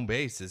around your home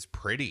base is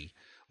pretty.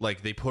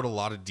 Like they put a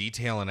lot of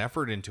detail and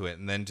effort into it.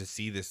 And then to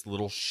see this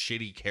little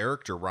shitty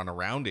character run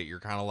around it, you're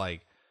kind of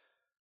like,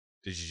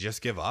 did you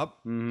just give up?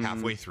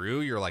 Halfway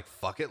through, you're like,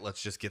 fuck it,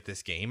 let's just get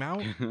this game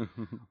out.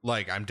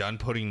 Like I'm done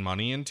putting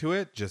money into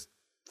it. Just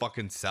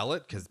fucking sell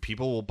it, because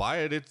people will buy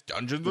it. It's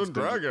Dungeons and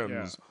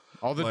Dragons. Yeah.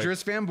 All the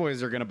Driss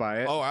fanboys are gonna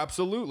buy it. Oh,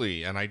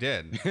 absolutely. And I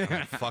did.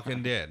 I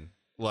fucking did.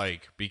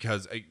 Like,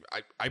 because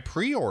I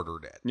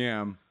pre-ordered it.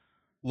 Yeah.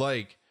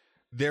 Like,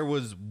 there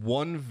was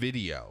one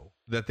video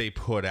that they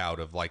put out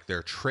of like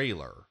their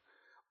trailer,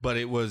 but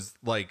it was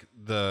like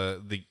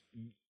the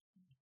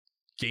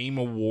Game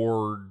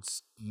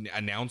Awards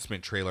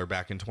announcement trailer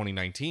back in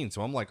 2019.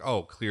 So I'm like,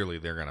 oh, clearly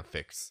they're gonna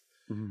fix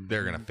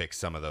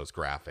some of those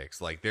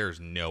graphics. Like there's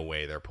no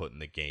way they're putting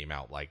the game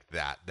out like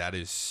that. That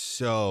is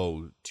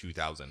so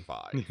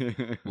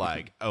 2005.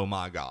 Like, oh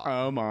my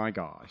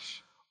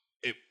gosh.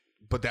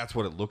 But that's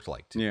what it looked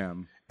like to me. Yeah.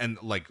 And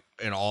like,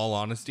 in all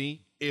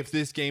honesty, if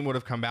this game would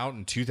have come out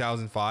in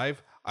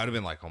 2005, I'd have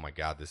been like, oh my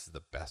God, this is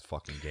the best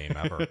fucking game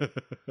ever.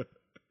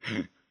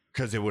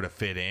 Because it would have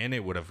fit in.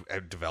 It would have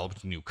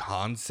developed new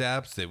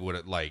concepts. It would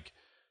have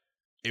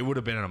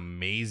been an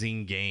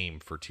amazing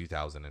game for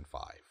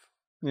 2005.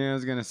 Yeah, I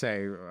was gonna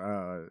say,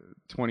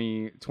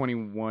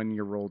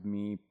 21-year-old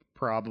me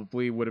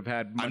probably would have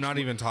had. I'm not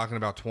even talking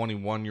about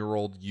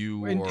 21-year-old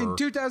you in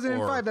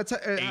 2005. That's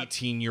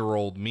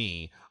 18-year-old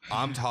me.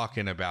 I'm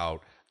talking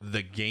about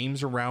the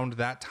games around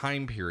that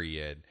time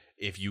period,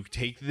 if you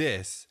take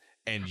this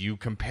and you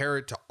compare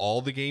it to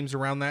all the games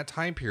around that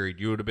time period,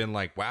 you would have been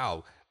like,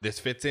 wow, this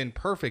fits in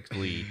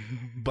perfectly,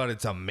 but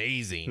it's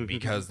amazing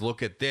because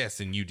look at this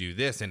and you do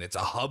this and it's a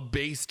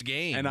hub-based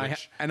game.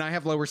 And I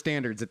have lower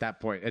standards at that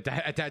point.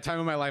 At that time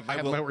of my life, I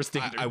have lower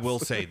standards. I will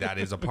say that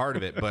is a part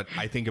of it, but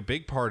I think a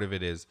big part of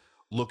it is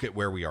look at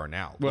where we are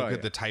now. Look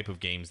at the type of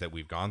games that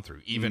we've gone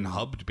through. Even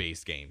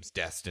hub-based games,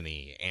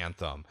 Destiny,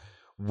 Anthem,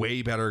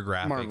 way better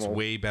graphics, Marvel.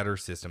 way better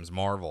systems,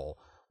 Marvel,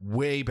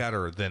 way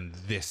better than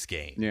this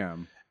game. Yeah.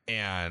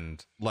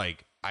 And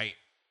like,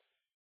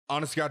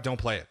 honest to God, don't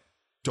play it.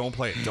 Don't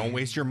play it. Don't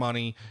waste your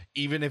money.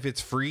 Even if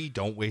it's free,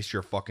 don't waste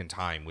your fucking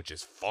time, which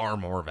is far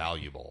more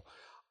valuable.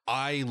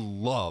 I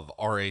love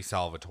R.A.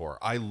 Salvatore.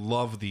 I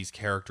love these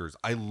characters.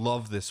 I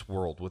love this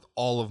world with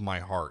all of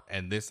my heart.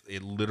 And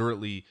it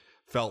literally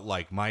felt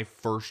like my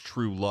first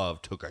true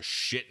love took a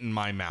shit in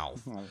my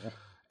mouth.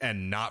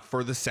 And not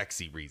for the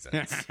sexy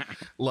reasons.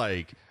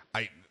 Like,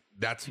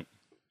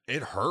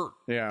 it hurt.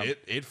 Yeah.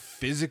 It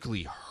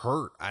physically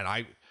hurt.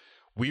 And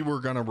we were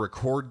going to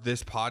record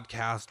this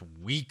podcast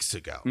weeks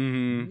ago.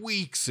 And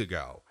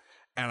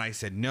I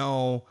said,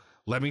 no,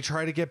 let me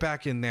try to get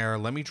back in there.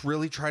 Let me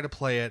really try to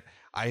play it.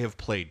 I have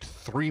played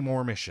 3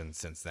 more missions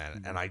since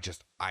then. And I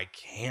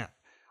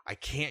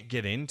can't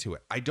get into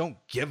it. I don't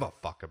give a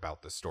fuck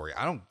about the story.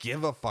 I don't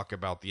give a fuck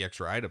about the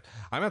extra items.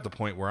 I'm at the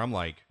point where I'm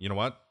like, you know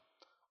what?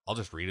 I'll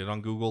just read it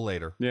on Google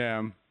later.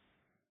 Yeah.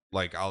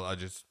 Like I'll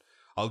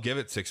give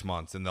it 6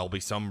 months and there'll be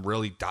some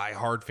really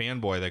diehard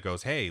fanboy that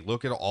goes, hey,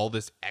 look at all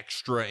this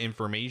extra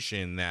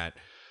information that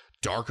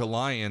Dark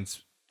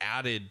Alliance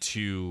added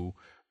to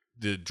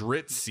the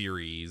Drit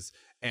series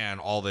and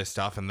all this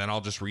stuff. And then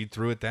I'll just read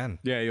through it then.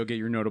 Yeah. You'll get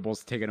your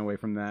notables taken away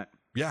from that.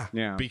 Yeah.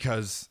 Yeah.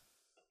 Because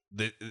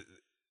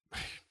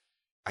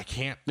I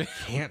can't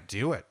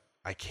do it.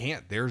 I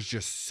can't. There's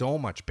just so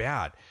much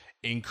bad,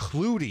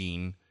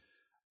 including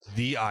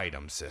the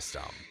item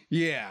system.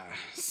 Yeah.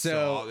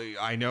 So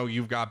I know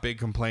you've got big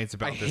complaints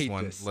about this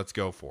one. Let's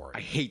go for it.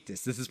 I hate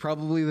this. This is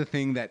probably the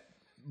thing that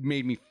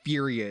made me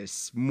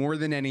furious more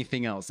than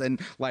anything else.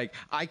 And like,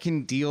 I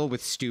can deal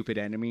with stupid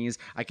enemies.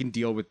 I can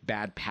deal with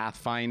bad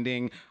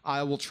pathfinding.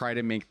 I will try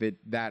to make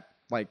that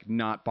like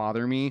not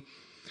bother me.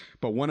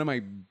 But one of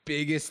my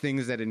biggest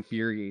things that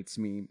infuriates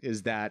me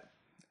is that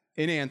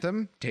in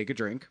Anthem, take a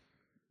drink.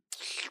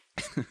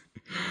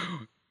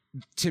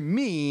 To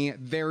me,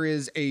 there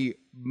is a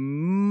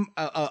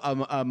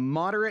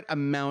moderate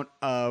amount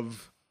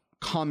of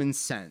common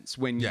sense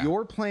when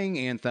you're playing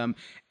Anthem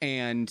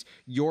and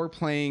you're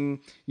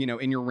playing,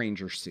 in your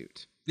Ranger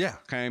suit. Yeah.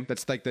 Okay.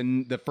 That's like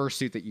the first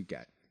suit that you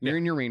get. You're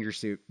in your Ranger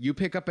suit. You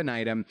pick up an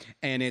item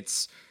and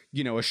it's,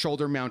 a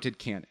shoulder mounted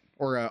cannon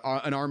or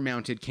an arm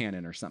mounted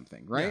cannon or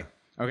something, right?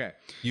 Yeah. Okay.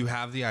 You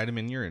have the item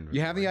in your inventory.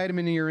 You have the item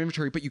in your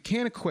inventory, but you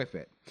can't equip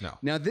it. No.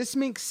 Now, this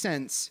makes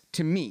sense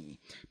to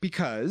me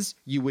because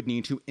you would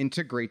need to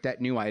integrate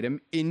that new item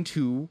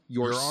into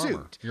your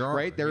suit,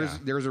 right?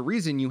 There's a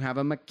reason you have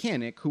a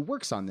mechanic who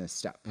works on this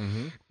stuff.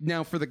 Mm-hmm.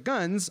 Now, for the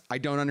guns, I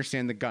don't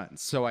understand the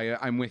guns, so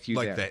I'm with you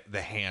there. Like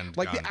the hand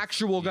like guns. The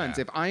actual guns.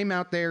 If I'm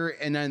out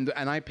there and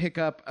I pick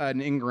up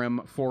an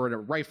Ingram for a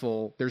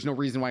rifle, there's no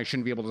reason why I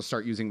shouldn't be able to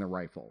start using the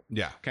rifle.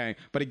 Yeah. Okay.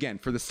 But again,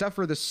 for the stuff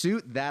for the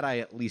suit, that I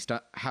at least I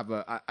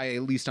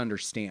at least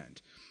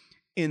understand.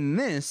 In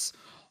this,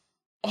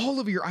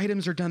 all of your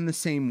items are done the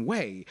same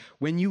way.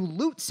 When you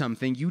loot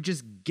something, you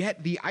just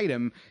get the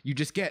item. You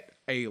just get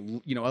a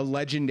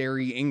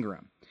legendary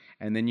Ingram.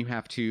 And then you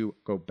have to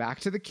go back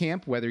to the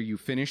camp, whether you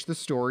finish the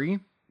story.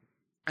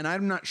 And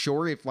I'm not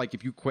sure if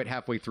you quit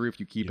halfway through, if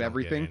you keep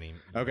everything. You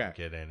don't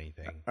get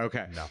anything.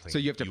 Okay. Nothing. So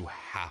you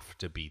have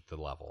to beat the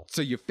level.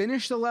 So you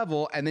finish the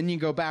level and then you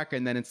go back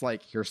and then it's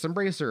like, here's some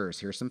bracers,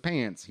 here's some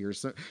pants,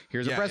 here's a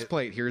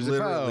breastplate, here's a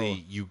bow.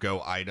 Literally, you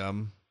go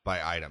item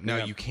by item.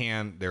 Now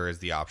there is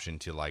the option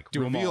to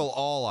reveal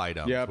all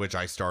items, which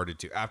I started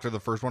to. After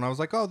the first one, I was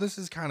like, oh, this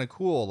is kind of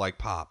cool. Like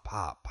pop,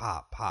 pop,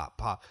 pop, pop,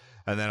 pop.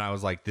 And then I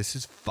was like, this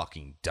is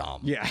fucking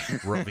dumb. Yeah.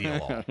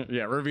 Reveal all.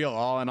 Yeah, reveal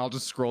all, and I'll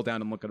just scroll down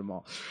and look at them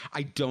all.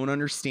 I don't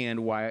understand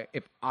why,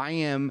 if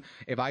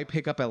I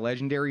pick up a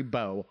legendary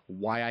bow,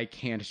 why I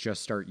can't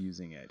just start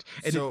using it.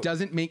 And it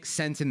doesn't make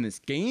sense in this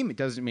game. It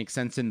doesn't make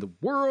sense in the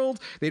world.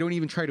 They don't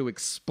even try to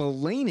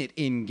explain it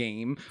in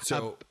game.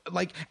 So,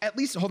 at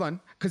least, hold on,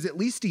 because at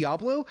least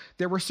Diablo,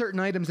 there were certain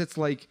items that's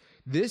like,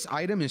 this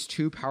item is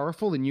too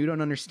powerful and you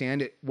don't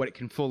understand what it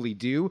can fully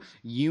do.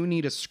 You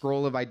need a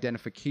scroll of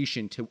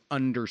identification to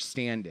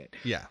understand it.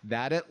 Yeah.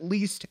 That at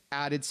least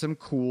added some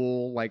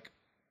cool,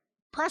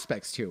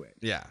 prospects to it.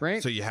 Yeah.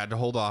 Right? So you had to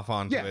hold off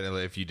on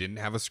it if you didn't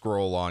have a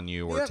scroll on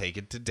you or take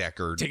it to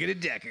Deckard. Take it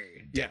to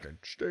Deckard. Deckard.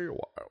 Stay a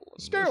while.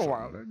 Stay a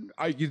while.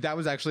 That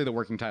was actually the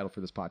working title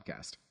for this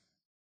podcast.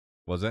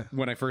 Was it?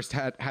 When I first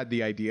had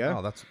the idea.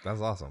 Oh, that's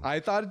awesome. I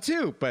thought it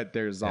too, but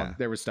there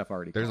was stuff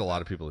already. There's a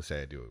lot of people who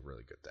say I do a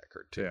really good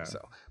Deckard too. Yeah.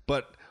 So,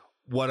 but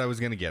what I was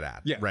going to get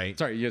at, Yeah. right?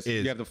 Sorry, yes,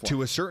 is you have the floor.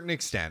 to a certain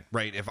extent,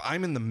 right? If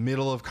I'm in the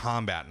middle of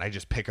combat and I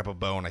just pick up a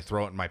bow and I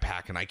throw it in my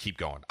pack and I keep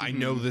going, I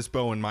know this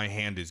bow in my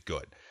hand is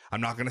good.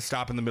 I'm not going to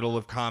stop in the middle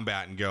of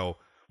combat and go,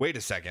 wait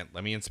a second,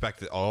 let me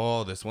inspect it.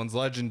 Oh, this one's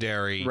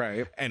legendary.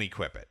 Right. And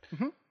equip it.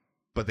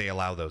 But they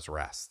allow those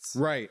rests.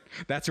 Right.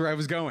 That's where I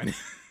was going.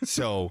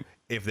 So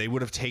if they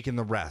would have taken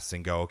the rests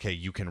and go, okay,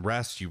 you can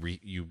rest,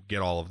 you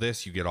get all of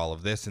this, you get all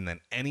of this, and then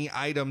any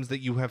items that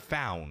you have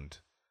found,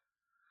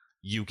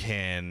 you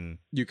can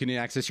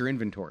access your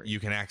inventory. you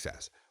can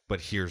access.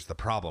 But here's the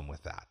problem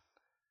with that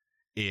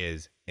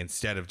is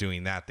instead of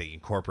doing that, they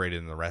incorporated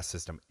in the rest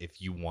system if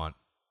you want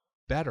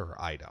better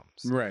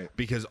items. Right.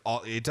 Because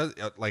all it does,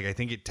 like, I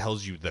think it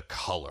tells you the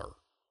color,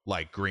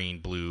 like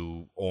green,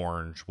 blue,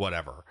 orange,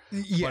 whatever.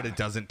 Yeah. But it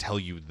doesn't tell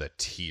you the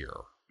tier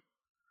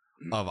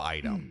of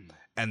item.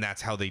 And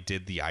that's how they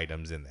did the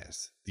items in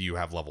this. You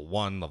have level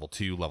 1, level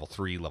 2, level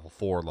 3, level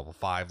 4, level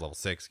 5, level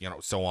 6,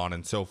 so on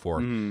and so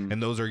forth.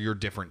 And those are your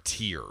different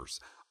tiers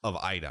of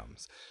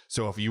items.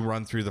 So if you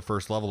run through the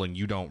first level and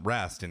you don't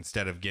rest,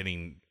 instead of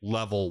getting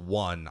level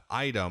 1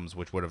 items,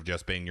 which would have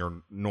just been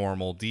your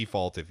normal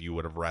default if you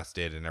would have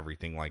rested and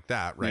everything like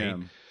that, right? Yeah.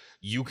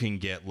 You can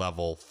get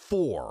level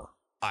 4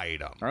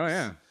 items. Oh,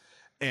 yeah.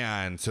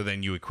 And so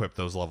then you equip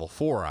those level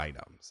 4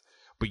 items.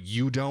 But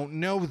you don't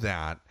know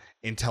that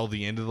until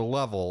the end of the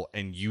level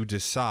and you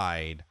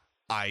decide,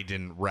 I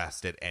didn't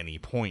rest at any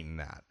point in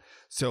that.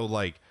 So,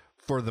 like,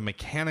 for the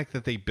mechanic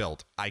that they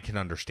built, I can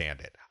understand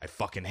it. I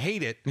fucking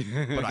hate it,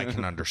 but I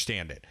can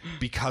understand it.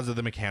 Because of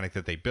the mechanic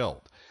that they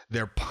built.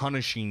 They're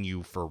punishing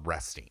you for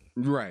resting.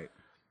 Right.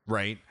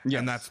 Right? Yes.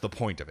 And that's the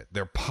point of it.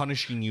 They're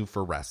punishing you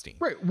for resting.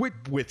 Right.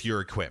 With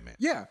your equipment.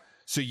 Yeah.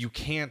 So you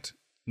can't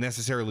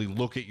necessarily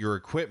look at your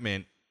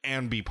equipment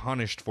and be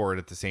punished for it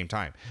at the same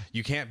time.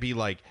 You can't be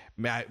like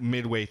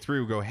midway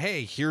through go,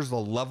 hey, here's a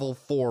level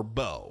 4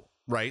 bow,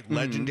 right?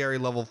 Legendary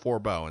level 4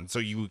 bow. And so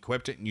you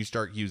equipped it and you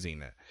start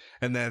using it.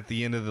 And then at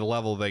the end of the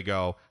level, they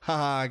go,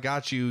 haha, I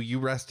got you. You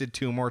rested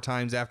 2 more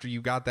times after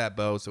you got that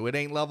bow. So it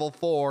ain't level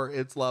 4,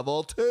 it's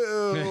level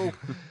 2.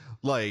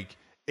 Like,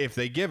 if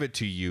they give it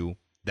to you,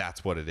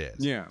 that's what it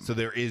is. Yeah. So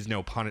there is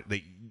no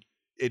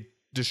it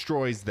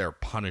destroys their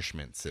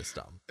punishment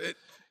system.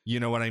 You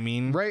know what I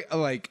mean? Right.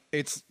 Like,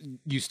 it's,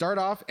 you start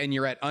off and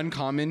you're at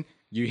uncommon.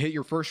 You hit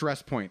your first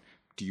rest point.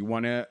 Do you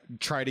want to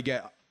try to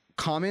get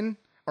common?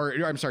 Or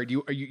I'm sorry,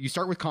 you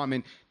start with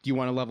common. Do you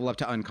want to level up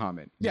to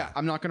uncommon? Yeah,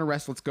 I'm not going to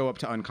rest. Let's go up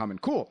to uncommon.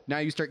 Cool. Now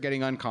you start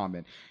getting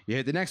uncommon. You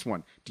hit the next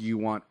one. Do you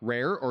want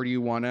rare or do you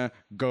want to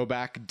go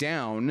back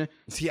down?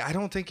 See, I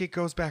don't think it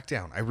goes back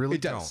down. I really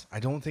don't. I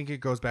don't think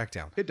it goes back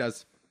down. It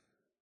does.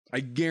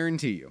 I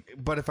guarantee you.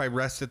 But if I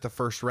rest at the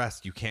first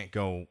rest, you can't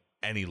go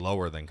any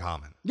lower than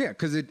common. Yeah,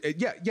 because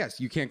yes,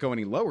 you can't go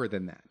any lower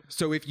than that.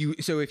 So if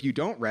you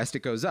don't rest,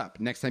 it goes up.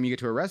 Next time you get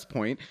to a rest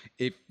point,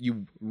 if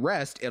you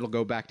rest, it'll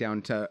go back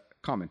down to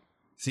common.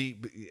 See,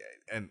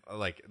 and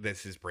like,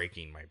 this is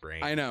breaking my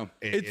brain. I know.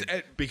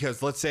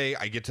 Because let's say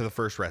I get to the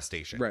first rest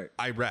station. Right.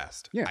 I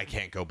rest. Yeah. I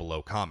can't go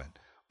below common.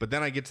 But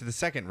then I get to the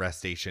second rest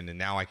station and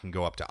now I can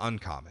go up to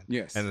uncommon.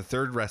 Yes. And the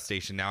third rest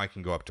station, now I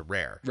can go up to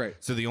rare. Right.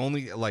 So the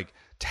only, like,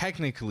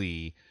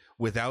 technically,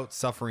 without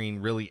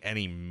suffering really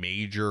any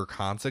major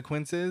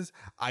consequences,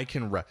 I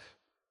can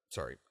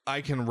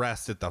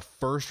rest at the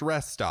first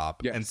rest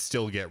stop and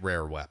still get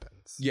rare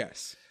weapons.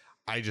 Yes.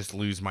 I just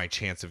lose my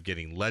chance of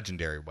getting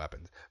legendary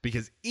weapons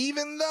because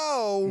even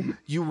though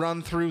you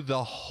run through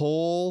the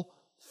whole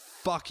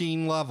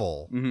fucking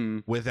level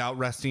without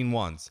resting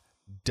once,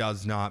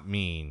 does not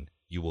mean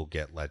you will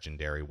get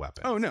legendary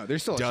weapons. Oh no,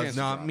 there's still a chance. Does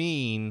not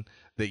mean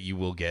that you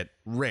will get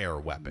rare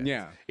weapons.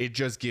 Yeah. It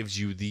just gives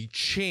you the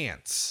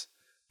chance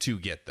to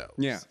get those.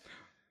 Yeah.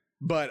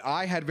 But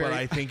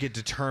I think it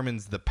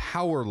determines the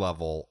power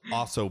level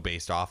also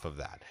based off of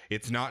that.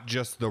 It's not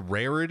just the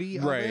rarity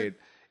of it.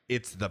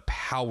 It's the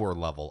power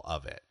level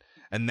of it.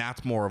 And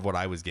that's more of what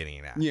I was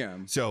getting at. Yeah.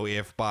 So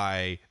if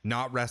by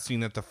not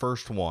resting at the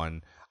first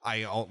one,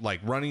 I like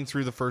running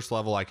through the first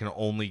level, I can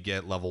only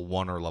get level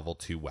 1 or level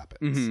 2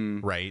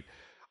 weapons, right?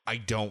 I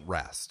don't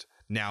rest.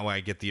 Now I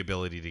get the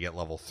ability to get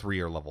level 3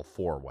 or level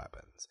 4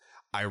 weapons.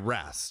 I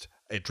rest,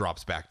 it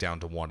drops back down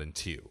to 1 and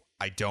 2.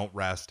 I don't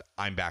rest,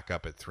 I'm back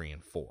up at 3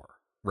 and 4,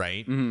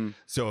 right?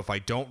 So if I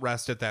don't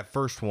rest at that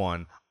first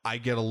one, I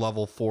get a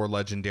level 4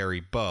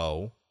 legendary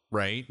bow,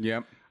 right?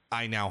 Yep.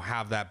 I now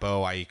have that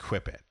bow, I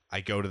equip it. I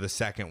go to the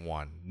second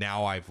one.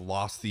 Now I've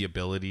lost the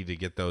ability to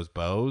get those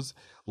bows.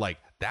 Like,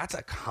 that's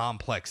a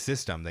complex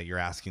system that you're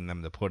asking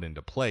them to put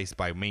into place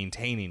by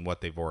maintaining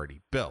what they've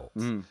already built.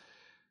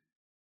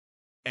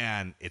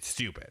 And it's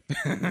stupid.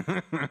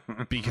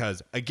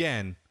 Because,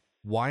 again,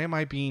 why am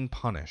I being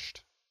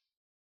punished?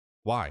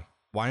 Why?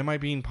 Why am I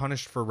being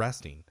punished for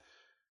resting?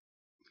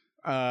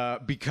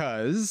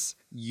 Because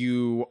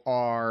you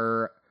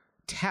are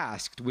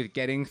tasked with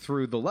getting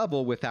through the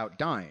level without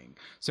dying.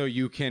 So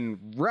you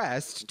can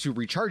rest to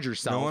recharge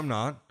yourself. No, I'm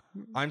not.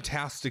 I'm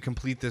tasked to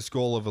complete this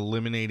goal of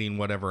eliminating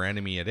whatever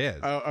enemy it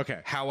is. Oh, okay.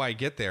 How I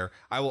get there,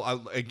 I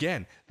will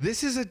again,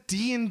 this is a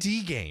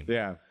D&D game.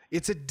 Yeah.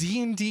 It's a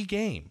D&D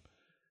game.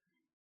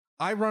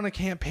 I run a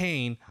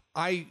campaign.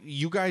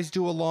 You guys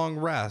do a long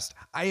rest.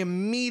 I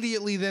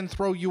immediately then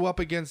throw you up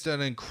against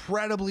an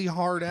incredibly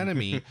hard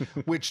enemy,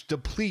 which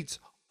depletes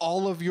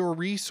all of your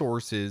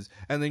resources.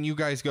 And then you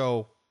guys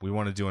go, we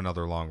want to do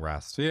another long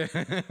rest. Yeah.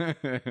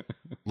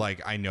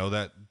 Like, I know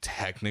that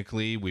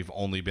technically we've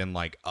only been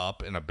like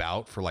up and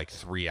about for like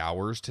 3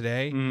 hours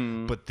today,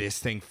 but this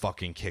thing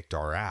fucking kicked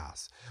our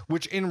ass,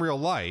 which in real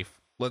life,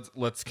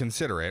 let's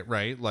consider it,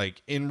 right?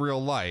 Like in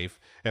real life,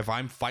 if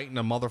I'm fighting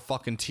a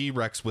motherfucking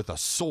T-Rex with a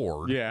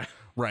sword, Yeah.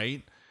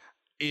 right?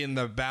 In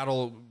the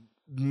battle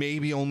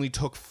maybe only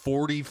took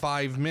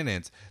 45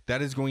 minutes.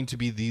 That is going to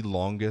be the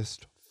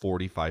longest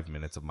 45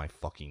 minutes of my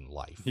fucking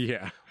life.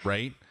 Yeah.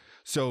 Right?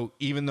 So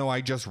even though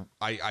I just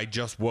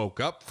woke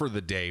up for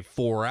the day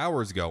 4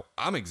 hours ago,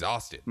 I'm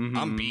exhausted.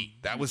 I'm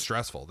beat. That was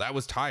stressful. That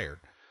was tired.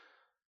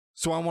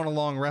 So I want a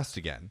long rest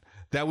again.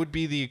 That would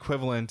be the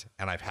equivalent,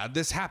 and I've had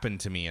this happen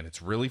to me, and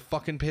it's really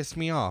fucking pissed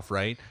me off,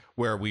 right?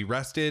 Where we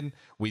rested,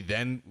 we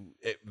then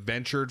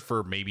ventured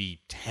for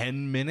maybe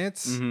 10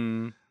 minutes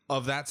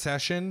of that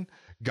session,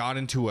 got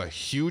into a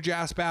huge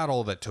ass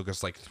battle that took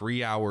us like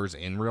 3 hours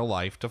in real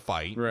life to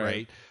fight,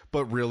 right?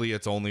 But really,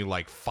 it's only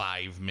like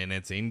 5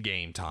 minutes in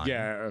game time.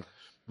 Yeah.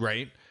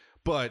 Right?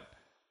 But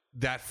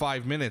that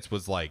 5 minutes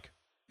was like,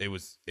 it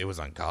was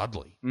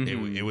ungodly.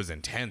 It was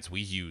intense. We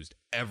used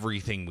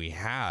everything we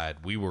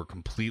had. We were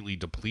completely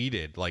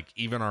depleted. Like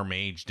even our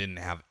mage didn't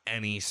have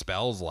any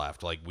spells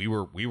left. Like we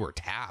were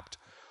tapped.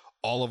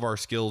 All of our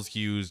skills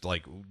used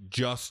like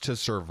just to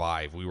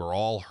survive. We were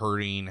all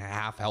hurting,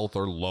 half health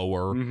or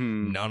lower.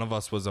 None of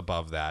us was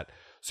above that.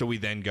 So we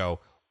then go,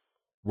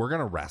 we're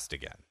going to rest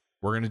again.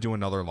 We're going to do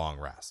another long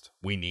rest.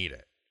 We need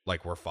it.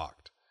 Like we're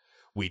fucked.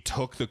 We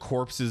took the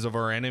corpses of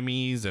our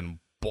enemies and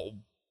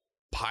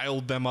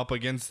piled them up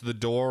against the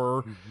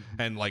door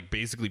and like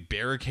basically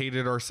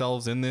barricaded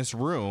ourselves in this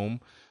room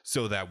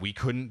so that we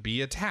couldn't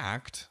be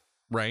attacked,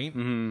 right?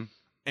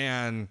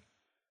 And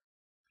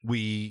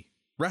we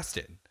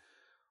rested.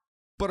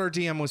 But our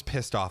DM was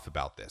pissed off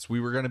about this. We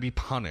were going to be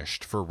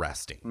punished for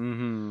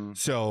resting.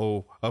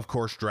 So, of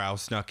course, Drow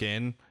snuck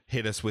in,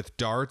 hit us with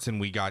darts, and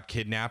we got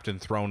kidnapped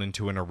and thrown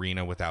into an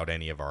arena without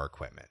any of our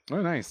equipment.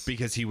 Oh, nice.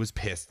 Because he was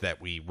pissed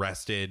that we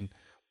rested,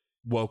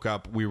 woke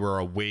up, we were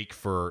awake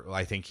for,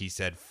 I think he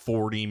said,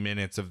 40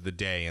 minutes of the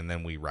day, and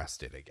then we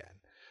rested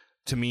again.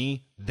 To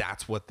me,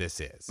 that's what this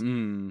is.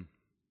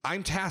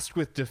 I'm tasked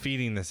with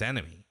defeating this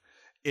enemy.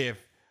 If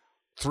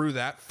through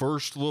that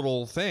first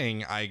little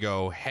thing, I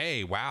go,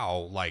 hey,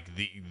 wow, like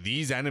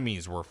these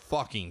enemies were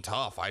fucking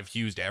tough. I've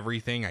used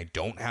everything. I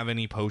don't have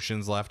any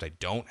potions left. I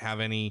don't have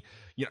any,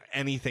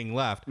 anything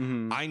left.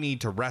 I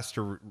need to rest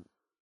or,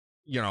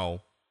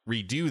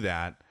 redo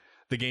that.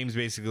 The game's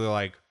basically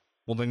like,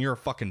 well, then you're a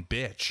fucking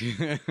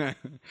bitch.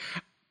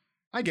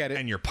 I get it.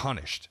 And you're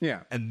punished.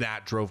 Yeah. And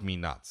that drove me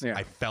nuts. Yeah.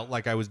 I felt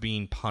like I was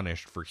being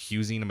punished for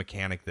using a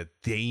mechanic that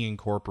they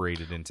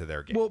incorporated into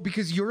their game. Well,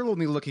 because you're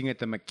only looking at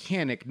the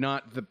mechanic,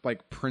 not the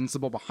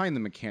principle behind the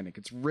mechanic.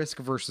 It's risk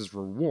versus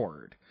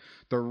reward.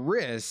 The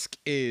risk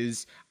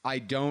is I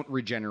don't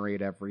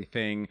regenerate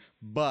everything,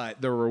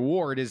 but the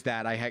reward is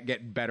that I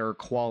get better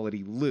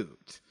quality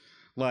loot.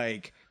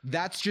 Like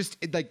that's just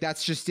it. I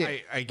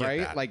get right?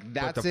 that. Like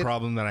that's but the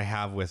problem that I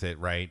have with it,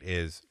 right,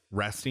 is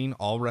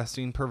all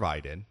resting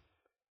provided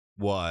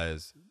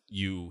was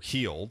you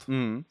healed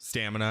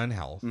stamina and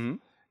health.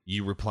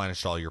 You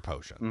replenished all your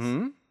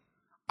potions.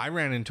 I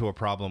ran into a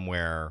problem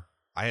where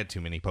I had too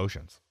many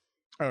potions.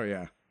 Oh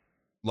yeah.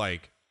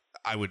 Like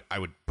I would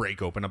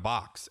break open a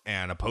box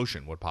and a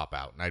potion would pop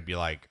out and I'd be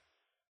like,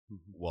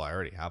 well, I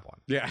already have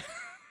one. Yeah.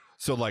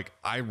 So like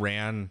I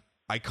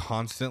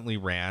constantly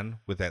ran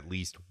with at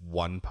least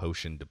one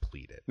potion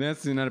depleted.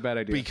 That's not a bad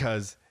idea.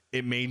 Because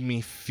it made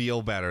me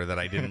feel better that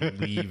I didn't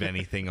leave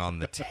anything on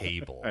the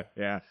table.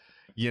 Yeah.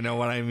 You know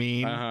what I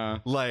mean?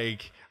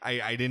 Like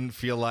I didn't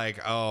feel like,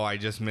 oh, I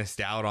just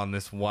missed out on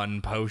this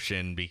one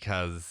potion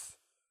because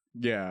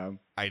I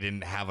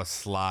didn't have a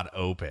slot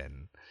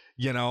open.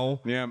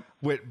 Yeah.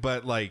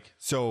 But like,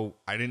 so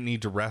I didn't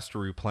need to rest or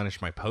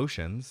replenish my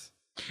potions.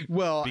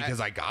 Well, because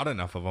I got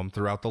enough of them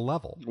throughout the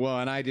level. Well,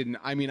 and I didn't.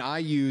 I mean, I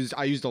used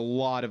a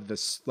lot of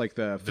this, like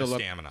the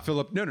stamina.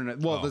 No.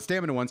 Well, the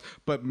stamina ones,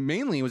 but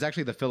mainly it was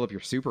actually the fill up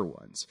your super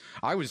ones.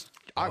 I was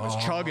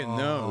chugging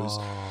those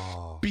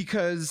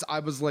because I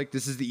was like,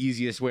 this is the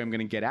easiest way I'm going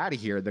to get out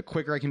of here. The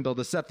quicker I can build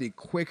this up, the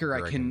quicker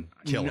I can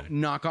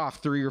knock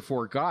off 3 or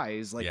 4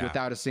 guys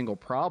without a single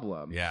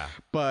problem. Yeah.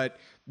 But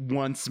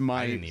once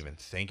I didn't even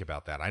think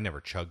about that. I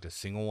never chugged a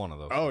single one of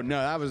those. Oh no,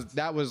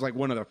 that was like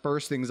one of the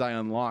first things I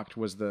unlocked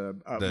was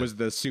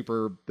the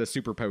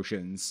super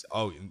potions.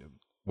 Oh,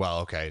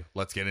 well, okay.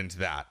 Let's get into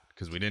that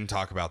because we didn't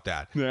talk about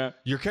that. Yeah.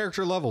 Your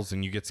character levels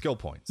and you get skill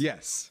points.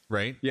 Yes.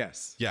 Right?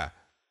 Yes. Yeah.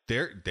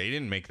 They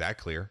didn't make that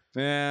clear.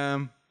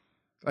 No.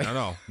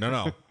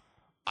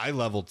 I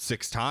leveled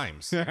 6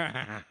 times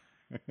and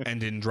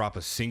didn't drop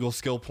a single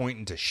skill point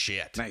into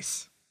shit.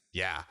 Nice.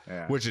 Yeah.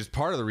 Yeah. Which is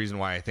part of the reason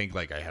why I think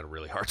like I had a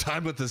really hard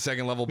time with the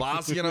second level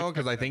boss, you know,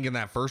 because I think in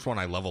that first one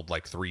I leveled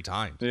like 3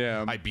 times.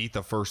 Yeah. I beat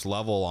the first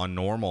level on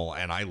normal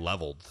and I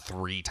leveled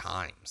 3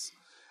 times.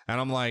 And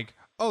I'm like,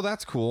 oh,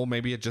 that's cool.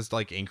 Maybe it just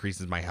like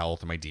increases my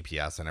health and my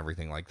DPS and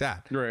everything like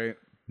that. Right.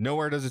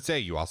 Nowhere does it say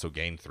you also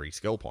gain 3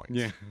 skill points.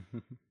 Yeah.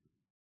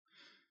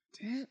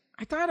 Damn,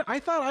 I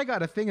thought I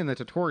got a thing in the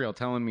tutorial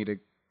telling me to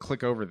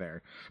click over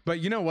there. But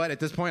you know what? At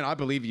this point, I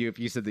believe you if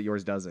you said that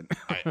yours doesn't.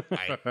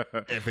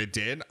 If it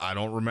did, I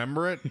don't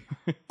remember it.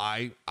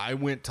 I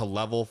went to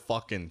level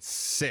fucking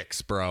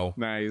 6, bro.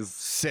 Nice.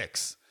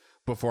 6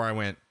 before I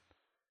went,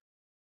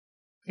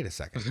 wait a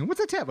second. What's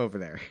a tab over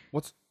there?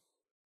 What's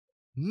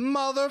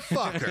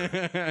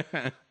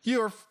motherfucker?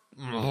 You're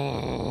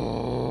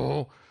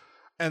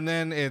and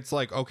then it's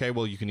like, okay,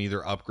 well, you can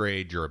either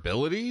upgrade your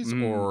abilities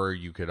or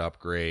you could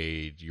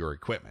upgrade your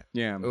equipment.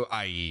 Yeah.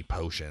 I.e.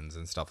 potions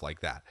and stuff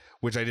like that,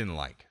 which I didn't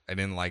like. I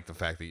didn't like the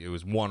fact that it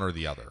was one or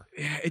the other.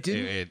 Yeah, it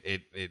didn't.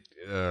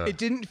 It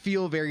Didn't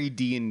feel very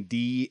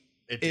D&D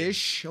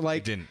ish. Like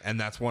it didn't, and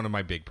that's one of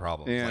my big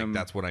problems. Like Yeah.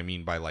 that's what I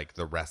mean by like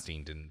the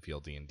resting didn't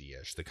feel D&D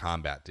ish. The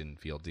combat didn't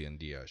feel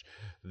D&D ish.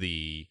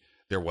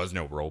 There was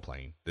no role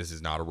playing. This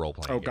is not a role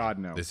playing. Oh game. God,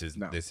 no. This is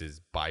No.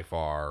 by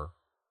far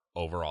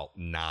overall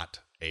not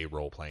a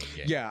role playing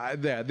game. Yeah,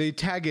 they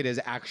tag it as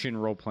action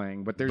role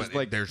playing, but there's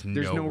there's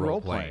no no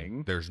role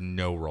playing. There's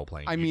no role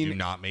playing. I You mean- do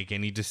not make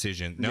any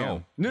decision.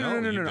 No. No.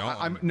 you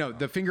don't. No,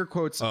 the finger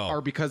quotes Oh.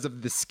 are because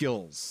of the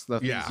skills, the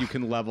things Yeah. you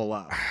can level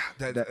up.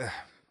 That-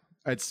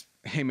 It's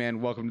hey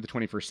man, welcome to the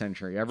 21st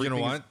century. you Everything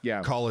know is- what?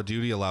 yeah. Call of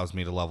Duty allows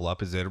me to level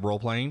up. Is it role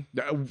playing?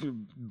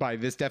 By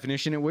this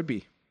definition, it would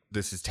be.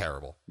 This is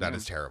terrible. That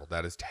is terrible.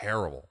 That is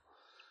terrible.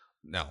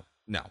 No.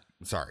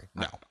 I'm sorry.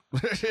 No.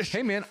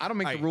 Hey man, I don't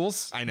make the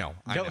rules. I know,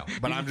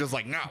 Don't- but I'm just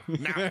like no,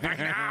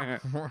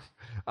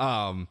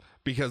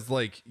 because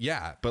like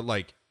yeah, but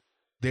like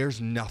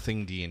there's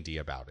nothing D&D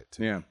about it,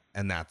 to me. Yeah.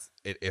 And that's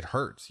it. It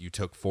hurts. You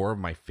took 4 of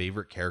my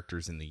favorite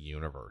characters in the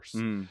universe,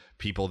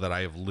 people that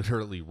I have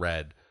literally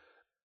read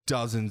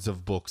dozens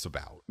of books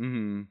about,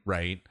 Mm-hmm.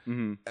 right?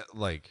 Mm-hmm.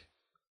 Like,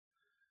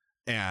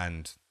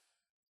 and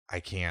I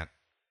can't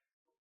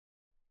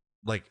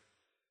like.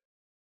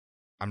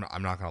 I'm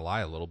not gonna lie.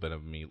 A little bit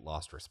of me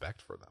lost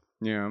respect for them.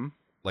 Yeah.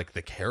 Like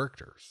the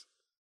characters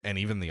and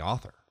even the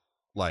author.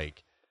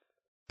 Like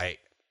I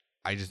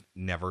just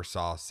never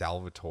saw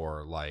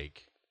Salvatore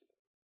like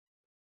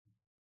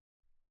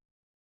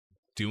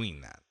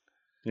doing that.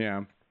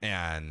 Yeah.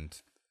 And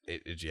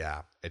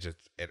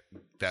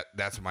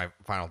that's my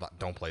final thought.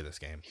 Don't play this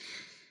game.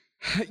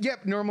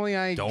 Yep. Normally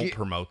I Don't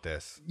promote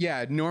this.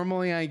 Yeah,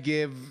 normally I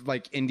give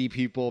like indie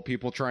people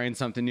trying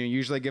something new.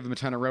 Usually I give them a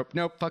ton of rope.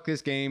 Nope, fuck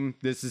this game.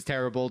 This is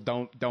terrible.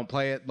 Don't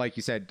play it. Like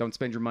you said, don't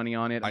spend your money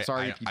on it. I'm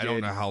sorry if you I did.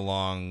 don't know how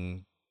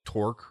long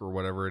Torque or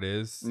whatever it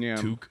is. Yeah.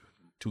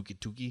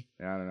 Tuki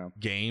Yeah, I don't know.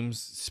 Games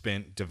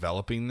spent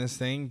developing this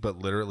thing, but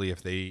literally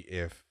if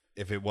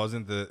it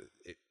wasn't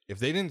if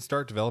they didn't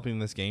start developing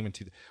this game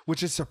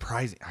which is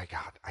surprising.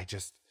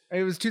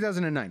 It was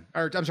 2009.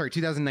 Or I'm sorry,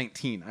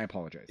 2019. I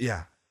apologize.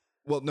 Yeah.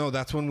 Well, no,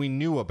 that's when we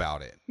knew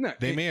about it. No,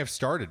 they may have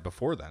started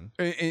before then.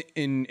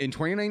 In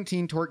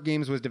 2019, Torque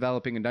Games was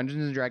developing a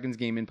Dungeons and Dragons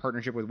game in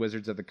partnership with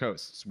Wizards of the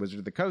Coast. Wizards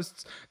of the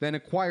Coast then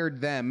acquired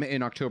them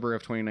in October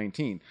of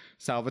 2019.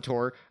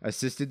 Salvatore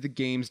assisted the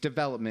game's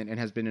development and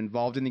has been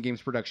involved in the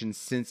game's production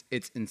since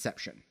its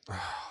inception.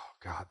 Oh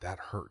God, that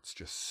hurts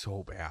just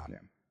so bad. Yeah.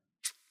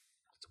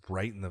 It's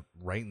right in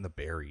the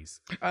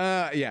berries.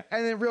 Yeah.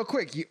 And then real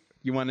quick,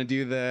 you want to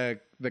do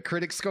the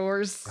critic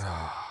scores?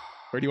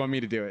 Or do you want me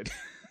to do it?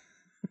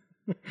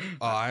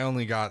 I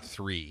only got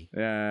 3.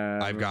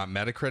 I've got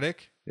Metacritic.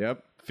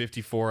 Yep.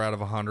 54 out of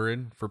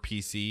 100 for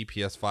PC.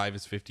 PS5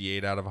 is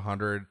 58 out of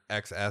 100.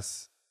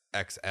 XS.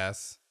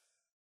 Xbox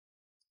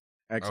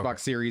Okay.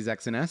 Series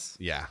X and S.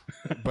 Yeah.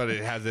 But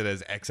it has it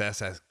as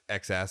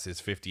XS is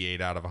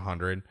 58 out of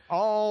 100.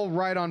 All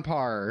right on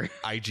par.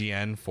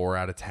 IGN 4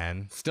 out of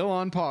 10. Still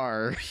on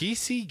par.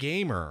 PC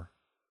Gamer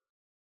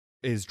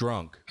is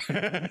drunk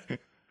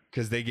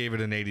because they gave it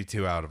an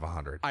 82 out of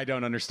 100. I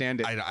don't understand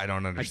it. I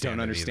don't understand. I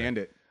don't understand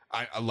it.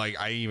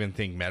 I even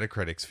think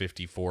Metacritic's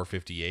 54,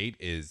 58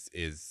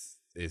 is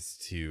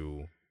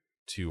too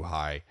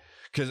high.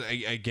 Because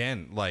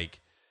again, like,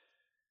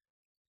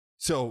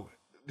 so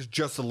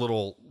just a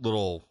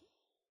little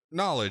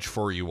knowledge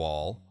for you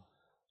all.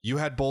 You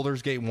had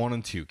Baldur's Gate 1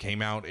 and 2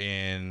 came out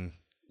in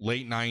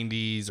late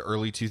 90s,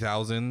 early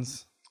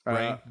 2000s,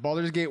 right?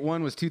 Baldur's Gate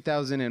 1 was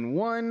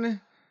 2001.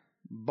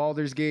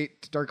 Baldur's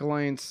Gate Dark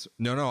Alliance.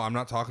 No, I'm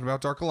not talking about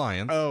Dark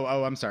Alliance.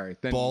 Oh, I'm sorry.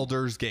 Then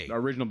Baldur's Gate.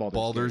 original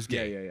Baldur's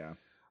Gate.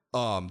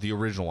 Yeah. The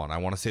original one. I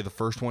want to say the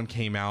first one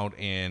came out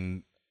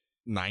in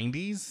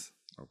 90s,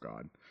 Oh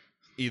God.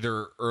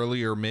 either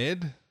early or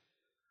mid.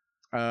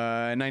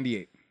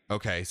 98.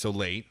 Okay, so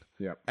late.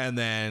 Yep. And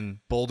then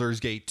Baldur's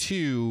Gate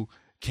 2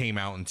 came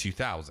out in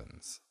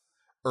 2000s,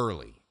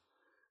 early,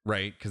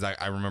 right? Because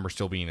I remember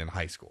still being in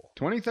high school.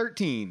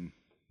 2013.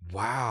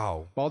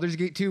 Wow. Baldur's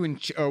Gate 2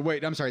 and oh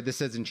wait, I'm sorry. This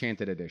says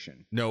Enchanted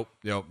Edition. Nope.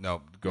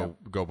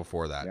 Go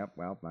before that. Yep.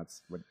 Well,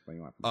 that's what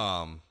you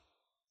want.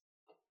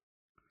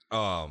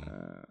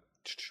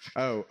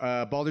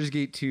 Baldur's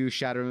Gate 2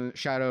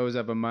 Shadows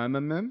of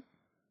Amanam.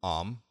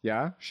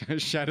 Yeah.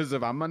 Shadows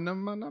of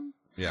Amanam.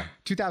 Yeah.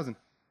 2000.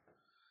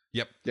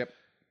 Yep. Yep.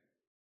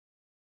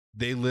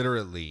 They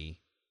literally,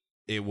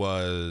 it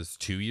was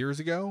 2 years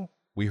ago,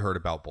 we heard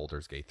about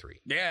Baldur's Gate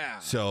 3. Yeah.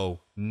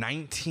 So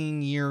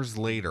 19 years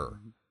later,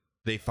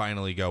 they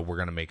finally go, we're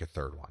going to make a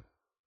third one.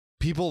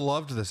 People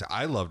loved this.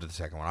 I loved the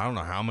second one. I don't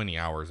know how many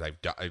hours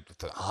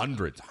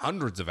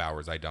hundreds of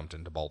hours I dumped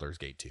into Baldur's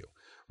Gate 2,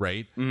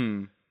 right?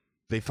 Mm.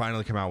 They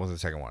finally come out with the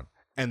second one.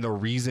 And the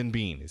reason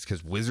being is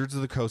because Wizards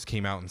of the Coast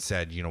came out and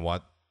said, you know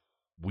what?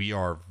 We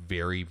are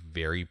very,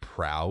 very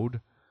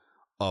proud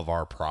of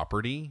our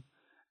property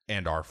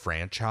and our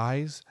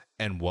franchise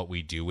and what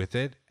we do with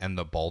it and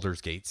the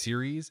Baldur's Gate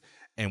series.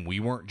 And we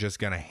weren't just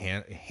going to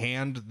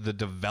hand the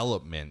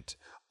development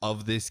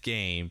of this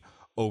game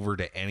over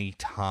to any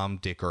Tom,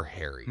 Dick, or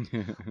Harry.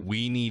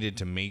 We needed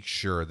to make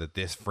sure that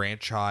this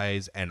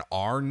franchise and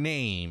our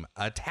name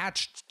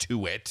attached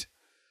to it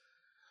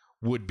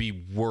would be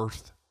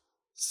worth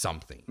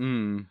something.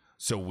 Mm.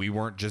 So we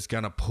weren't just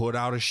going to put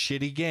out a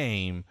shitty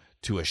game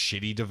to a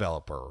shitty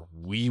developer.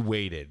 We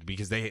waited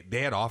because they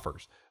had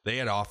offers. They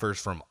had offers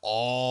from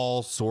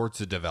all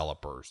sorts of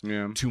developers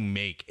to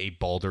make a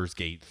Baldur's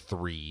Gate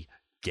 3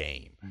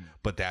 game.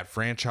 But that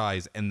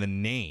franchise and the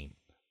name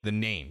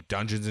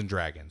Dungeons and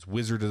Dragons,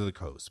 Wizard of the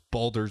Coast,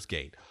 Baldur's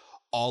Gate,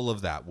 all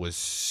of that was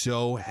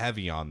so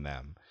heavy on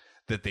them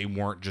that they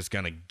weren't just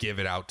going to give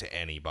it out to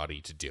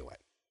anybody to do it.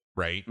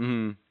 Right?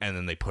 Mm. And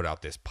then they put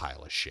out this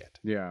pile of shit.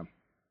 Yeah.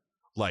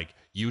 Like,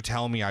 you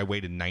tell me I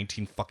waited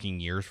 19 fucking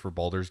years for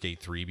Baldur's Gate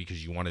 3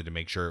 because you wanted to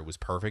make sure it was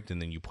perfect, and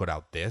then you put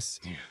out this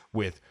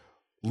with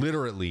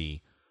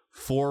literally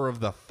 4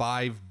 of the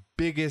 5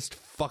 biggest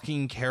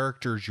fucking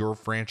characters your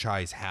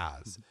franchise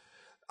has.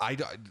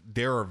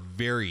 There are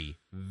very,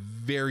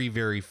 very,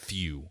 very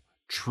few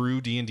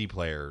true D&D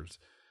players.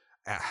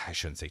 I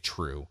shouldn't say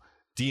true.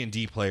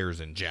 D&D players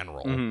in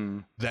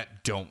general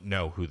that don't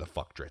know who the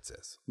fuck Dritz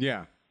is.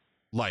 Yeah.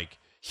 Like,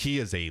 he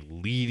is a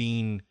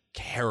leading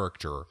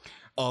character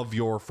of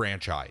your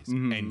franchise,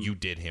 and you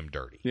did him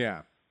dirty.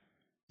 Yeah.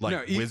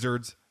 Like,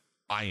 Wizards,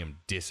 I am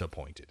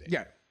disappointed in.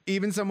 Yeah.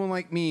 Even someone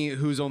like me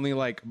who's only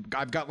like,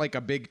 I've got like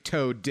a big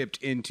toe dipped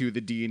into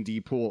the D&D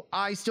pool,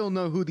 I still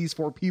know who these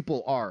 4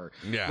 people are.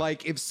 Yeah.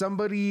 Like, if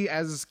somebody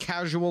as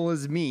casual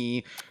as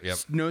me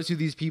knows who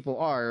these people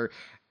are,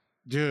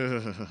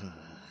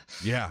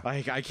 yeah,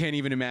 like, I can't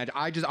even imagine.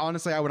 I just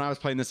honestly, when I was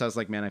playing this, I was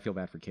like, man, I feel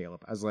bad for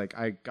Caleb. I was like,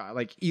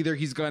 either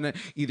he's gonna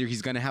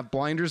have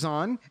blinders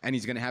on and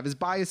he's gonna have his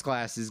bias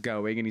glasses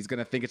going and he's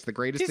gonna think it's the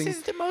greatest thing. This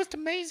is the most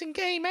amazing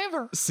game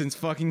ever since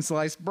fucking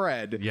sliced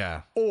bread.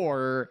 Yeah.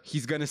 Or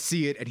he's gonna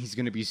see it and he's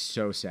gonna be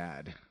so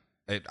sad.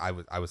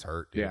 I was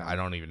hurt. Dude. Yeah. I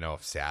don't even know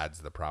if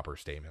sad's the proper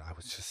statement. I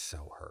was just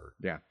so hurt.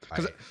 Yeah.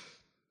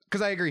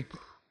 Because I agree.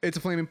 It's a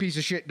flaming piece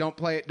of shit. Don't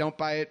play it. Don't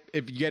buy it.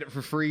 If you get it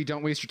for free,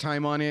 don't waste your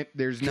time on it.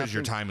 There's nothing. Because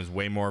your time is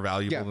way more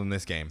valuable than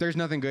this game. There's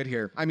nothing good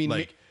here. I mean,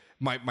 like,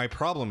 my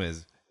problem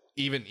is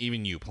even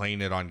you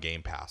playing it on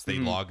Game Pass, they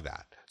log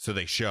that. So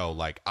they show,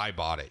 like, I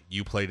bought it.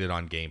 You played it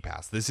on Game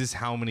Pass. This is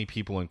how many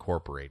people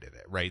incorporated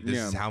it, right? This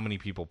is how many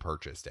people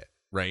purchased it,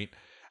 right?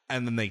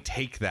 And then they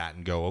take that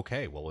and go,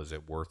 okay, well, is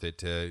it worth it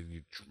to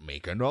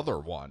make another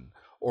one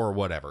or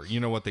whatever? You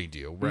know what they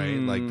do, right?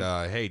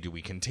 Like, hey, do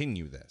we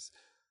continue this?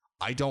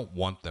 I don't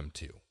want them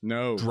to.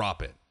 No.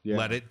 Drop it. Yeah.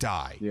 Let it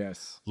die.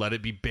 Yes. Let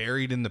it be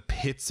buried in the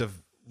pits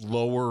of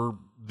lower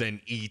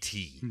than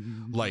E.T.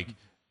 Like,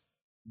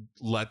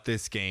 let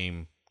this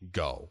game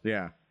go.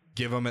 Yeah.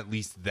 Give them at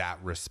least that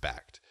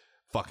respect.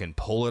 Fucking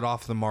pull it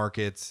off the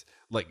markets.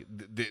 Like,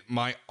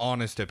 my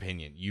honest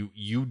opinion,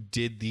 you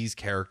did these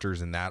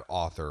characters and that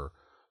author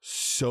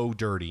so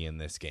dirty in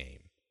this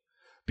game.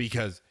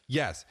 Because,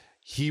 yes,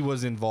 he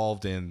was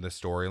involved in the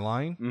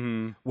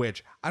storyline,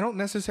 which I don't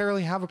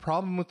necessarily have a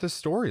problem with the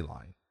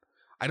storyline.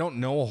 I don't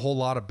know a whole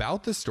lot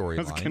about the storyline.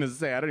 I was going to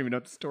say, I don't even know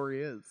what the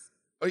story is.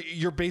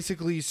 You're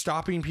basically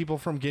stopping people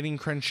from getting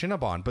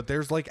Crenshinabon, but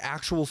there's like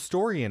actual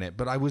story in it.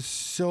 But I was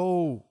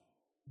so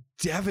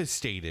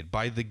devastated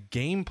by the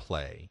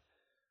gameplay.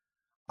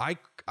 I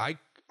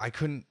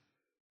couldn't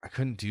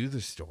do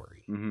the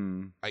story.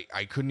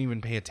 I couldn't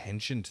even pay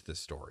attention to the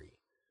story.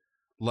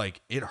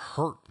 Like, it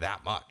hurt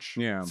that much.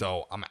 Yeah.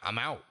 So I'm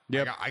out.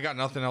 Yep. I got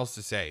nothing else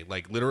to say.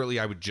 Like, literally,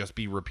 I would just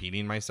be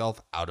repeating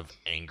myself out of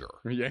anger.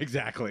 Yeah,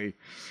 exactly.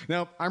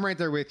 No, I'm right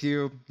there with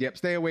you. Yep.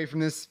 Stay away from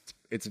this.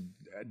 It's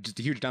just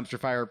a huge dumpster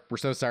fire. We're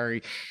so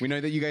sorry. We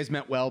know that you guys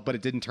meant well, but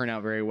it didn't turn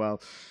out very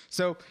well.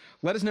 So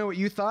let us know what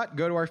you thought.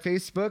 Go to our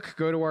Facebook,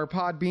 go to our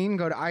Podbean,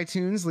 go to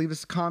iTunes, leave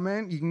us a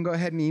comment. You can go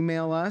ahead and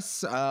email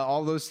us,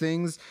 all those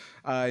things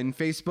in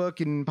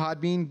Facebook and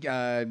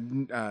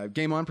Podbean.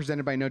 Game On,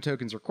 presented by No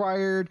Tokens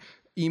Required.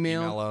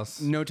 email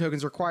us. no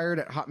tokens required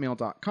at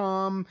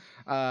hotmail.com.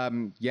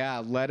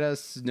 Yeah, let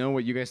us know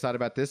what you guys thought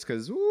about this,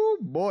 because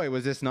boy,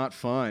 was this not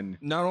fun.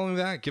 Not only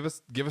that, give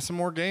us some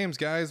more games,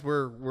 guys.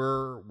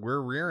 We're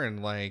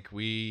rearing. Like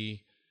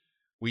we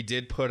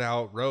did put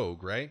out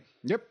Rogue, right?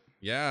 Yep.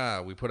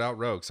 Yeah, we put out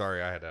Rogue.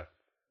 Sorry, I had to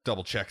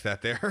double check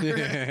that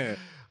there.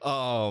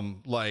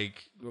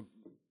 Like,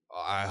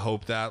 I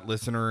hope that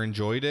listener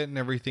enjoyed it and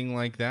everything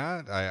like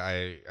that.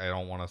 I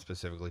don't want to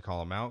specifically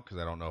call him out because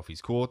I don't know if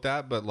he's cool with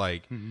that, but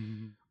like,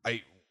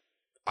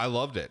 I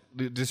loved it.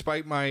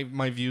 Despite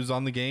my views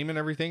on the game and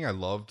everything, I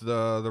loved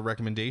the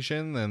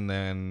recommendation and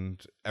then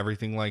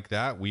everything like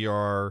that.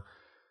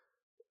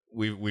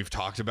 We've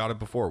talked about it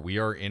before. We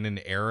are in an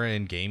era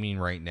in gaming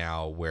right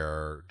now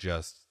where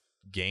just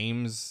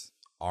games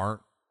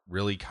aren't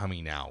really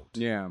coming out.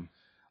 Yeah.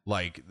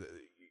 Like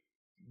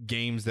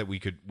games that we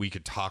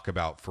could talk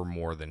about for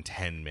more than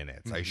 10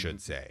 minutes, I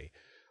should say.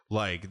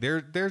 Like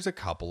there's a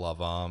couple of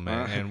them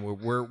and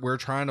we're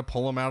trying to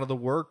pull them out of the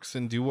works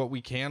and do what we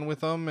can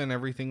with them and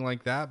everything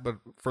like that, but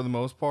for the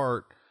most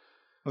part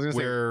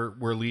we're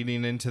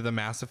leading into the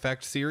Mass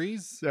Effect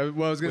series. Well,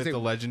 I was gonna with say the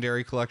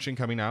Legendary Collection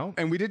coming out,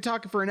 and we did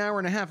talk for an hour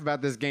and a half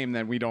about this game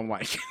that we don't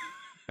like.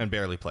 and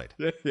barely played.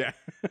 Yeah.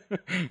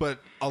 But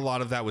a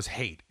lot of that was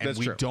hate, and That's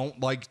we true. don't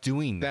like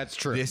doing that. That's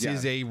true. This Yeah.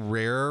 is a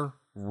rare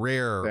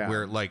Yeah.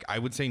 where, like, I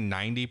would say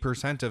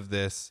 90% of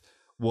this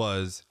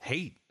was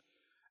hate.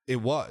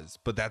 It was,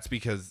 but that's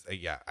because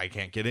I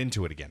can't get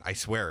into it again. I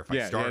swear, if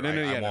I start,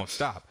 I won't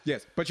stop.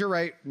 Yes, but you're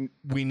right.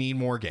 We need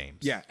more games.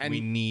 Yeah, and we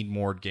need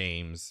more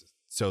games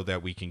so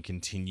that we can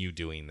continue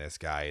doing this,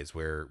 guys.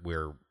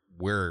 We're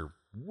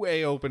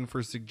way open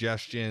for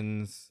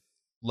suggestions.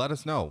 Let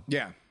us know.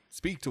 Yeah.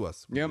 Speak to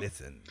us. Yep.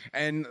 Listen.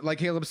 And like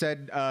Caleb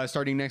said,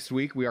 starting next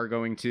week, we are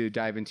going to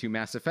dive into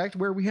Mass Effect,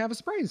 where we have a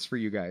surprise for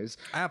you guys.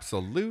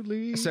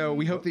 Absolutely. So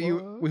we hope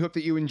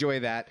that you enjoy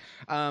that.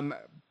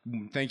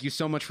 Thank you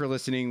so much for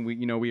listening.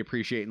 We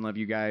appreciate and love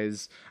you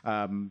guys.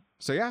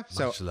 So yeah.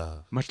 Much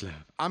love. Much love.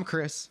 I'm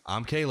Chris.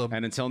 I'm Caleb.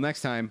 And until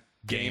next time,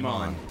 game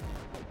on.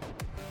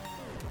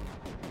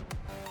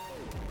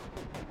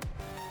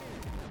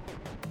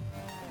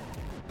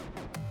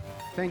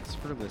 Thanks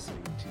for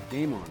listening to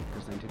Game On,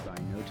 presented by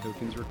No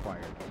Tokens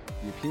Required.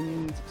 The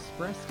opinions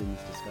expressed in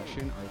this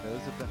discussion are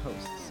those of the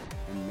hosts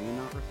and may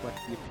not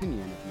reflect the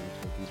opinion of No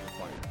Tokens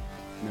Required.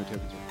 No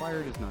Tokens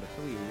Required is not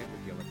affiliated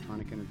with the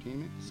electronic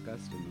entertainment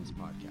discussed in this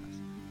podcast.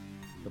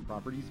 The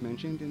properties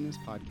mentioned in this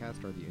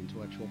podcast are the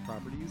intellectual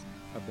properties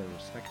of their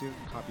respective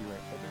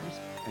copyright holders,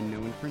 and no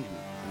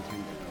infringement is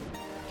intended.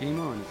 Game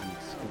On is an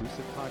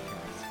exclusive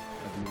podcast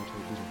of No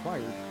Tokens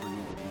Required,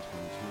 created in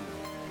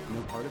 2020. No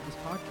part of this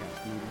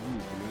podcast may be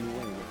used in any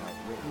way without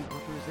written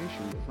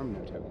authorization from No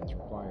Tokens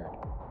Required.